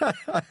 music.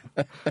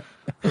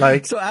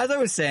 Like, So as I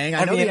was saying,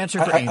 I know mean, the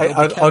answer for Angel. but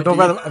I Kevin, know do you-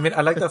 about, I mean,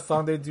 I like that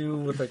song they do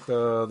with like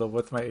the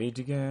What's My Age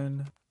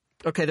Again.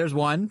 Okay, there's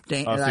one. So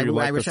I you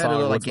like wish the I had a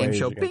song, little like What's My game Age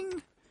show. Again?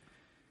 Bing.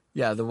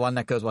 Yeah, the one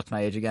that goes "What's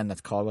My Age Again?"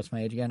 That's called "What's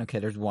My Age Again." Okay,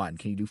 there's one.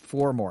 Can you do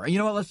 4 more? You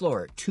know what? Let's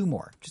lower it. 2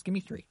 more. Just give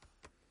me 3.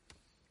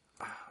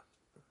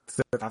 Does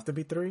it have to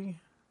be 3?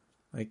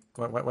 Like,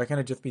 why can't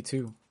it just be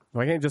 2?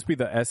 Why can't it just be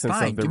the essence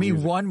Fine. of their Give me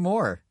music? 1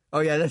 more. Oh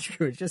yeah, that's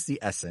true. It's just the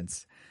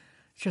essence.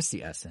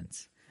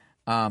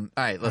 All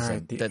right,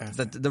 listen. All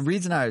right, the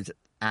reason I was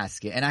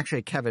asking, and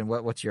actually, Kevin,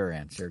 what's your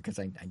answer? Because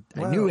I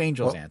Well, knew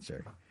Angel's well-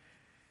 answer.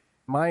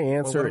 My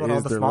answer What about all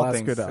is the their small last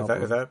things? good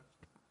album. Is that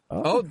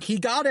Oh, he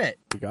got it.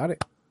 You got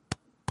it.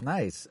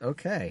 Nice.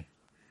 Okay,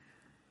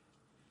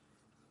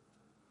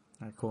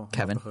 all right, cool.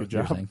 Kevin, I'm off the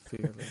good hook. job. See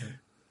you later.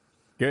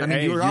 Good. I mean,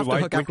 hey, you were off the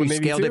like hook after you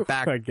scaled it Blink-182,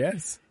 back. I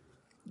guess.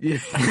 You're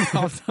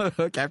off the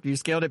hook after you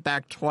scaled it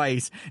back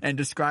twice and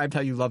described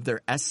how you love their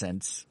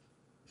essence.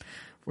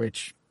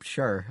 Which,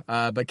 sure.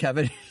 But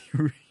Kevin,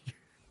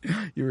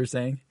 you were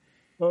saying?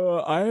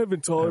 I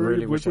haven't tolerated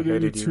really wish I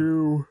hated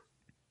Blink-182.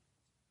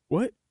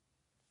 What?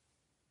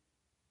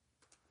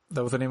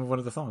 That was the name of one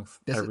of the songs.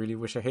 This I is- really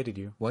wish I hated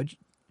you.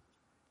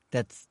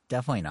 That's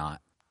definitely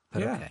not.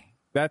 But Yeah. okay.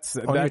 That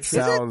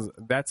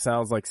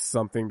sounds like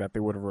something that they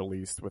would have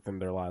released within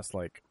their last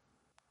like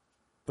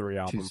 3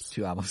 albums.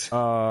 Two albums.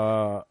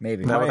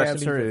 Maybe. That My was actually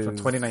answer from is-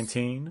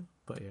 2019,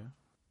 but yeah.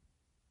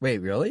 Wait,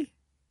 really?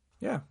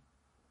 Yeah.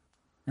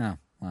 Oh,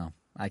 well,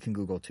 I can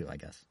Google too, I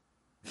guess.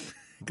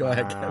 Go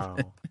ahead,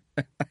 Kevin.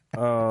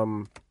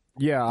 Wow.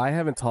 Yeah, I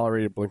haven't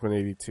tolerated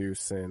Blink-182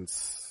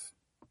 since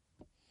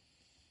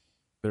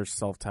their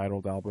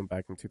self-titled album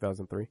back in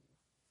 2003.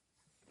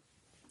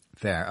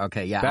 Fair.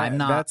 Okay. Yeah, That, I'm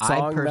not. that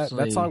song, I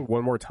personally. that song,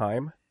 One More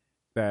Time,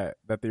 that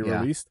they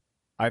Yeah. released,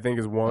 I think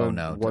is one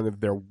no. of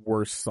their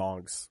worst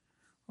songs.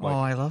 Oh,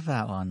 I love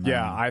that one.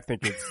 Yeah, I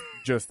think it's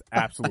just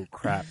absolute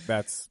crap.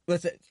 That's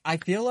Listen, I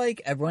feel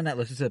like everyone that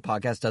listens to the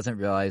podcast doesn't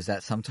realize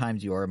that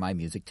sometimes your and my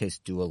music tastes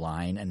do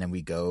align, and then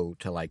we go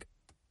to like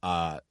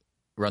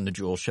Run the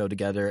Jewel show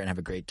together and have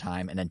a great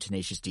time, and then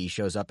Tenacious D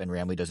shows up and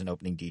Ramley does an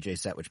opening DJ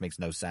set, which makes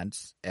no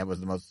sense. It was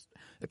the most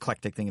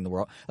eclectic thing in the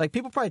world. Like,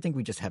 people probably think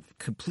we just have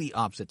complete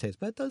opposite tastes,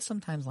 but it does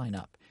sometimes line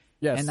up.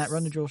 yes. And that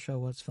Run the Jewel show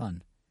was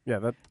fun. Yeah,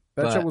 that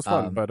But, show was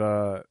fun, but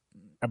a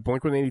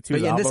Blink-182 but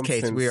in this album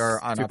case, since we are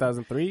on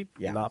 2003,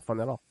 Yeah. not fun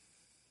at all.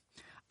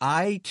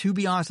 To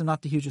be honest, I'm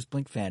not the hugest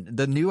Blink fan.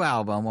 The new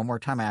album, One More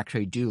Time, I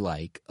actually do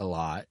like a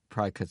lot,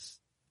 probably because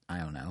I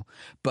don't know.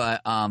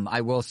 But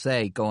I will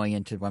say, going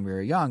into when we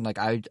were young, like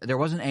there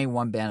wasn't any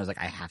one band I was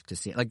like, I have to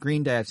see it. Like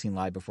Green Day, I've seen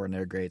live before and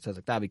they're great, so I was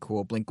like, that'd be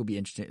cool. Blink will be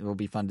interesting. It will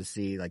be fun to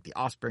see. Like the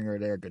Offspring are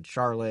there, Good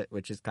Charlotte,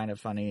 which is kind of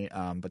funny,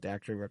 but they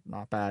actually were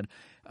not bad.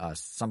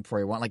 Some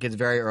 41, like it's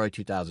very early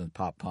 2000s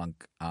pop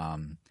punk.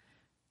 I'm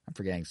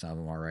forgetting some of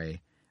them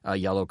already.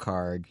 Yellow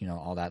Card,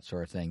 all that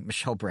sort of thing.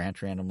 Michelle Branch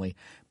randomly.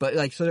 But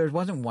like, so there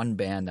wasn't one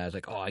band that I was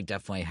like, oh, I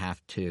definitely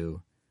have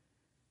to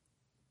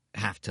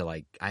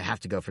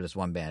go for this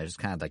one band. It's just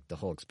kind of like the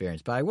whole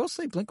experience. But I will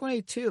say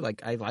Blink-182,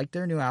 like I liked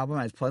their new album.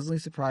 I was pleasantly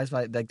surprised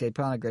by like they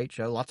put on a great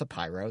show. Lots of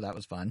pyro. That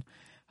was fun.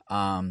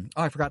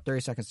 I forgot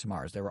 30 Seconds to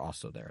Mars. They were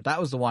also there. That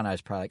was the one I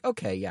was probably like,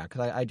 okay, yeah,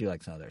 because I do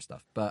like some of their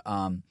stuff. But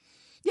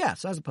yeah,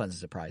 so that was a pleasant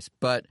surprise.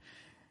 But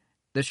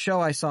the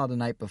show I saw the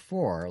night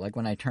before, like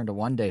when I turned a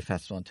one-day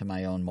festival into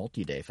my own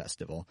multi-day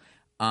festival,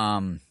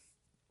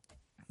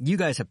 you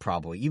guys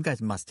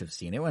must have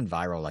seen it. It went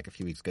viral like a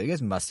few weeks ago. You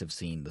guys must have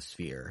seen The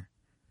Sphere,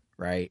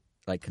 right?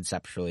 Like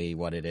conceptually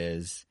what it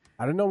is.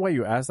 I don't know why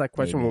you asked that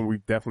question Maybe. when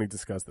we've definitely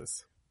discussed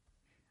this.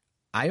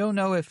 I don't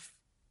know if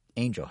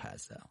Angel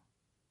has, though.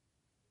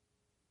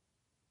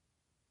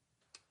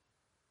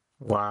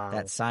 Wow.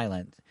 That's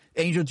silent.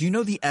 Angel, do you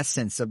know the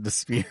essence of The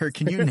Sphere?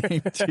 Can you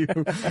name two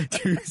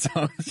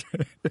songs?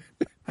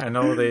 I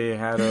know they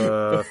had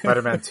a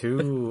Spider-Man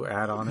 2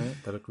 ad on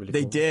it. That looked really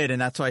They cool. did,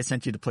 and that's why I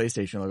sent you the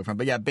PlayStation logo from.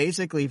 But yeah,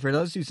 basically, for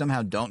those who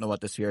somehow don't know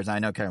what The Sphere is, I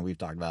know, Karen, we've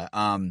talked about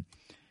it.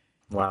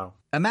 Wow.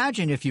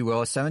 Imagine, if you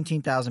will, a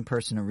 17,000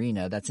 person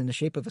arena that's in the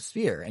shape of a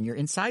sphere, and you're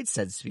inside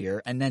said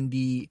sphere, and then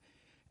the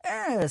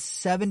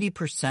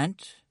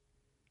 70%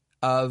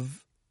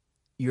 of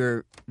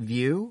your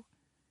view,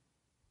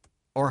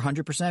 or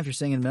 100% if you're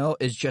sitting in the middle,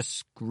 is just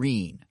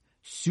screen.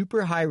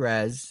 Super high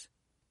res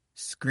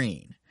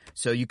screen.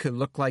 So you could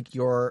look like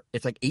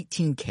it's like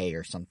 18K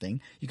or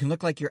something. You can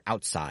look like you're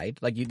outside.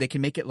 Like they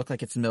can make it look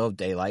like it's in the middle of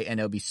daylight, and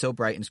it'll be so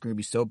bright and the screen will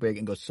be so big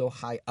and go so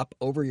high up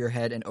over your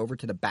head and over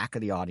to the back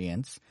of the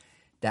audience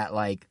that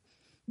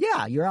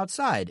Yeah, you're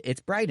outside. It's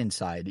bright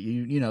inside.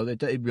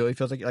 It really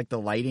feels like the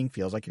lighting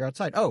feels like you're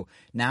outside. Oh,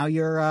 now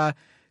you're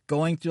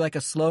going through like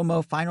a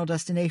slow-mo final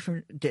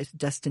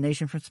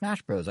destination from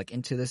Smash Bros. Like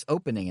into this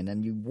opening, and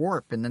then you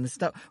warp, and then the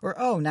stuff. Or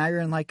oh, now you're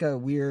in like a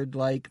weird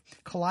like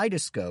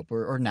kaleidoscope,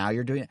 or now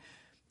you're doing.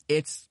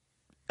 It's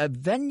a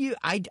venue.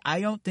 I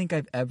don't think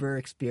I've ever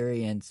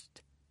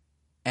experienced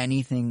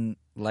anything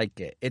like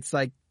it. It's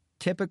like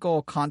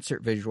typical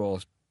concert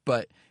visuals,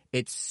 but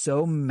it's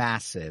so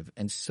massive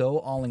and so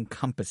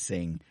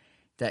all-encompassing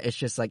that it's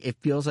just like it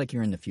feels like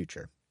you're in the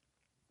future.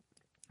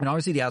 And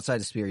obviously the outside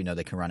of the Sphere,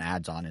 they can run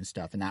ads on and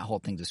stuff, and that whole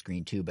thing's a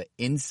screen too. But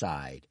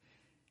inside,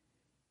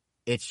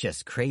 it's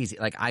just crazy.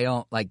 Like I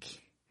don't like.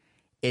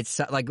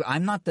 It's like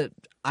I'm not the.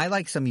 I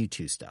like some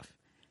U2 stuff.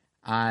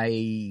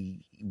 I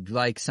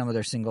like some of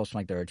their singles from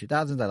like the early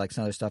 2000s. I like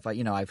some other stuff.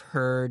 I've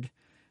heard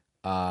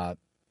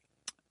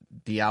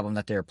the album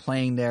that they're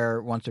playing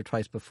there once or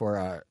twice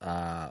before.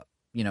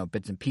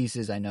 Bits and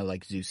pieces. I know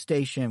like Zoo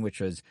Station,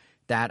 which was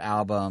that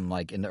album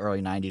like in the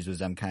early 90s, was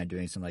them kind of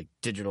doing some like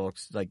digital,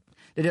 like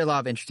they did a lot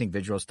of interesting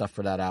visual stuff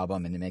for that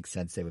album, and it makes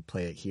sense they would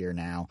play it here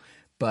now.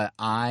 But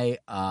I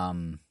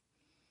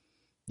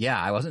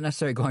wasn't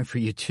necessarily going for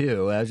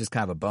U2. That was just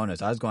kind of a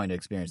bonus. I was going to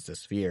experience the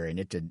Sphere, and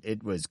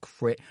it was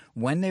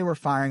when they were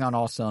firing on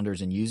all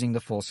cylinders and using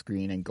the full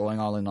screen and going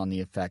all in on the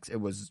effects.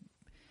 It was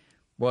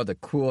one of the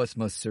coolest,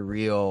 most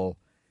surreal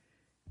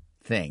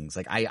things.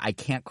 Like I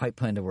can't quite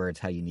put into words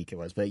how unique it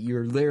was, but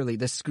you're literally,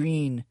 the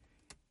screen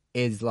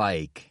is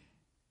like,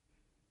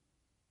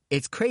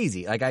 it's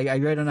crazy. Like I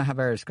really don't know how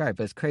to describe it,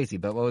 but it's crazy.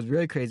 But what was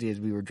really crazy is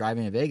we were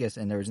driving to Vegas,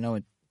 and there was no,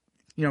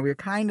 we were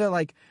kind of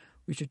like,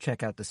 we should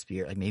check out the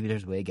Sphere. Like maybe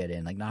there's a way to get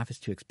in. Like not if it's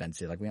too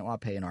expensive. Like we don't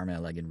want to pay an arm and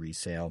a leg in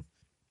resale.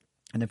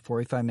 And then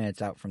 45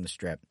 minutes out from the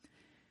Strip,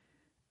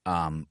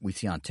 we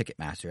see on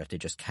Ticketmaster that they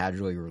just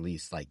casually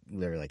released like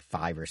literally like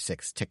 5 or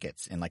 6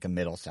 tickets in like a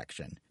middle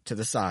section to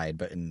the side,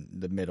 but in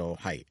the middle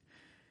height.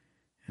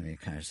 And we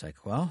kind of just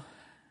like, well,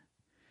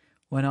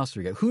 when else do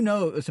we go? Who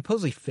knows?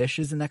 Supposedly Fish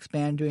is the next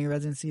band doing a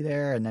residency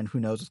there, and then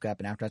who knows what's going to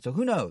happen after that. So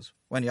who knows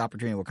when the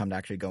opportunity will come to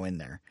actually go in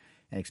there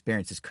and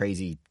experience this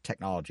crazy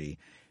technology.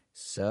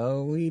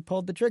 So we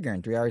pulled the trigger,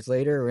 and 3 hours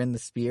later we're in the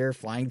Sphere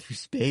flying through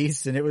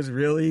space, and it was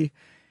really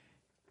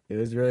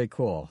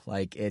cool.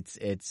 Like the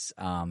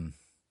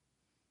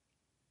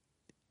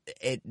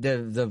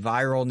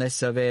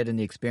viralness of it and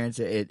the experience,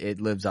 it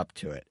lives up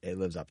to it. It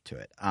lives up to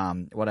it.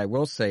 What I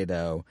will say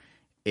though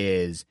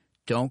is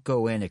don't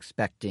go in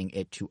expecting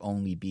it to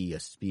only be a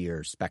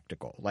Sphere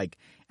spectacle. Like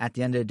at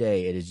the end of the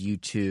day, it is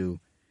U2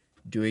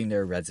 doing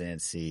their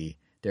residency.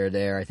 They're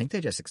there. I think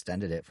they just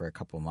extended it for a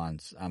couple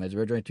months. It was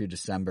originally through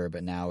December,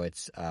 but now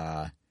it's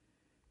I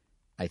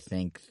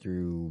think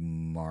through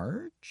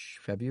March,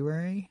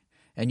 February.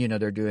 And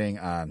they're doing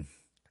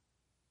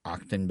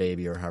Octane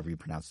Baby, or however you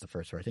pronounce the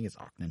first word. I think it's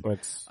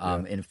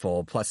Octane. In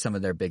full, plus some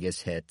of their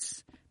biggest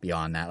hits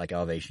beyond that, like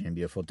Elevation and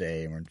Beautiful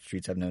Day, and When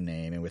Streets Have No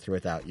Name, and With or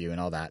Without You, and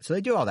all that. So they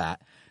do all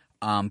that.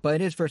 But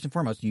it is first and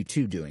foremost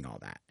U2 doing all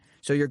that.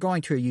 So you're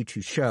going to a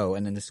U2 show,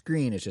 and then the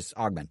screen is just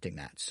augmenting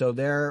that. So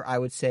there, I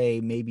would say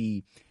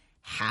maybe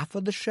half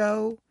of the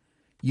show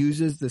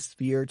uses the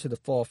Sphere to the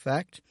full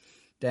effect.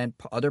 Then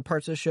other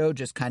parts of the show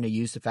just kind of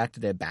use the fact that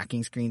they have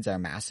backing screens that are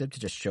massive to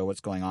just show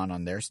what's going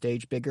on their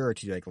stage bigger, or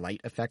to do like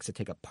light effects that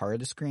take up part of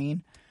the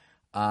screen.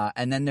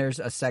 And then there's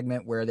a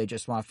segment where they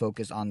just want to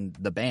focus on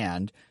the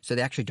band, so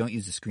they actually don't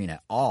use the screen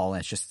at all,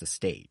 and it's just the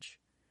stage.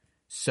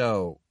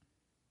 So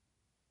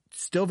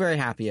still very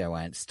happy I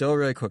went. Still a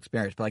really cool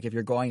experience. But like if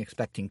you're going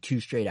expecting 2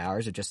 straight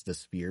hours of just the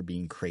Sphere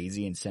being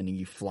crazy and sending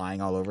you flying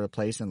all over the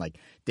place and like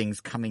things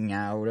coming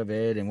out of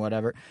it and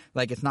whatever,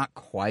 like it's not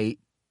quite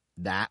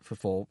that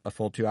for a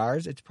full 2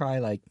 hours. It's probably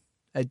like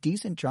a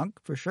decent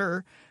chunk for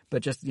sure,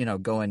 but just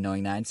go in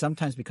knowing that. And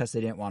sometimes because they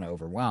didn't want to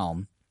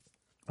overwhelm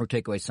or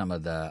take away some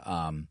of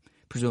the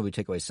presumably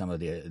take away some of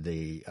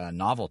the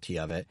novelty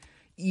of it,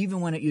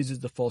 even when it uses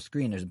the full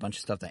screen, there's a bunch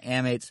of stuff that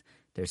animates.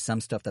 There's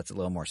some stuff that's a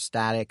little more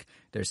static.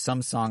 There's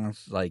some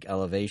songs like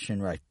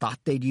Elevation where I thought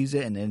they'd use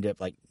it and ended up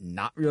like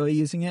not really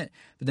using it.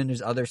 But then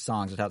there's other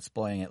songs, without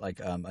spoiling it, like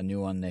a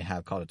new one they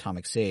have called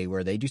Atomic City,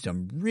 where they do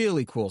some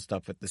really cool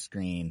stuff with the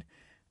screen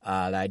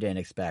that I didn't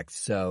expect.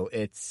 So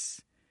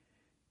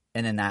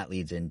and then that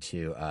leads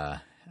into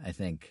I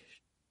think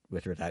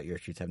With or Without You,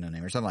 Streets Have No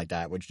Name, or something like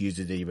that, which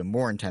uses it even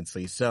more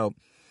intensely. So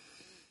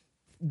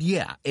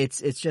yeah,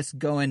 it's just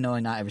going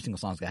knowing not every single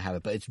song's gonna have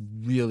it, but it's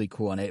really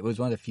cool. And it was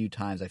one of the few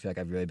times I feel like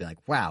I've really been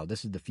like, wow,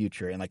 this is the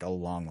future in like a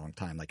long, long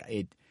time. Like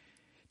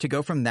to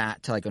go from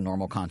that to like a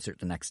normal concert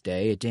the next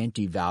day, it didn't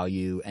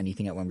devalue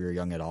anything at When We Were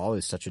Young at all. It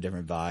was such a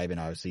different vibe, and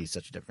obviously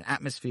such a different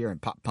atmosphere,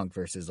 and pop punk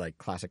versus like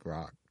classic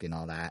rock and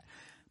all that.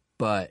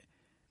 But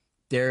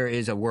there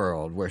is a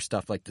world where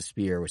stuff like the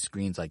Sphere with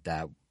screens like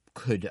that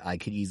I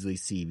could easily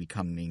see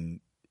becoming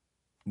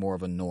more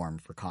of a norm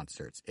for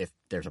concerts if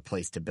there's a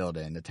place to build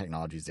it and the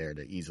technology's there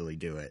to easily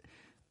do it.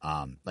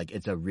 Like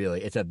it's a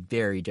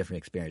very different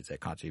experience at a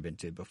concert you've been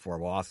to before,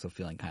 while also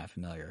feeling kind of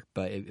familiar.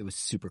 But it was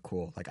super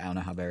cool. Like I don't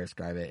know how to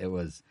describe it. It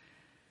was,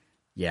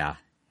 yeah,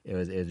 it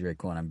was really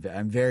cool, and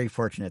I'm very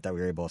fortunate that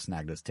we were able to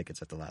snag those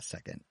tickets at the last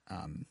second.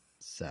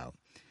 So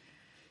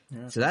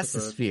that's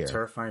the Sphere.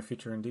 Terrifying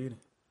feature indeed.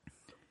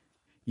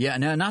 Yeah,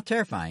 no, not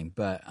terrifying,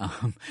 but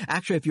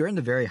actually, if you're in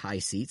the very high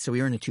seats, so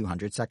we were in the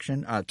 200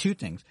 section. Two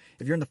things: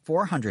 if you're in the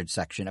 400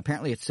 section,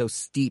 apparently it's so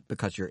steep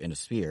because you're in a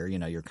Sphere. You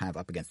know, you're kind of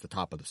up against the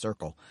top of the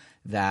circle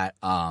that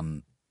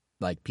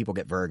like people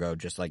get vertigo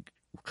just like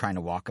trying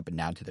to walk up and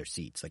down to their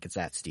seats. Like it's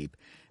that steep.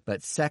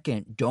 But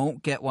second,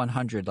 don't get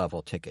 100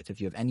 level tickets if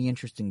you have any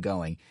interest in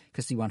going,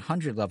 because the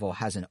 100 level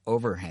has an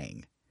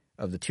overhang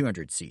of the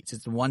 200 seats.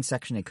 It's the one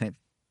section they couldn't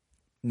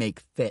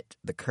make fit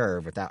the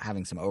curve without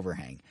having some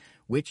overhang,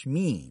 which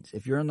means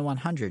if you're in the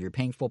 100, you're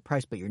paying full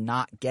price, but you're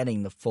not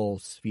getting the full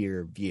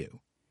Sphere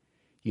view.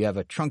 You have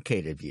a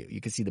truncated view. You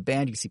can see the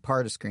band, you can see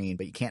part of the screen,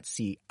 but you can't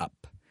see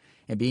up.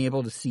 And being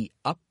able to see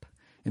up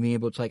and being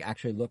able to like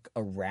actually look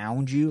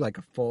around you like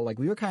a full, like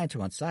we were kind of to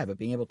one side, but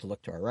being able to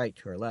look to our right,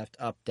 to our left,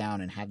 up,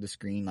 down, and have the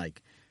screen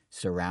like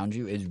surround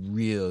you is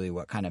really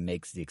what kind of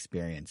makes the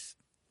experience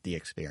the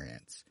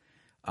experience.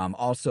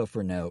 Also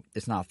for note,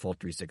 it's not full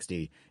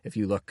 360. If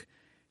you look,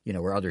 you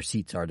know, where other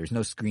seats are, there's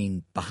no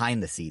screen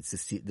behind the seats.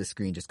 The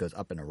screen just goes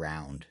up and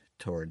around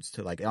towards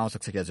to like, it almost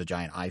looks like it has a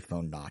giant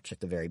iPhone notch at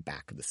the very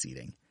back of the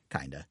seating,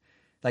 kind of.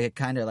 Like it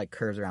kind of like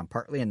curves around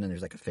partly, and then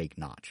there's like a fake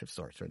notch of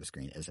sorts where the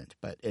screen isn't.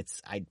 But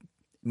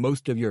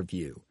most of your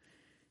view,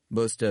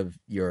 most of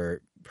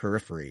your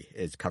periphery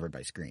is covered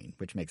by screen,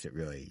 which makes it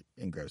really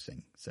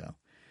engrossing. So,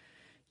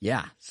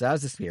 yeah. So that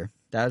was the Sphere.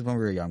 That was when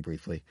we were young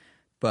briefly.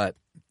 But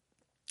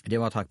I did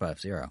want to talk about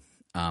F-Zero.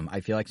 I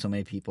feel like so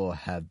many people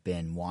have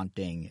been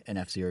wanting an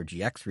F-Zero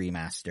GX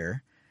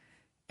remaster,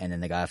 and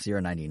then they got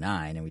F-Zero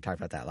 99, and we talked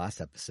about that last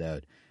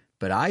episode.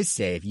 But I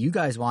say if you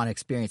guys want to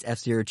experience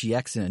F-Zero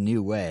GX in a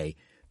new way,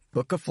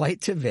 book a flight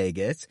to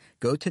Vegas,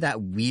 go to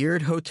that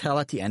weird hotel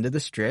at the end of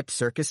the strip,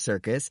 Circus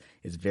Circus.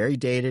 It's very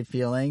dated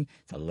feeling.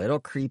 It's a little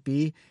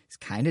creepy. It's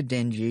kind of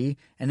dingy.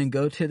 And then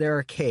go to their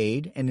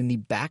arcade, and in the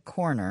back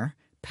corner,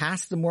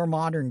 past the more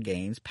modern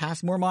games,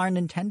 past more modern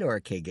Nintendo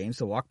arcade games,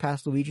 so walk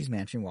past Luigi's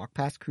Mansion, walk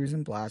past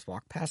Cruisin' Blast,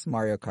 walk past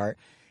Mario Kart,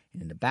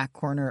 and in the back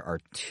corner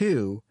are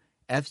two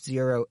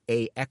F-Zero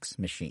AX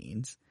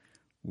machines,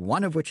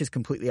 one of which is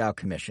completely out of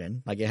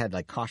commission. Like it had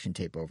like caution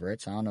tape over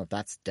it, so I don't know if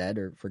that's dead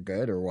or for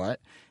good or what.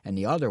 And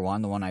the other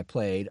one, the one I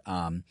played,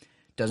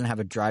 doesn't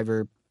have a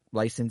driver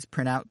license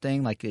printout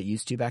thing like it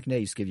used to back in the day.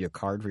 It used to give you a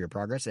card for your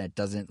progress, and it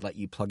doesn't let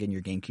you plug in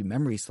your GameCube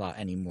memory slot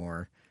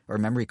anymore, or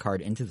memory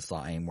card into the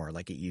slot anymore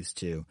like it used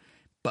to.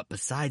 But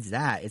besides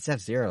that, it's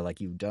F-Zero like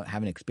you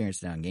haven't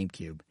experienced it on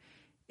GameCube.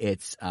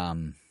 It's I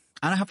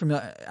don't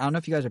know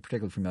if you guys are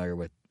particularly familiar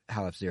with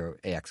how F-Zero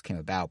AX came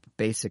about, but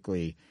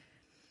basically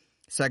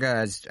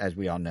Sega, as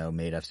we all know,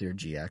 made F-Zero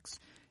GX.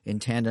 In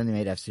tandem, they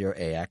made F-Zero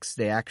AX.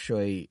 They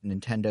actually,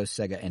 Nintendo,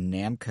 Sega, and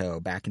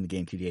Namco, back in the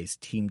GameCube days,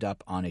 teamed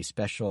up on a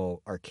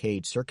special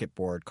arcade circuit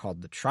board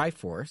called the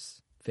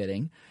Triforce,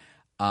 fitting.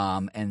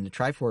 And the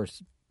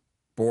Triforce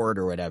board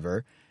or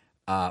whatever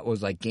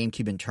was like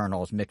GameCube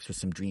internals mixed with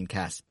some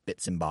Dreamcast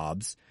bits and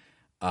bobs,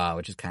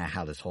 which is kind of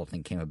how this whole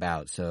thing came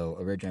about. So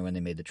originally when they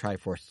made the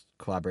Triforce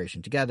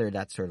collaboration together,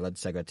 that sort of led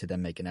Sega to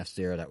then make an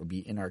F-Zero that would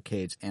be in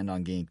arcades and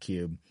on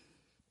GameCube.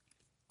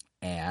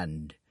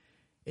 And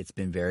it's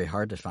been very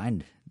hard to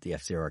find the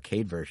F-Zero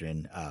arcade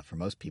version for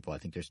most people. I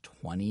think there's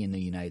 20 in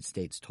the United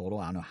States total.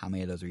 I don't know how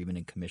many of those are even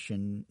in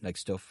commission, like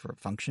still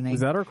functioning. Is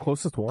that our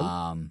closest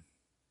one?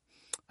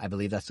 I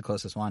believe that's the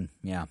closest one,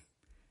 yeah.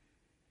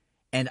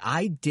 And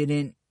I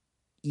didn't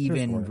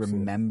even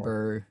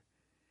remember.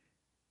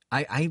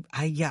 I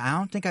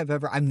don't think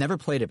I've never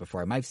played it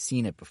before. I might have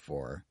seen it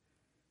before.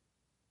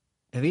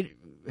 Have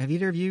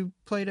either of you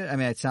played it? I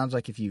mean, it sounds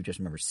like if you just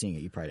remember seeing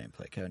it, you probably didn't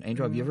play it. Kevin,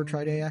 Angel, have you ever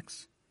tried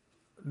AX?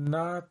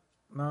 Not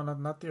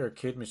the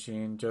arcade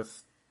machine,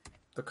 just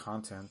the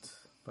content.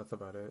 That's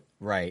about it.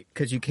 Right,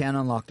 because you can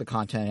unlock the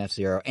content in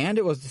F-Zero, and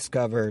it was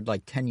discovered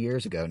like 10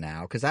 years ago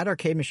now, because that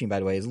arcade machine, by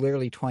the way, is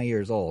literally 20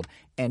 years old,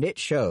 and it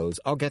shows.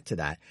 I'll get to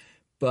that.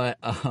 But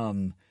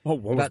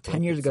about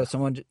 10 years ago,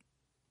 someone...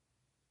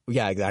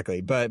 Yeah, exactly.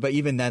 But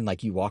even then,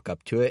 like, you walk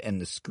up to it, and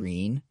the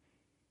screen...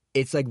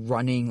 It's like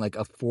running like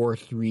a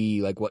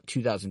 4.3, like what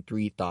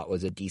 2003 thought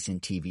was a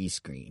decent TV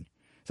screen.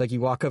 It's like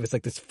you walk up, it's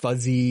like this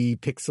fuzzy,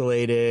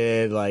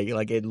 pixelated,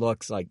 like it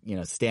looks like, you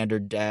know,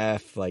 standard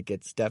def. Like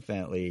it's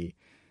definitely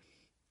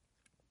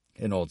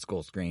an old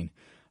school screen.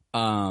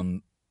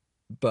 But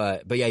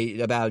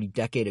yeah, about a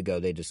decade ago,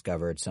 they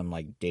discovered some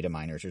like data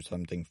miners or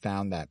something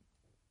found that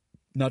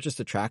not just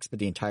the tracks, but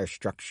the entire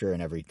structure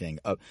and everything.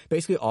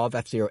 Basically, all of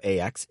F-Zero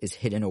AX is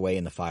hidden away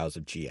in the files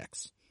of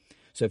GX.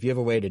 So if you have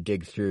a way to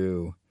dig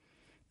through...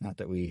 Not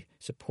that we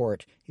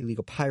support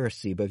illegal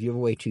piracy, but if you have a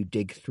way to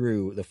dig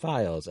through the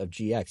files of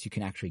GX, you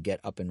can actually get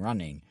up and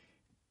running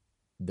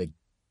the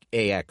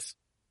AX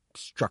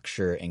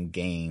structure and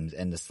games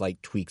and the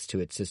slight tweaks to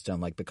its system.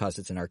 Like because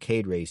it's an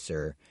arcade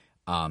racer,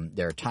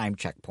 there are time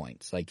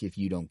checkpoints. Like if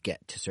you don't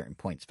get to certain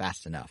points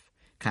fast enough,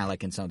 kind of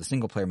like in some of the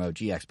single player mode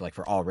GX, but like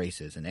for all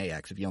races in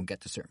AX, if you don't get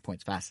to certain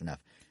points fast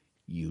enough,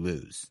 you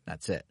lose.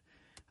 That's it.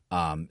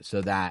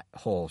 So that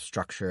whole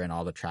structure and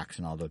all the tracks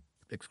and all the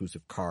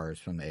exclusive cars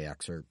from the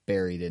AX are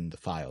buried in the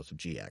files of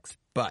GX.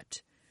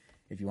 But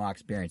if you want to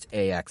experience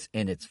AX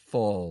in its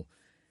full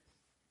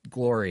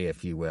glory,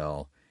 if you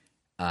will,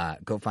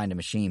 go find a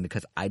machine,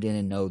 because I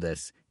didn't know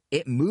this.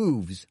 It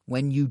moves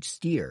when you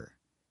steer.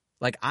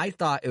 Like, I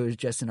thought it was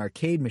just an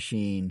arcade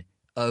machine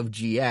of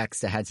GX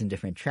that had some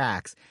different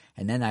tracks,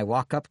 and then I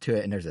walk up to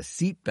it and there's a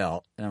seat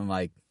belt, and I'm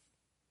like,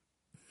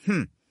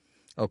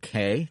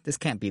 okay, this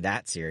can't be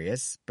that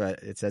serious,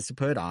 but it says to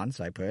put it on,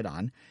 so I put it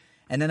on.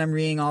 And then I'm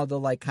reading all the,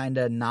 like, kind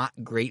of not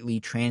greatly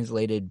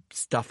translated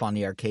stuff on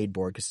the arcade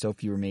board, because so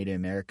few were made in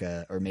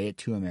America, or made it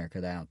to America,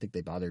 that I don't think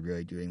they bothered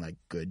really doing, like,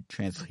 good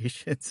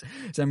translations.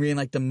 So I'm reading,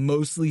 like, the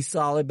mostly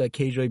solid but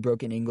occasionally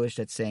broken English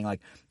that's saying,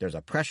 like, there's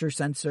a pressure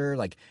sensor,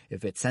 like,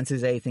 if it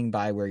senses anything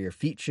by where your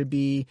feet should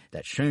be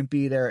that shouldn't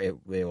be there,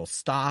 it will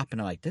stop.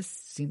 And I'm like, this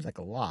seems like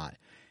a lot.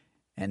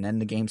 And then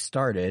the game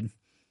started,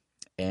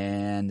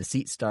 and the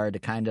seat started to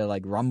kind of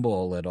like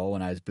rumble a little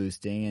when I was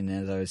boosting, and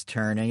as I was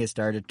turning, it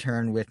started to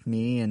turn with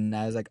me, and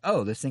I was like,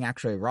 "Oh, this thing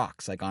actually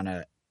rocks!" Like on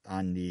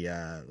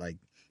the like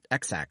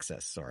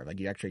x-axis, or like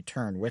you actually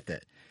turn with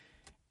it.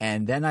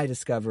 And then I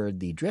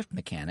discovered the drift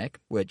mechanic,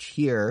 which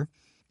here,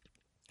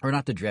 or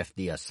not the drift,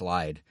 the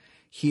slide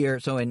here.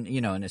 So in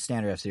a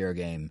standard F-Zero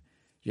game,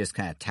 you just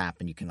kind of tap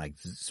and you can like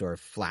sort of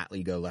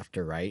flatly go left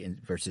or right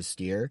versus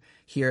steer.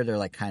 Here they're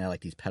like kind of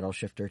like these paddle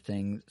shifters,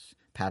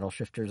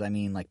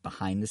 like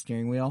behind the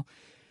steering wheel.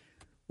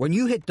 When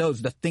you hit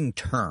those, the thing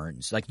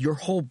turns. Like your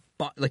whole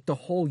the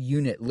whole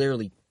unit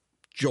literally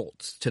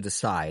jolts to the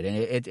side, and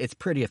it's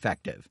pretty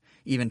effective.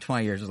 Even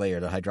 20 years later,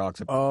 the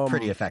hydraulics are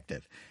pretty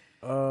effective.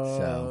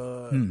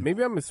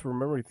 Maybe I'm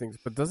misremembering things,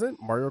 but doesn't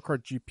Mario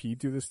Kart GP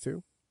do this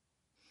too?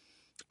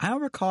 I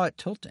don't recall it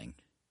tilting.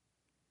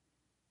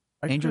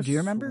 Angel, do you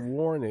remember?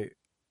 Sworn it,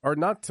 or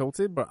not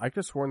tilted, but I could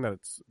have sworn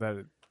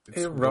that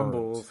it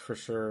rumbles for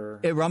sure.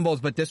 It rumbles,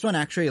 but this one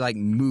actually like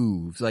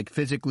moves, like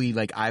physically.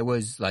 Like I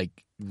was like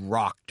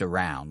rocked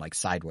around, like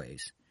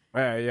sideways.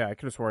 Yeah, I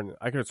could have sworn.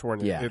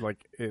 Yeah. it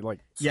like.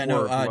 Yeah,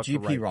 no, GP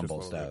GP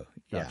rumbles though.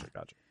 Gotcha.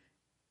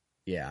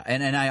 Yeah,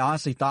 and I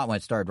honestly thought when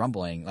it started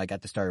rumbling, like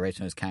at the start of the race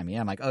when it was counting me,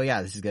 I'm like, oh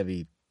yeah, this is gonna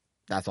be.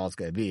 That's all it's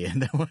gonna be.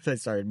 And then once I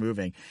started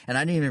moving, and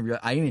I didn't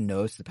even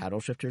notice the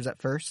paddle shifters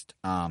at first.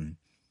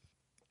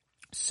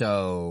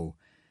 So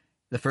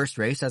the first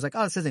race, I was like,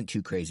 oh, this isn't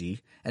too crazy.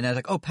 And then I was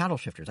like, oh, paddle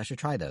shifters, I should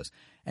try those.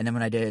 And then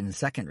when I did it in the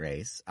second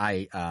race,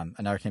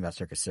 another thing about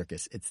Circus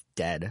Circus, it's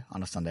dead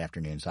on a Sunday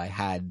afternoon. So I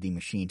had the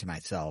machine to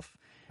myself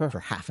for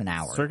half an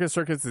hour.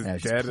 Circus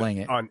is dead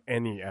on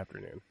any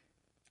afternoon.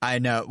 I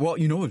know. Well,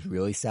 you know what's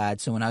really sad?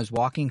 So when I was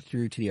walking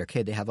through to the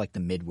arcade, they have like the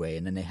midway,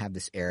 and then they have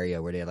this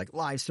area where they have like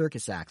live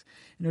circus acts.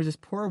 And there's this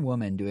poor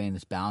woman doing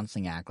this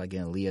balancing act, like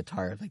in a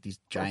leotard, like these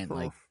giant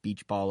like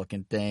beach ball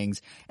looking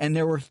things. And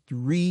there were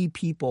 3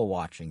 people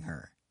watching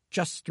her.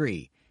 Just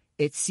 3.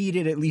 It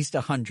seated at least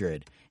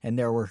 100, and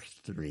there were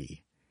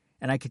 3.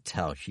 And I could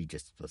tell she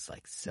just was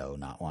like so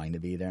not wanting to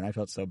be there, and I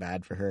felt so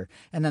bad for her.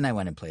 And then I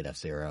went and played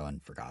F-Zero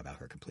and forgot about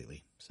her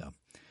completely. So.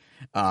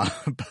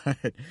 But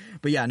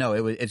yeah, no,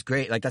 it's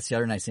great. Like that's the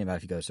other nice thing about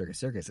if you go to Circus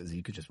Circus is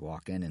you could just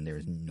walk in and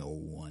there's no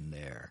one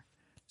there.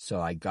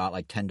 So I got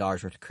like $10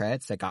 worth of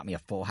credits. That got me a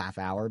full half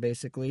hour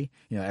basically.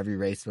 Every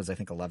race was I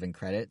think 11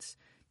 credits.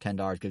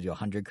 $10 gives you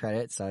 100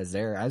 credits. So I was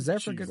there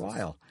for a good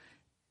while,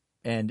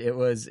 and it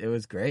was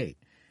great.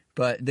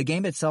 But the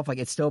game itself, like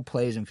it still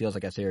plays and feels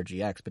like F-Zero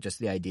GX, but just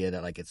the idea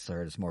that like it's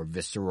sort of this more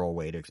visceral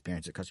way to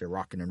experience it because you're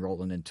rocking and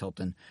rolling and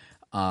tilting.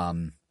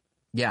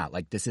 Yeah,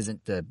 like this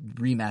isn't the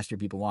remaster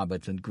people want, but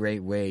it's a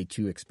great way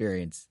to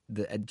experience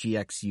the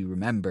GX you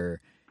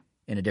remember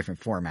in a different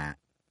format.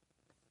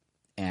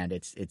 And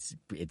it's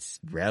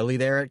rarely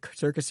there at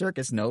Circus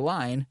Circus, no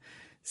line.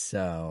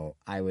 So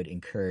I would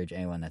encourage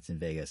anyone that's in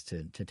Vegas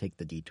to take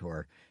the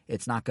detour.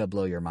 It's not going to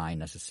blow your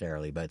mind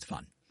necessarily, but it's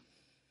fun.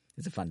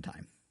 It's a fun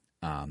time.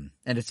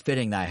 And it's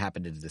fitting that I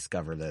happened to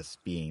discover this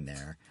being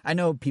there. I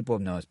know people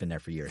have known it's been there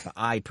for years, but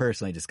I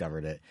personally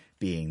discovered it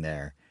being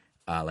there.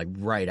 Like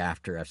right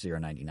after F-Zero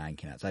 99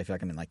 came out. So I feel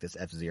like I'm in like this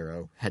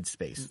F-Zero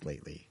headspace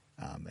lately.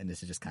 And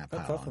this is just kind of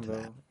piled onto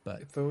that. But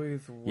it's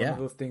always one of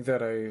those things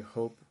that I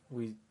hope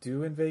we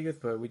do in Vegas,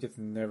 but we just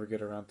never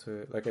get around to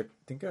it. Like I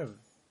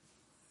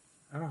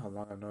don't know how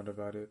long I've known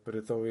about it, but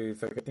it's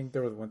always like, I think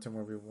there was one time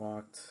where we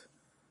walked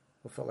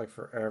what felt like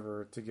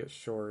forever to get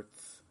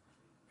shorts.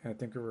 And I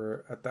think we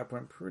were at that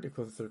point pretty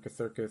close to Circus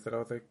Circus, and I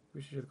was like,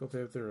 we should just go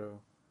to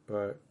F-Zero.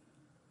 But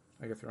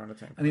I guess around the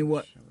time. I mean,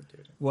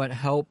 what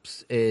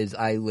helps is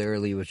I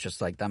literally was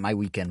just like that. My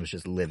weekend was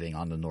just living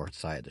on the north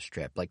side of the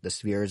strip. Like the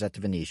Sphere is at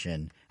the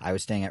Venetian. I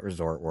was staying at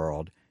Resort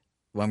World.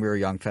 When we were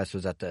young, Fest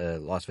was at the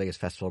Las Vegas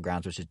Festival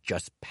Grounds, which is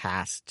just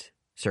past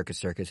Circus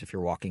Circus if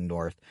you're walking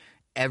north.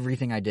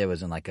 Everything I did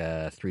was in like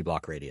a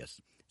 3-block radius.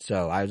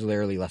 So I was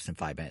literally less than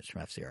 5 minutes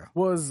from F-Zero.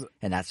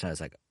 And that's when I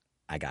was like,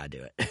 I gotta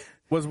do it.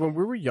 Was when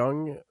we were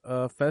young,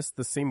 Fest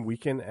the same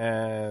weekend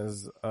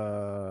as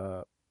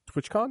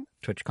TwitchCon?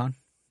 TwitchCon?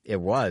 It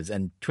was,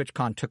 and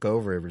TwitchCon took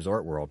over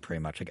Resort World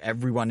pretty much. Like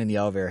everyone in the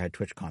elevator had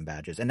TwitchCon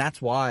badges, and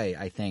that's why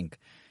I think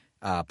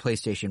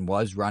PlayStation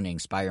was running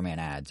Spider-Man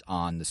ads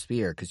on the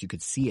Sphere because you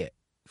could see it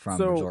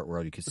from Resort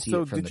World. You could see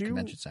it from the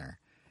convention center.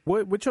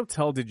 Which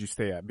hotel did you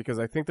stay at? Because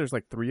I think there's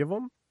like 3 of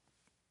them.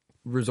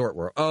 Resort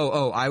World.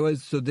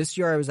 So this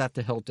year I was at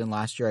the Hilton.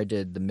 Last year I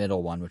did the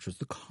middle one, which was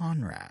the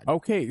Conrad.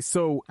 Okay,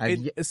 so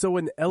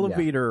an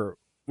elevator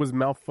was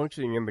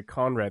malfunctioning in the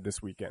Conrad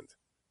this weekend,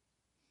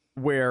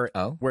 where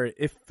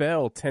it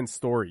fell 10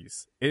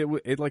 stories.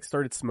 It like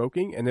started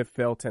smoking and it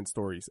fell 10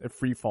 stories. It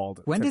free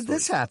falled. When did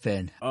this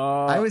happen?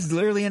 I was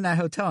literally in that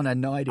hotel and I had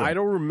no idea. I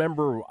don't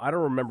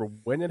remember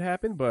when it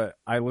happened, but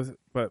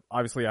but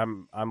obviously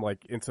I'm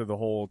like into the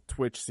whole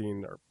Twitch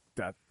scene. Or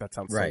that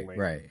sounds so lame.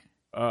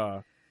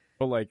 Right.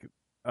 But like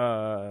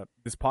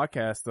this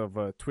podcast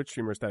of Twitch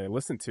streamers that I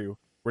listen to,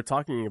 we're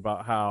talking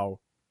about how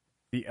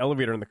the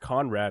elevator in the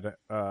Conrad,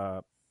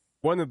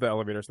 one of the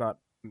elevators, not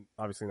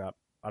I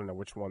don't know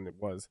which one it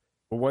was,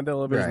 but one of the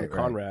elevators in the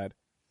Conrad,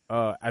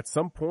 at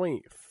some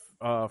point,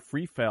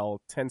 free fell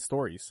 10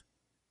 stories.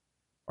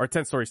 Or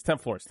 10 stories, 10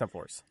 floors.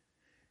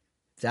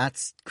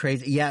 That's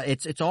crazy. Yeah,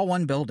 it's all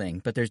one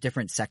building, but there's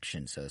different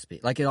sections, so to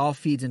speak. Like, it all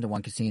feeds into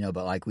one casino,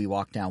 but like we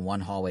walk down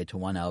one hallway to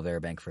one elevator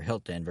bank for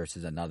Hilton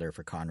versus another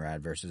for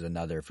Conrad versus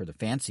another for the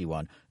fancy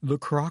one, the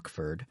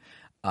Crockford,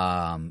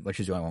 which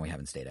is the only one we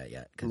haven't stayed at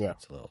yet because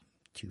it's a little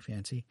too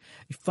fancy.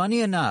 Funny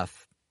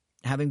enough,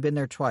 having been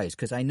there twice,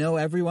 because I know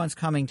everyone's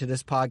coming to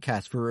this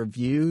podcast for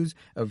reviews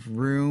of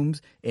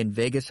rooms in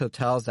Vegas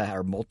hotels that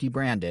are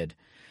multi-branded.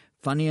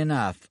 Funny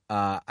enough,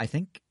 I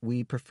think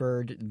we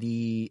preferred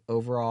the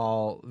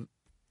overall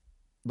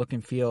look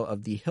and feel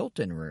of the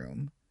Hilton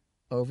room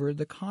over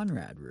the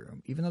Conrad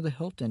room, even though the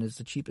Hilton is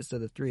the cheapest of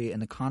the 3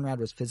 and the Conrad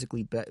was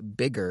physically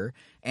bigger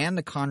and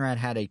the Conrad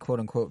had a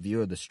quote-unquote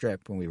view of the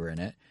Strip when we were in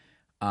it.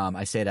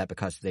 I say that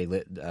because they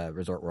lit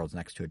Resort World's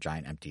next to a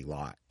giant empty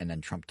lot and then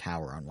Trump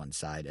Tower on one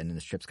side and then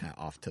the Strip's kind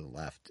of off to the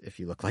left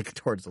if you look like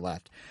towards the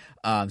left.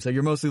 So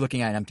you're mostly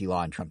looking at an empty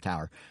lot and Trump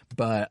Tower.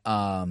 But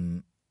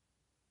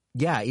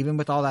yeah, even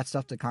with all that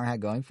stuff that Conrad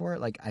had going for it,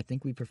 like I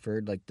think we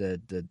preferred like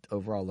the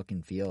overall look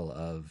and feel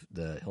of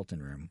the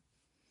Hilton room.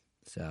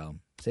 So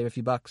save a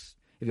few bucks.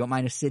 If you don't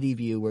mind a city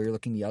view where you're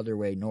looking the other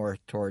way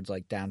north towards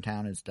like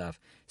downtown and stuff,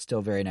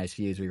 still very nice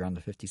views. We were on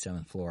the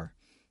 57th floor.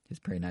 It's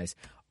pretty nice.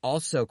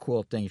 Also,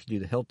 cool thing, if you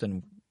do the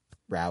Hilton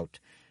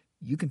route,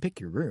 you can pick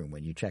your room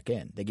when you check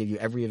in. They give you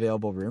every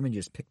available room and you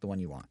just pick the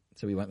one you want.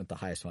 So we went with the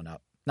highest one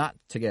up. Not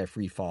to get a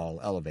free fall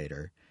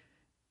elevator.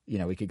 You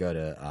know, we could go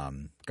to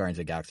Guardians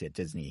of the Galaxy at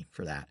Disney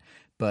for that.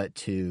 But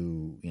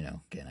to,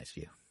 get a nice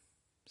view.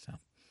 So,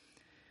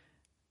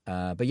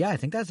 but yeah, I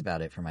think that's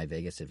about it for my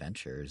Vegas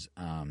adventures.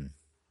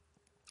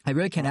 I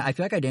really can't. I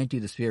feel like I didn't do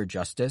the Sphere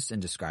justice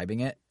in describing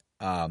it.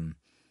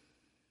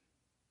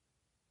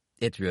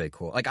 It's really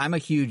cool. Like, I'm a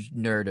huge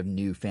nerd of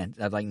new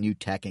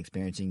tech and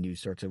experiencing new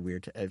sorts of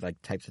weird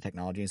types of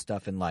technology and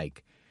stuff. And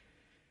like,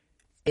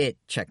 it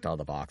checked all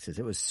the boxes.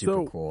 It was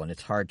super cool, and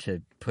it's hard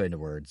to put into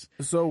words.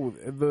 So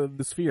the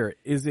Sphere,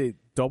 is it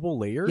double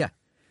layered? Yeah.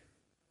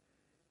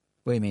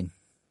 What do you mean?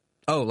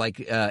 Oh, like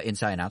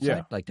inside and outside?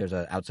 Yeah. Like there's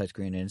an outside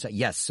screen and inside?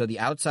 Yes. So the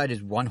outside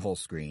is one whole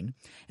screen.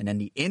 And then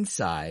the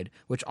inside,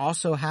 which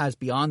also has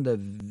beyond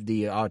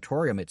the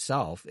auditorium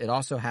itself, it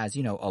also has,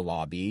 a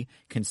lobby,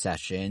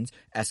 concessions,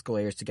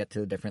 escalators to get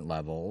to the different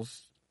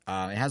levels.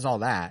 It has all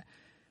that.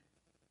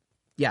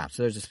 Yeah.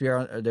 So there's a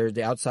Sphere. There's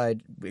the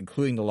outside,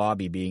 including the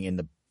lobby being in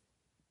the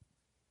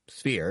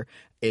Sphere,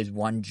 is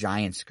one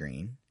giant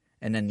screen.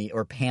 And then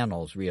or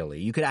panels,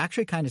 really. You could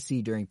actually kind of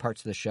see during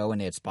parts of the show when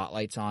they had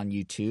spotlights on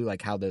you too,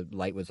 like how the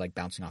light was like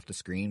bouncing off the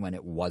screen when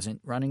it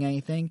wasn't running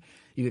anything.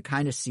 You could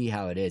kind of see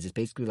how it is. It's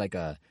basically like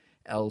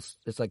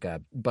it's like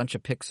a bunch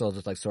of pixels.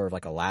 It's like sort of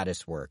like a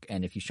lattice work.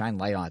 And if you shine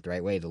light on it the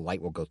right way, the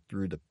light will go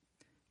through the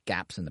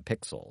gaps in the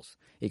pixels.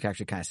 You can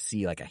actually kind of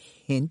see like a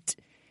hint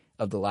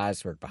of the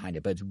lattice work behind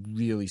it, but it's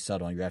really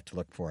subtle and you have to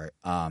look for it.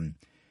 And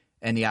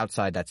the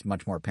outside, that's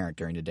much more apparent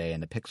during the day,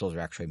 and the pixels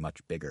are actually much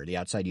bigger. The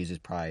outside uses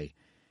probably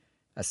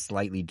a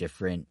slightly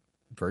different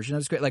version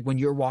of the screen. Like when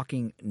you're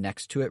walking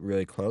next to it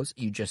really close,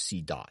 you just see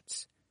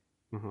dots.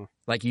 Mm-hmm.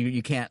 Like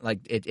you can't,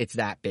 like it's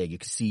that big. You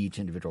can see each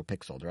individual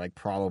pixel. They're like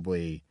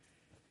probably,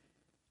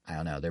 I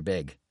don't know, they're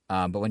big.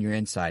 But when you're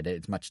inside,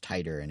 it's much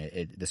tighter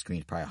and the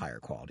screen's probably higher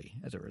quality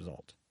as a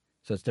result.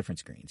 So it's different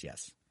screens,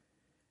 yes.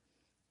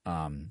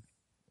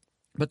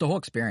 But the whole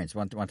experience,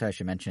 one thing I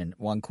should mention,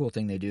 one cool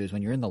thing they do is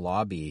when you're in the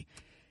lobby,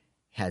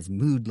 has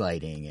mood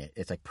lighting.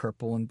 It's like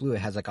purple and blue. It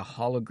has like a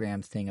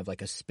hologram thing of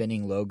like a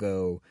spinning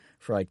logo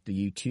for like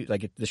the U2.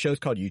 Like the show's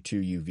called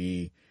U2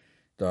 UV.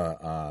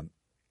 The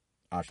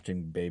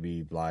Ashton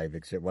Baby Live,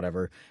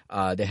 whatever.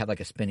 They have like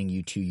a spinning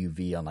U2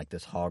 UV on like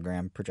this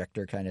hologram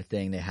projector kind of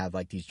thing. They have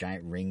like these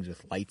giant rings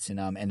with lights in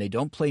them, and they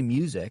don't play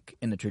music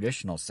in the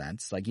traditional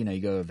sense. Like, you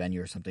go to a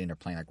venue or something and they're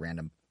playing like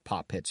random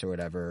pop hits or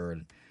whatever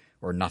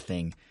or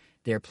nothing.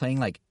 They're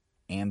playing like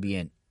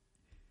ambient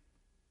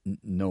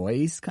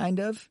noise kind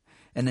of.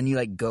 And then you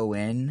like go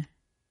in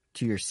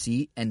to your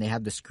seat and they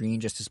have the screen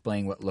just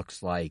displaying what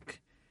looks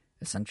like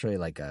essentially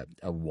like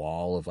a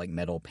wall of like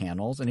metal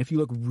panels. And if you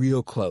look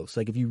real close,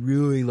 like if you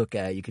really look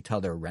at it, you could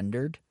tell they're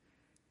rendered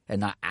and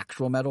not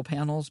actual metal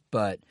panels,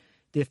 but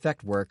the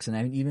effect works. And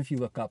I mean, even if you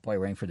look up while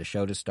you're waiting for the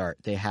show to start,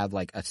 they have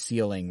like a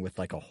ceiling with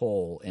like a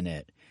hole in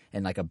it,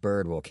 and like a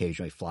bird will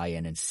occasionally fly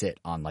in and sit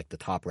on like the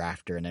top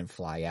rafter and then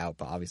fly out.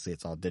 But obviously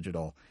it's all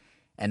digital.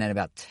 And then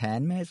about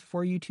 10 minutes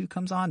before U2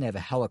 comes on, they have a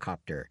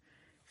helicopter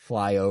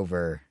fly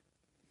over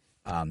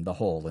the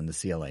hole in the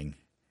ceiling.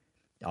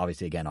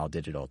 Obviously, again, all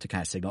digital to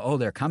kind of signal, oh,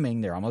 they're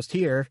coming, they're almost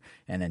here.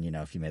 And then,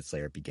 a few minutes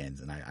later it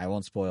begins. And I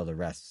won't spoil the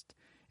rest,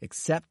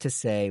 except to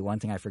say one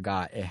thing I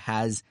forgot. It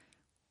has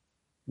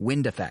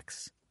wind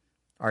effects.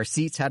 Our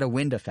seats had a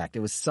wind effect. It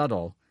was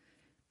subtle,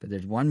 but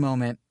there's one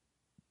moment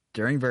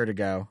during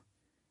Vertigo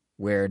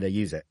where they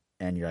use it.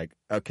 And you're like,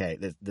 okay,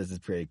 this is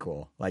pretty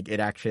cool. Like, it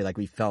actually, like,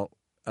 we felt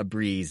a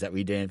breeze that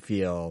we didn't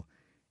feel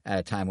at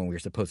a time when we were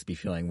supposed to be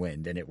feeling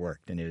wind, and it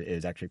worked, and it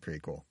was actually pretty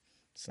cool.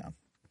 So,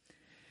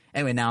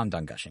 anyway, now I'm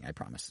done gushing, I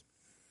promise.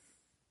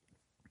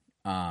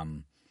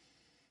 One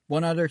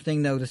other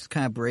thing, though, this is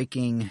kind of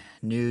breaking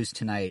news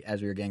tonight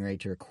as we were getting ready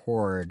to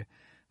record,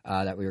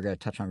 that we were going to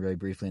touch on really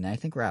briefly, and I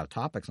think we're out of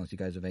topics unless you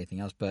guys have anything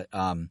else, but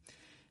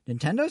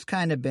Nintendo's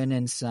kind of been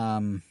in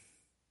some,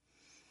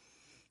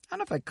 I don't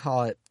know if I'd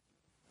call it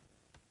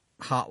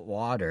hot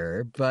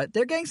water, but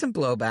they're getting some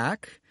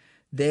blowback.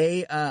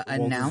 They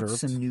announced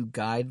some new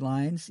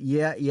guidelines.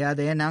 Yeah,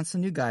 they announced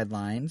some new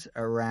guidelines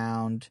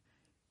around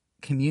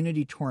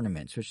community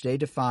tournaments, which they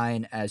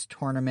define as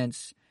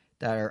tournaments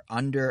that are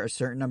under a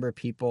certain number of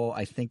people.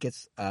 I think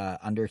it's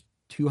under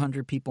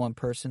 200 people in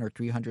person or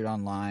 300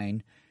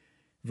 online,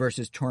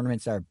 versus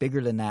tournaments that are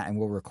bigger than that and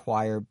will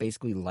require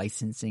basically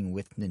licensing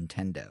with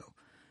Nintendo.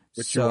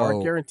 Which you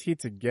aren't guaranteed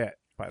to get,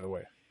 by the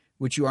way.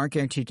 Which you aren't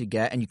guaranteed to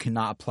get, and you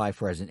cannot apply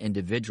for as an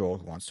individual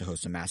who wants to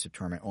host a massive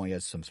tournament, only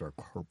as some sort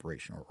of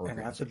corporation or organization. And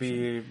it has to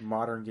be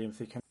modern games.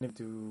 They can't even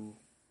do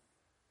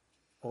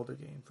older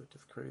games, which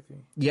is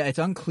crazy. Yeah, it's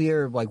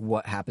unclear like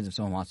what happens if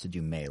someone wants to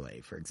do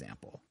Melee, for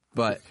example.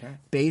 But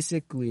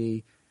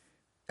basically,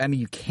 I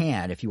mean, you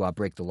can if you want to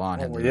break the law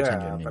and have the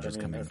Nintendo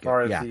Ninjas come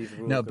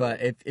in.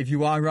 But if you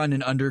want to run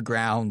an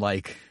underground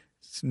like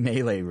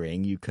Melee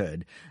ring, you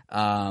could.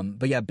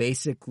 But yeah,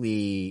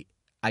 basically,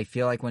 I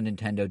feel like when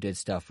Nintendo did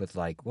stuff with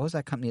like, what was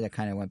that company that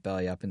kind of went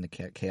belly up in the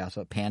chaos?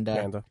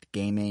 Panda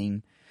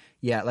Gaming.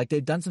 Yeah, like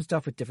they've done some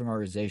stuff with different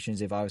organizations.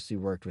 They've obviously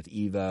worked with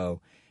Evo.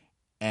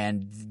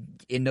 And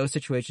in those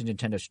situations,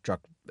 Nintendo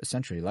struck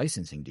essentially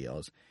licensing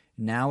deals.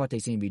 Now what they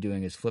seem to be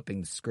doing is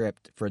flipping the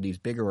script for these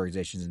bigger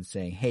organizations and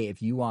saying, hey,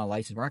 if you want a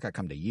license, we're not going to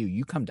come to you.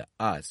 You come to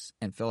us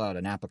and fill out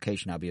an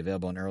application. That'll be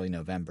available in early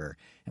November.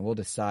 And we'll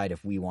decide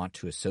if we want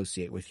to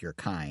associate with your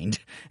kind.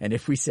 And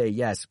if we say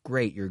yes,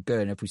 great, you're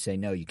good. And if we say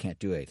no, you can't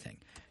do anything.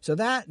 So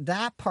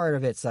that part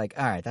of it's like,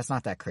 all right, that's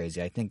not that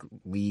crazy. I think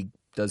League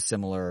does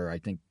similar. I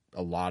think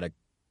a lot of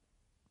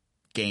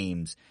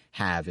games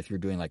have, if you're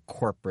doing like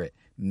corporate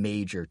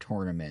major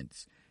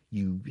tournaments,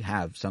 you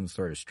have some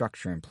sort of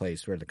structure in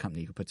place where the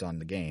company who puts on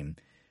the game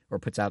or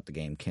puts out the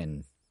game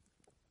can,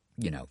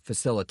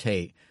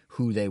 facilitate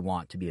who they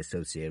want to be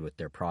associated with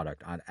their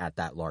product at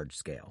that large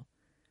scale.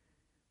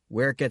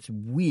 Where it gets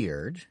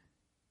weird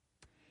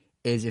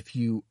is if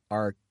you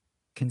are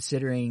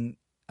considering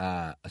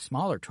a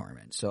smaller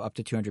tournament, so up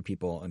to 200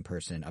 people in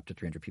person, up to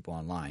 300 people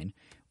online.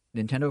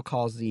 Nintendo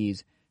calls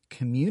these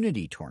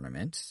community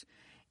tournaments,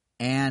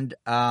 and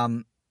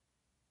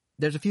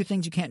there's a few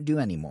things you can't do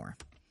anymore.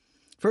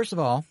 First of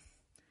all,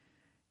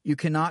 you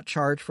cannot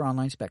charge for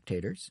online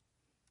spectators.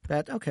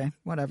 But okay,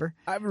 whatever.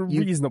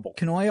 Reasonable. You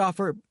can only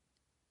offer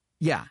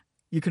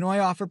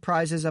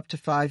prizes up to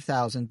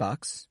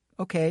 $5,000.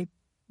 Okay,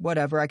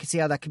 whatever. I can see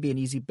how that could be an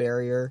easy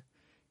barrier.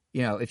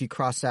 If you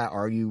cross that,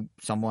 are you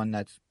someone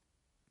that's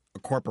a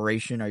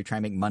corporation? Are you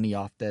trying to make money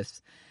off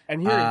this?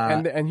 And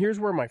here's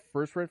where my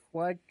first red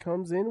flag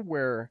comes in,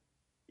 where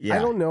I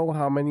don't know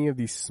how many of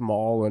these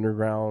small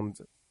underground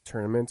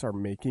tournaments are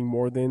making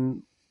more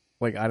than,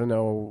 like, I don't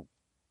know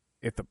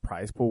if the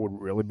prize pool would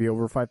really be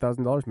over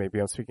 $5,000. Maybe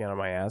I'm speaking out of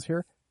my ass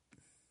here.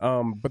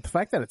 But the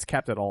fact that it's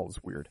capped at all is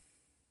weird.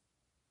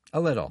 A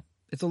little.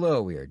 It's a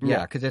little weird.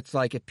 Yeah, because it's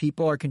like if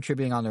people are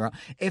contributing on their own.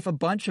 If a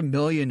bunch of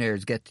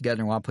millionaires get together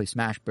and want to play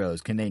Smash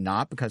Bros., can they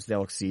not because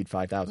they'll exceed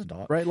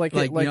 $5,000? Right, like you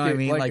know what I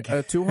mean? Like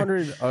a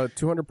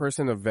 200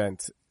 person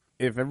event,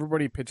 if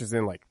everybody pitches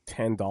in like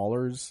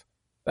 $10,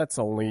 that's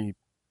only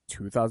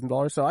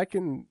 $2,000. So I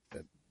can,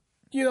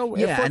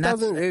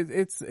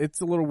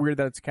 it's a little weird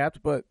that it's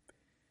capped, but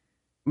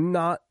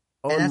not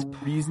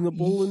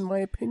unreasonable in my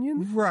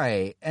opinion.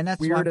 Right, and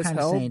that's weird what I'm kind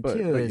of saying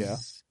too. Yeah.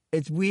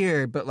 It's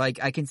weird, but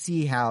like I can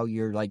see how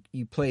you're like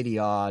you play the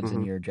odds,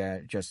 and you're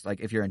just like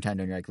if you're Nintendo,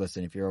 and you're like,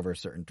 listen, if you're over a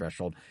certain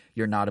threshold,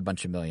 you're not a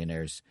bunch of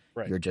millionaires.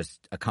 Right. You're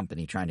just a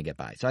company trying to get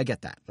by. So I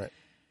get that. Right.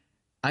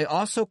 I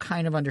also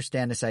kind of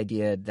understand this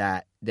idea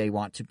that they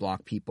want to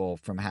block people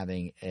from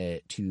having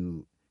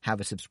to have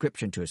a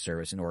subscription to a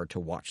service in order to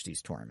watch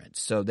these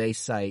tournaments. So they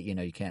cite,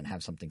 you can't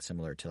have something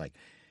similar to like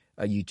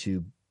a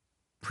YouTube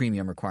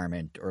premium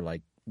requirement or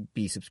like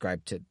be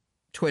subscribed to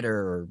Twitter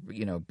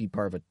or, be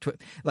part of a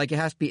like it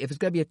has to be, if it's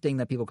going to be a thing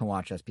that people can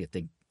watch, it has to be a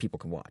thing people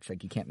can watch.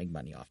 Like you can't make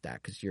money off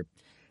that because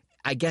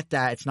I get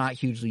that it's not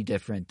hugely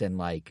different than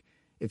like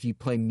if you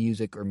play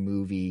music or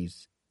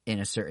movies in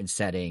a certain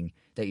setting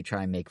that you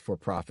try and make for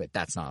profit,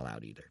 that's not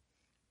allowed either.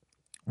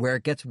 Where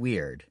it gets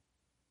weird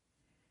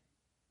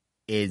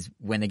is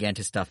when they get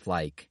into stuff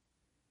like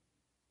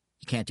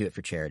you can't do it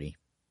for charity.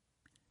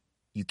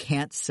 You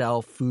can't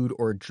sell food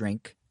or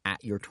drink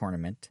at your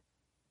tournament.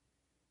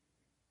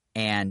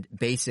 And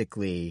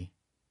basically,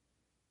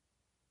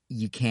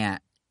 you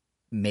can't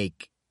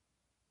make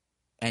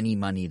any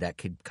money that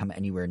could come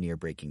anywhere near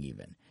breaking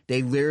even.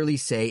 They literally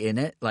say in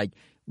it, like,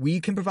 we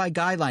can provide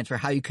guidelines for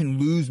how you can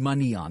lose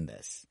money on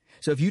this.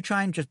 So if you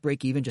try and just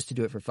break even just to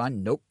do it for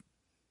fun, nope.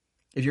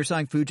 If you're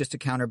selling food just to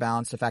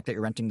counterbalance the fact that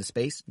you're renting the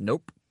space,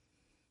 nope.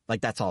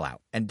 Like, that's all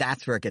out. And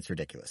that's where it gets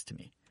ridiculous to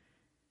me.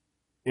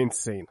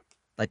 Insane.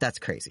 Like, that's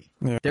crazy.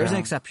 Yeah. There's an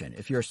exception.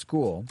 If you're a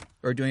school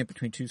or doing it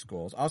between two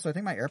schools. Also, I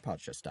think my AirPods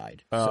just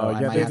died. So I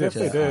yeah, might they have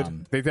definitely to,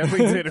 did. They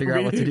definitely did. figure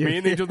out what to do. Me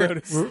and Angel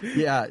noticed.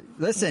 Yeah,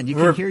 listen, you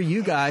can hear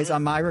you guys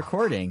on my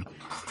recording.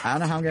 I don't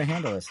know how I'm going to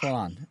handle this. Hold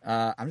on.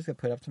 I'm just going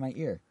to put it up to my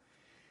ear.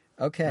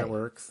 Okay. That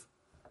works.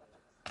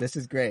 This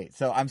is great.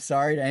 So I'm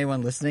sorry to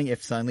anyone listening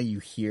if suddenly you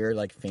hear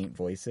like faint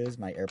voices.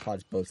 My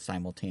AirPods both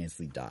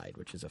simultaneously died,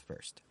 which is a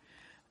first.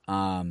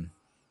 I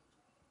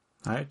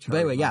charged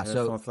anyway, yeah, my so-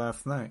 headphones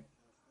last night.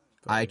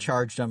 I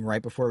charged them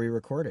right before we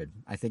recorded.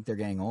 I think they're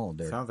getting old.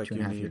 They're Sounds like 2.5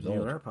 you need years new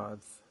old.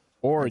 AirPods.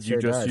 Or It you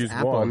sure just does. use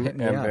Apple, one hit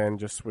me and up. then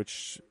just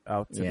switch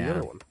out to Yeah. the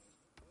other one.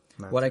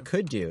 What I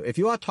could do, if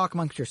you want to talk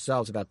amongst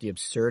yourselves about the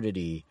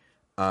absurdity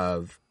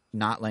of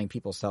not letting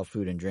people sell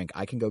food and drink,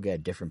 I can go get a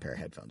different pair of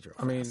headphones real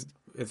I mean, fast.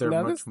 is there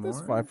No, much this more?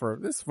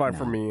 is fine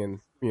for me and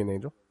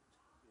Angel.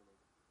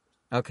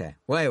 Okay.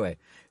 Well, anyway,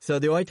 so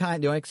the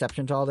only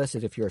exception to all this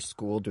is if you're a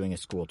school doing a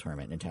school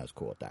tournament. Nintendo's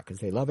cool with that because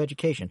they love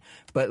education.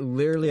 But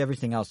literally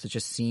everything else, it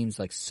just seems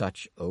like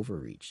such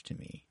overreach to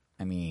me.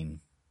 I mean,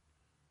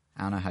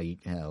 I don't know how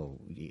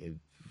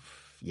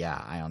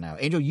yeah, I don't know.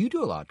 Angel, you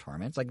do a lot of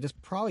tournaments. Like, this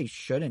probably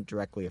shouldn't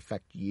directly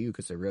affect you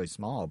because they're really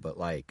small. But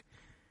like,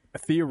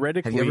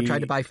 Theoretically, have you ever tried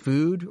to buy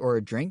food or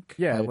a drink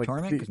Yeah, at a like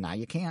tournament? Because now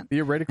you can't.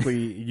 theoretically,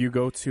 you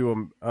go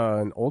to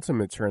an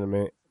ultimate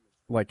tournament,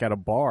 like at a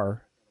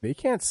bar, they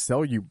can't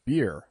sell you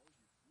beer.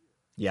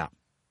 Yeah.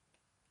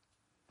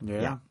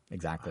 Yeah. Yeah.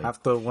 Exactly.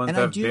 Half the ones And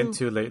I I've been do-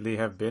 to lately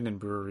have been in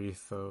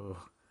breweries, so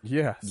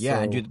Yeah. Yeah.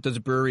 so- And does a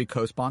brewery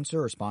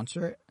co-sponsor or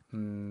sponsor it?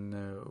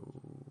 no.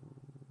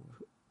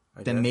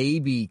 I Then guess.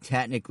 maybe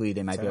technically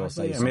they might be able to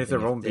sell you I mean, it's their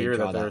something own if they beer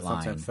draw that they're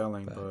line, sometimes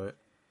selling, but-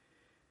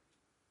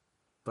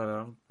 but I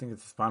don't think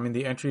it's. I mean,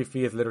 the entry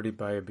fee is literally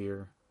buy a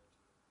beer.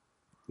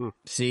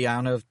 See,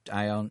 I don't know.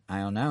 I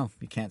don't know.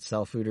 You can't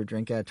sell food or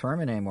drink at a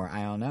tournament anymore.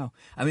 I don't know.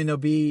 I mean,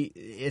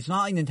 it's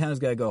not like Nintendo's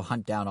gonna go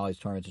hunt down all these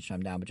tournaments and shut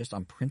them down, but just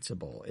on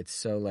principle, it's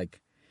so like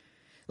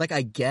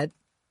I get.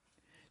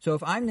 So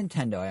if I'm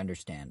Nintendo, I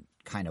understand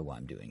kind of what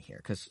I'm doing here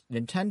because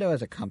Nintendo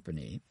as a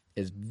company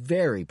is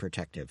very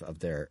protective of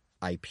their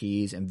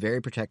IPs and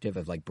very protective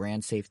of like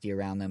brand safety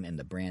around them and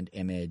the brand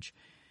image.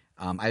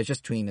 I was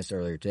just tweeting this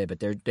earlier today, but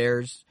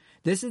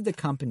this is the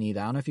company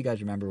that I don't know if you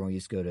guys remember when we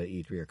used to go to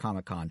E3 or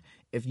Comic-Con.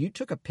 If you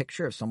took a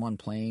picture of someone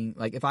playing,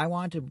 like if I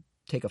wanted to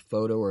take a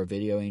photo or a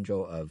video,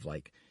 Angel, of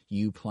like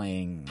you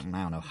playing,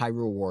 I don't know,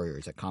 Hyrule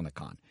Warriors at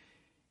Comic-Con,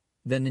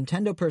 the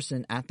Nintendo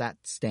person at that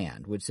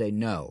stand would say,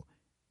 no,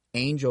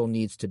 Angel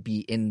needs to be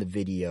in the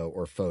video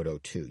or photo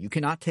too. You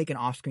cannot take an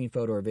off-screen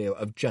photo or video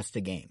of just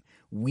a game.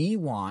 We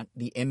want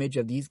the image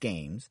of these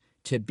games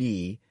to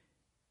be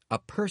a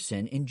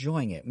person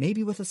enjoying it,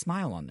 maybe with a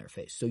smile on their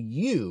face. So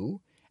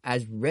you,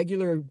 as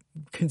regular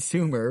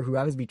consumer who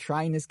happens to be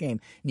trying this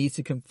game, needs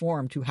to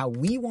conform to how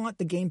we want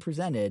the game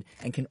presented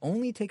and can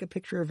only take a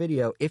picture or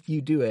video if you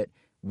do it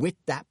with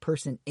that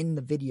person in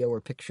the video or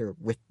picture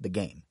with the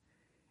game.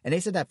 And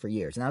they said that for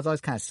years, and that was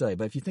always kind of silly.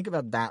 But if you think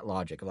about that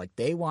logic of like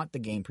they want the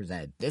game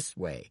presented this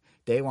way,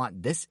 they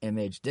want this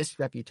image, this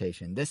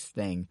reputation, this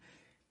thing,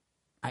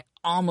 I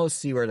almost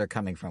see where they're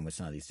coming from with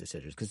some of these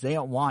decisions because they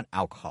don't want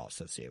alcohol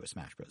associated with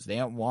Smash Bros. They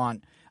don't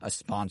want a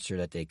sponsor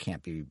that they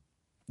can't be,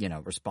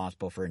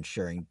 responsible for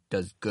ensuring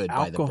does good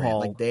by the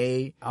brand.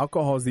 Like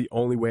alcohol is the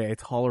only way I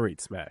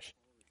tolerate Smash.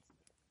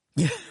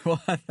 Yeah,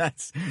 well,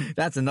 that's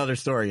another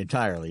story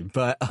entirely.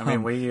 But I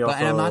mean, we but,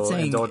 and I'm not also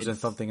saying indulged in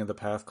something in the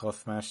past called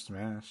Smash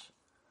Smash.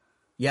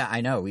 Yeah,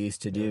 I know. We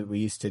used to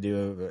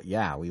do.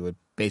 Yeah, we would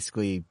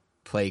basically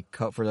play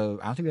for the.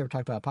 I don't think we ever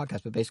talked about a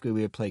podcast, but basically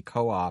we would play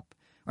co-op.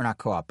 Or not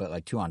co-op, but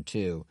like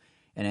 2-on-2.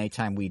 And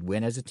anytime we'd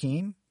win as a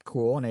team,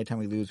 cool. And anytime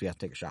we lose, we have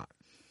to take a shot.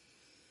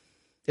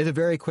 It's a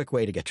very quick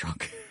way to get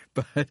drunk,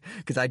 but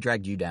because I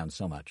dragged you down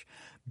so much.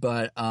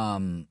 But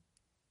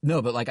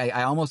no, but like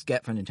I almost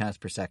get from Nintendo's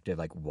perspective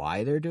like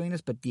why they're doing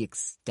this, but the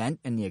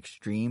extent and the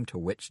extreme to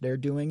which they're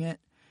doing it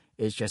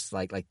is just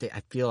I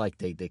feel like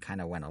they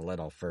kind of went a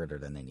little further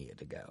than they needed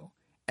to go.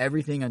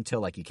 everything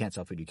until like you can't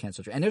sell food, you can't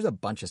sell. And there's a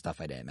bunch of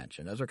stuff I didn't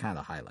mention. Those are kind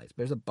of the highlights. But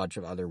there's a bunch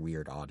of other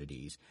weird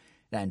oddities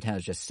that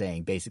Nintendo's just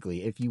saying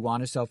basically, if you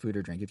want to sell food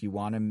or drink, if you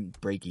want to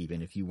break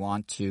even, if you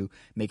want to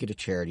make it a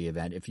charity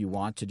event, if you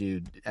want to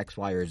do X,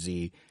 Y, or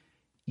Z,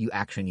 you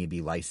actually need to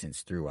be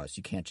licensed through us.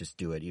 You can't just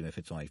do it even if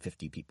it's only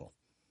 50 people.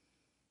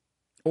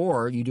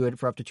 Or you do it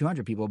for up to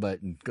 200 people, but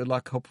good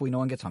luck. Hopefully no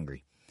one gets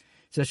hungry.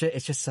 So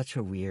it's just such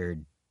a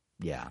weird,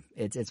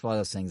 it's one of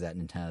those things that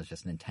Nintendo's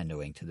just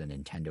Nintendoing to the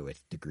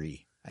Nintendoist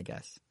degree, I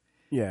guess.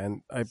 Yeah,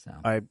 and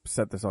I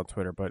said this on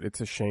Twitter, but it's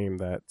a shame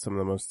that some of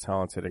the most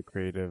talented and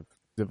creative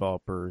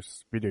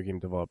developers, video game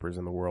developers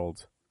in the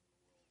world,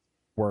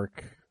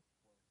 work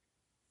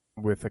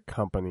with a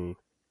company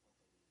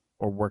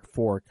or work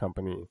for a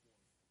company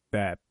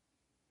that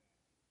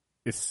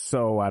is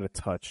so out of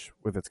touch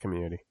with its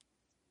community.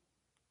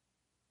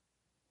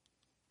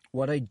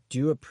 What I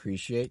do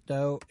appreciate,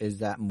 though, is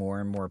that more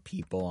and more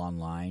people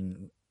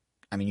online,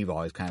 I mean, you've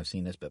always kind of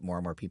seen this, but more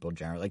and more people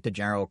generally, like the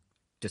general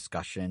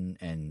discussion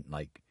and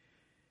like,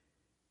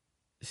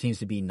 seems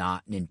to be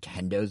not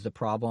Nintendo's the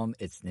problem,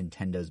 it's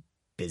Nintendo's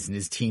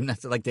business team.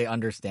 That's like, they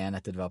understand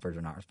that the developers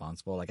are not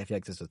responsible. Like, I feel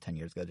like this was 10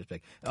 years ago, just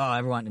like, oh,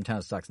 everyone,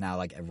 Nintendo sucks now.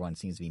 Like, everyone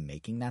seems to be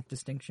making that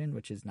distinction,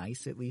 which is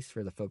nice, at least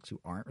for the folks who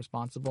aren't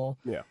responsible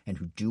and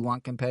who do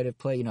want competitive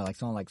play. You know, like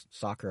someone like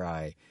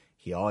Sakurai,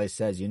 he always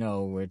says, you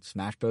know,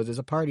 Smash Bros. Is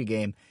a party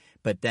game,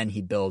 but then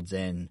he builds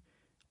in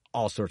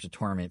all sorts of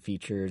tournament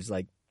features.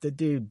 Like, the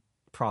dude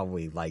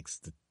probably likes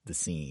the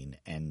scene,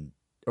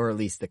 or at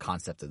least the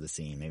concept of the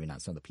scene, maybe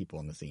not some of the people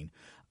in the scene.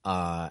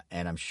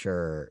 And I'm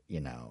sure,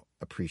 you know,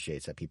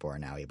 appreciates that people are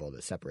now able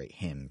to separate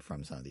him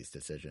from some of these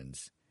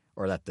decisions,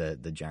 or that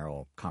the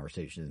general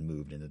conversation has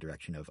moved in the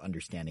direction of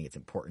understanding it's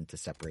important to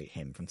separate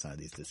him from some of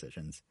these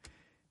decisions.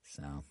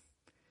 So...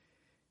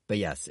 But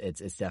yes,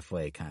 it's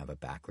definitely kind of a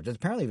backwards. It's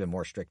apparently even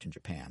more strict in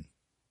Japan,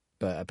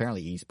 but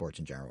apparently esports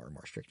in general are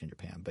more strict in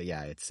Japan. But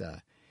yeah,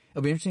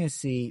 it'll be interesting to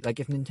see, like,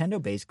 if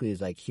Nintendo basically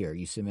is like, here,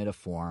 you submit a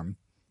form,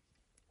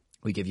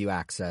 we give you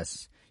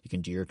access, you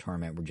can do your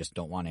tournament, we just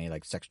don't want any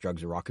like sex,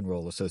 drugs, or rock and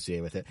roll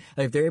associated with it.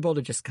 Like, if they're able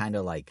to just kind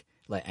of like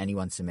let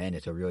anyone submit,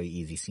 it's a really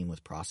easy,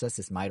 seamless process.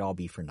 This might all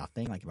be for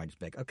nothing. Like, it might just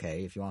be like,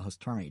 okay, if you want to host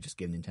a tournament, you just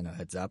give Nintendo a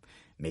heads up.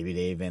 Maybe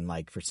they even,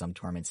 like, for some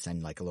tournaments,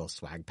 send like a little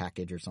swag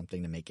package or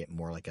something to make it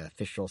more like an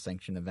official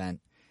sanctioned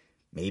event.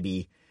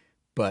 Maybe.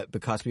 But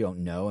because we don't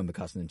know, and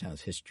because of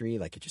Nintendo's history,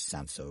 like, it just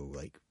sounds so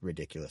like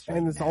ridiculous. Right,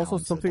 and it's now, also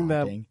and something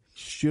so that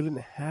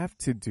shouldn't have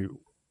to do.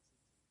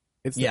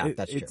 That's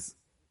true.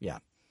 Yeah.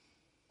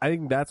 I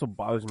think that's what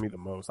bothers me the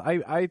most.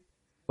 I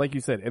like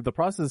you said, if the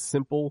process is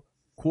simple,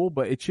 cool,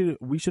 but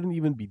we shouldn't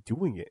even be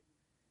doing it.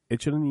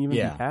 It shouldn't even be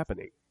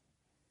happening.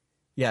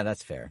 Yeah,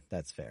 that's fair.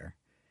 That's fair.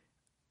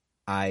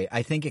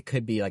 I think it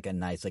could be like a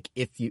nice, like,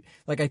 if you,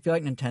 like, I feel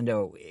like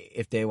Nintendo,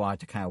 if they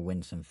wanted to kind of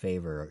win some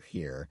favor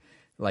here,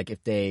 like,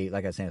 if they,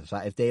 like I was saying,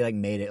 if they like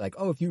made it like,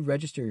 oh, if you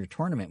register your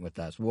tournament with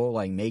us, we'll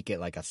like make it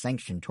like a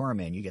sanctioned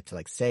tournament. You get to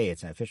like say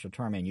it's an official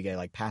tournament. You get to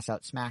like pass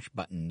out Smash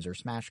buttons or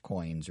Smash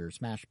coins or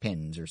Smash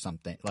pins or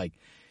something. Like,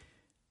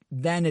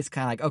 then it's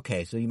kind of like,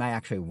 okay, so you might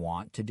actually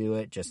want to do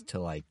it just to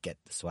like get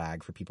the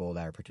swag for people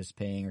that are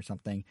participating or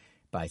something.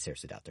 But I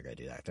seriously doubt they're going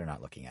to do that. They're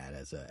not looking at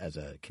it as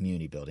a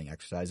community building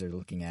exercise. They're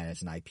looking at it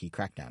as an IP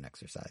crackdown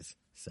exercise.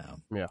 So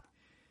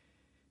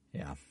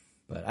yeah.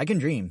 But I can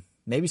dream.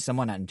 Maybe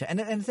someone at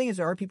Nintendo, and the thing is,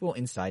 there are people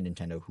inside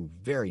Nintendo who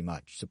very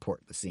much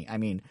support the scene. I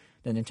mean,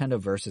 the Nintendo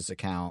Versus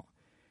account,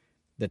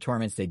 the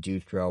tournaments they do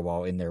throw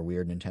while in their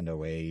weird Nintendo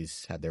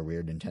ways, have their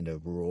weird Nintendo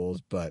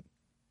rules, but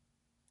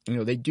you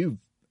know, they do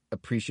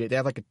appreciate. They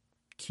have like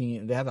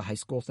they have a high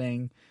school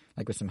thing,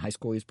 like with some high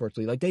school esports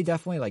league. Like, they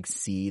definitely like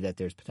see that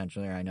there's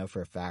potential there. I know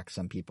for a fact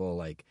some people,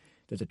 like,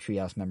 there's a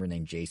Treehouse member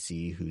named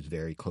JC who's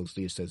very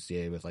closely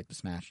associated with like the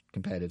Smash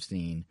competitive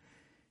scene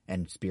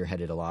and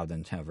spearheaded a lot of the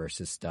Nintendo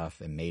Versus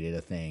stuff and made it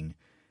a thing.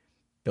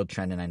 Bill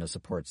Trendon, I know,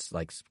 supports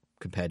like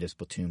competitive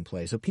Splatoon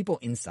play. So people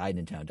inside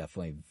Nintendo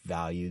definitely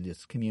value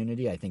this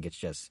community. I think it's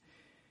just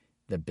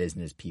the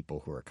business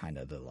people who are kind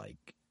of the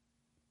like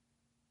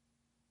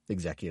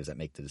executives that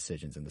make the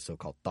decisions and the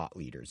so-called thought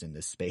leaders in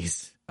this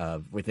space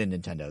of within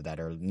Nintendo that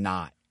are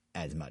not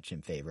as much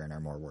in favor and are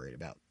more worried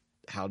about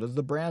how does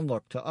the brand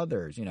look to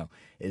others? You know,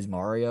 is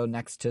Mario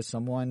next to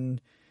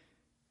someone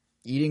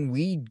eating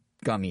weed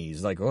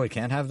gummies? Like, oh, I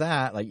can't have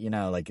that. Like, you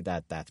know, like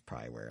that's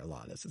probably where a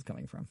lot of this is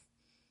coming from.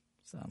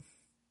 So,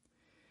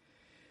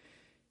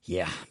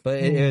 yeah, but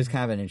it was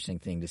kind of an interesting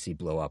thing to see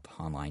blow up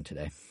online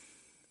today.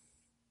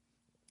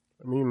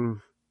 I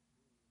mean,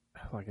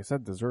 like I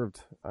said,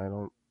 deserved. I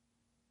don't.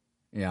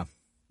 Yeah.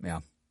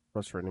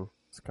 Frustrating.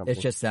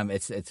 It's just them.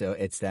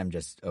 It's them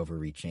just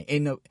overreaching.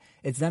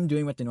 It's them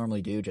doing what they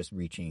normally do, just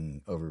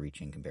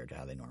overreaching compared to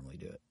how they normally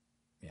do it.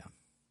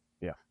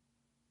 Yeah.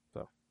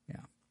 So.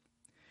 Yeah.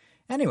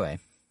 Anyway,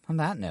 on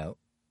that note,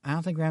 I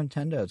don't think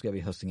Nintendo is going to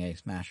be hosting a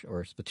Smash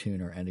or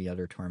Splatoon or any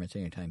other tournaments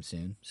anytime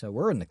soon. So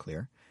we're in the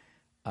clear.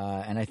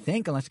 And I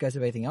think, unless you guys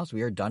have anything else,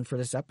 we are done for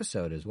this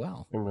episode as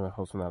well. I'm going to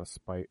host one out of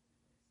spite.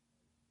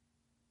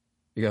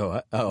 You go,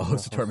 what? Oh,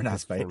 host a tournament out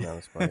of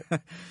spite.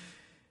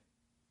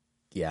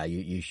 Yeah,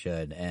 you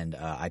should. And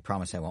I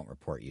promise I won't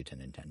report you to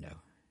Nintendo.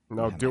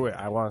 No, do it.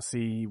 I want to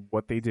see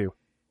what they do.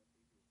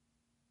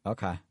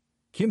 Okay.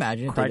 Can you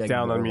imagine if Crack they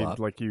down on me up?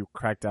 like you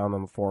cracked down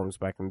on the forums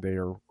back in the day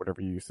or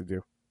whatever you used to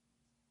do.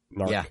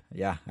 Narc.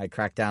 Yeah. I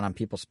cracked down on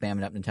people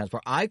spamming up Nintendo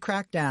Sport. I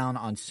cracked down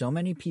on so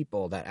many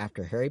people that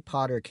after Harry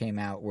Potter came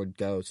out would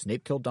go,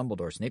 Snape killed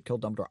Dumbledore, Snape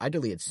killed Dumbledore. I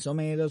deleted so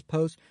many of those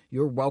posts.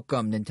 You're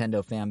welcome,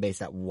 Nintendo fan base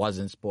that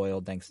wasn't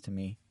spoiled thanks to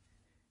me.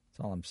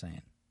 That's all I'm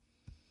saying.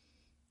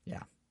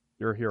 Yeah.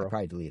 You're a hero. I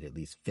probably deleted at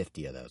least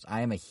 50 of those.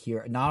 I am a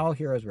hero. Not all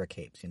heroes wear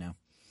capes,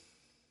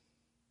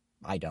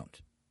 I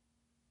don't,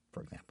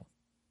 for example.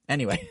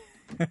 Anyway,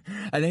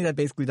 I think that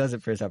basically does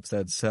it for this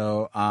episode.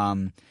 So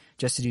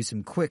just to do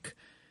some quick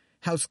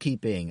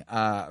housekeeping,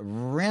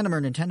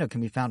 Randomer Nintendo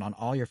can be found on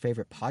all your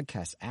favorite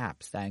podcast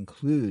apps. That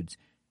includes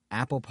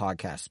Apple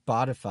Podcasts,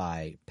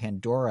 Spotify,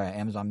 Pandora,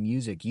 Amazon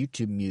Music,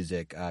 YouTube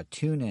Music,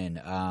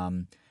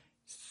 TuneIn,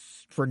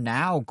 for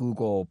now,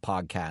 Google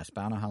Podcasts,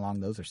 but I don't know how long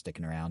those are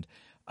sticking around.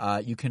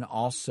 You can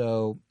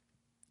also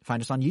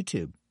find us on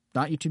YouTube.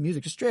 Not YouTube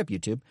Music, just straight up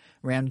YouTube.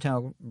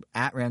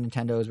 At Random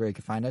Nintendo is where you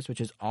can find us, which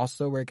is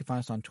also where you can find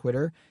us on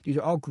Twitter. These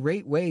are all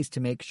great ways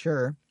to make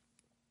sure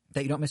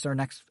that you don't miss our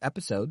next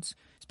episodes,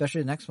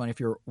 especially the next one.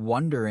 If you're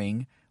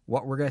wondering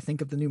what we're going to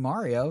think of the new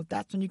Mario,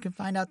 that's when you can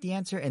find out the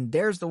answer. And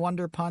there's the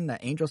wonder pun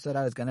that Angel said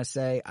I was going to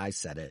say. I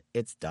said it.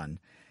 It's done.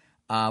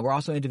 We're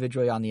also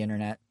individually on the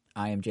internet.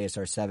 I am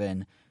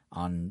JSR7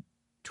 on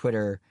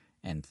Twitter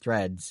and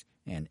Threads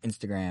and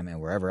Instagram and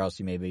wherever else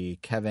you may be.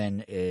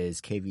 Kevin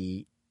is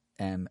KVN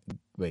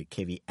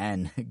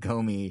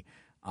Gomi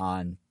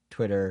on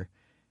Twitter.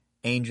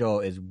 Angel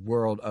is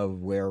World of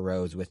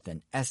Wererose with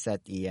an S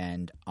at the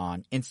end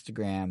on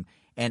Instagram.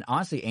 And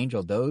honestly,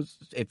 Angel,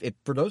 if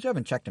for those who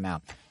haven't checked him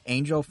out,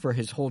 Angel for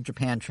his whole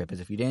Japan trip, is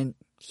if you didn't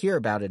hear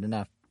about it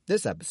enough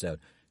this episode,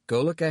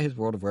 go look at his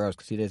World of Wererose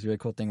because he does a really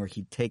cool thing where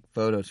he'd take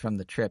photos from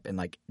the trip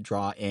and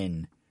draw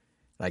in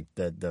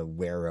the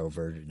Wero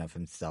version of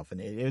himself. And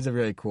it was a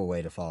really cool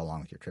way to follow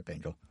along with your trip,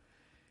 Angel.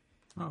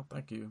 Oh,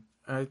 thank you.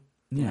 I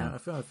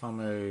feel I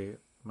found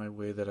my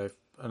way that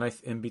a nice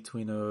in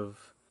between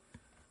of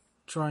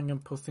drawing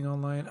and posting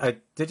online. I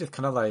did just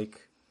kind of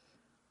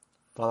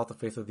fall off the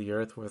face of the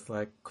earth with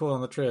cool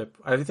on the trip.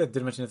 I think I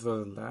did mention this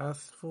was the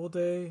last full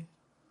day,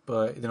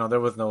 but there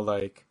was no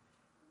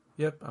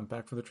yep, I'm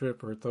back from the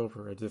trip or it's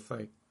over. I just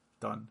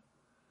done.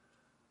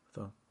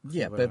 So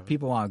yeah, but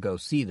people want to go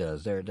see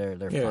those. They're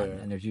fun,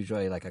 and there's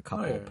usually a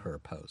couple per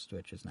post,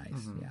 which is nice.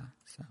 Mm-hmm. Yeah,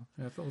 so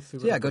we'll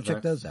see go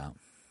check those out.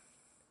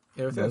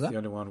 Yeah, that's the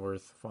only one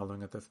worth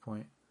following at this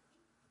point.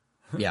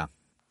 Yeah.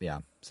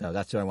 So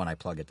that's the only one I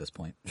plug at this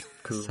point.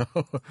 Cool.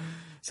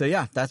 So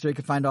yeah, that's where you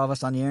can find all of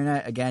us on the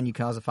internet. Again, you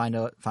can also find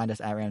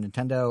us at Random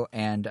Nintendo.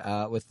 And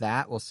with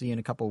that, we'll see you in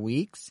a couple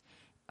weeks,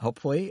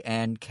 hopefully.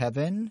 And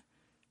Kevin,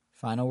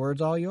 final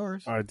words all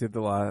yours. I did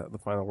the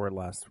final word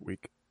last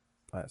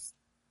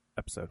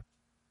episode.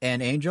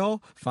 And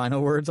Angel,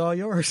 final words all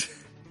yours.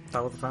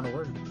 That was the final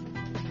word.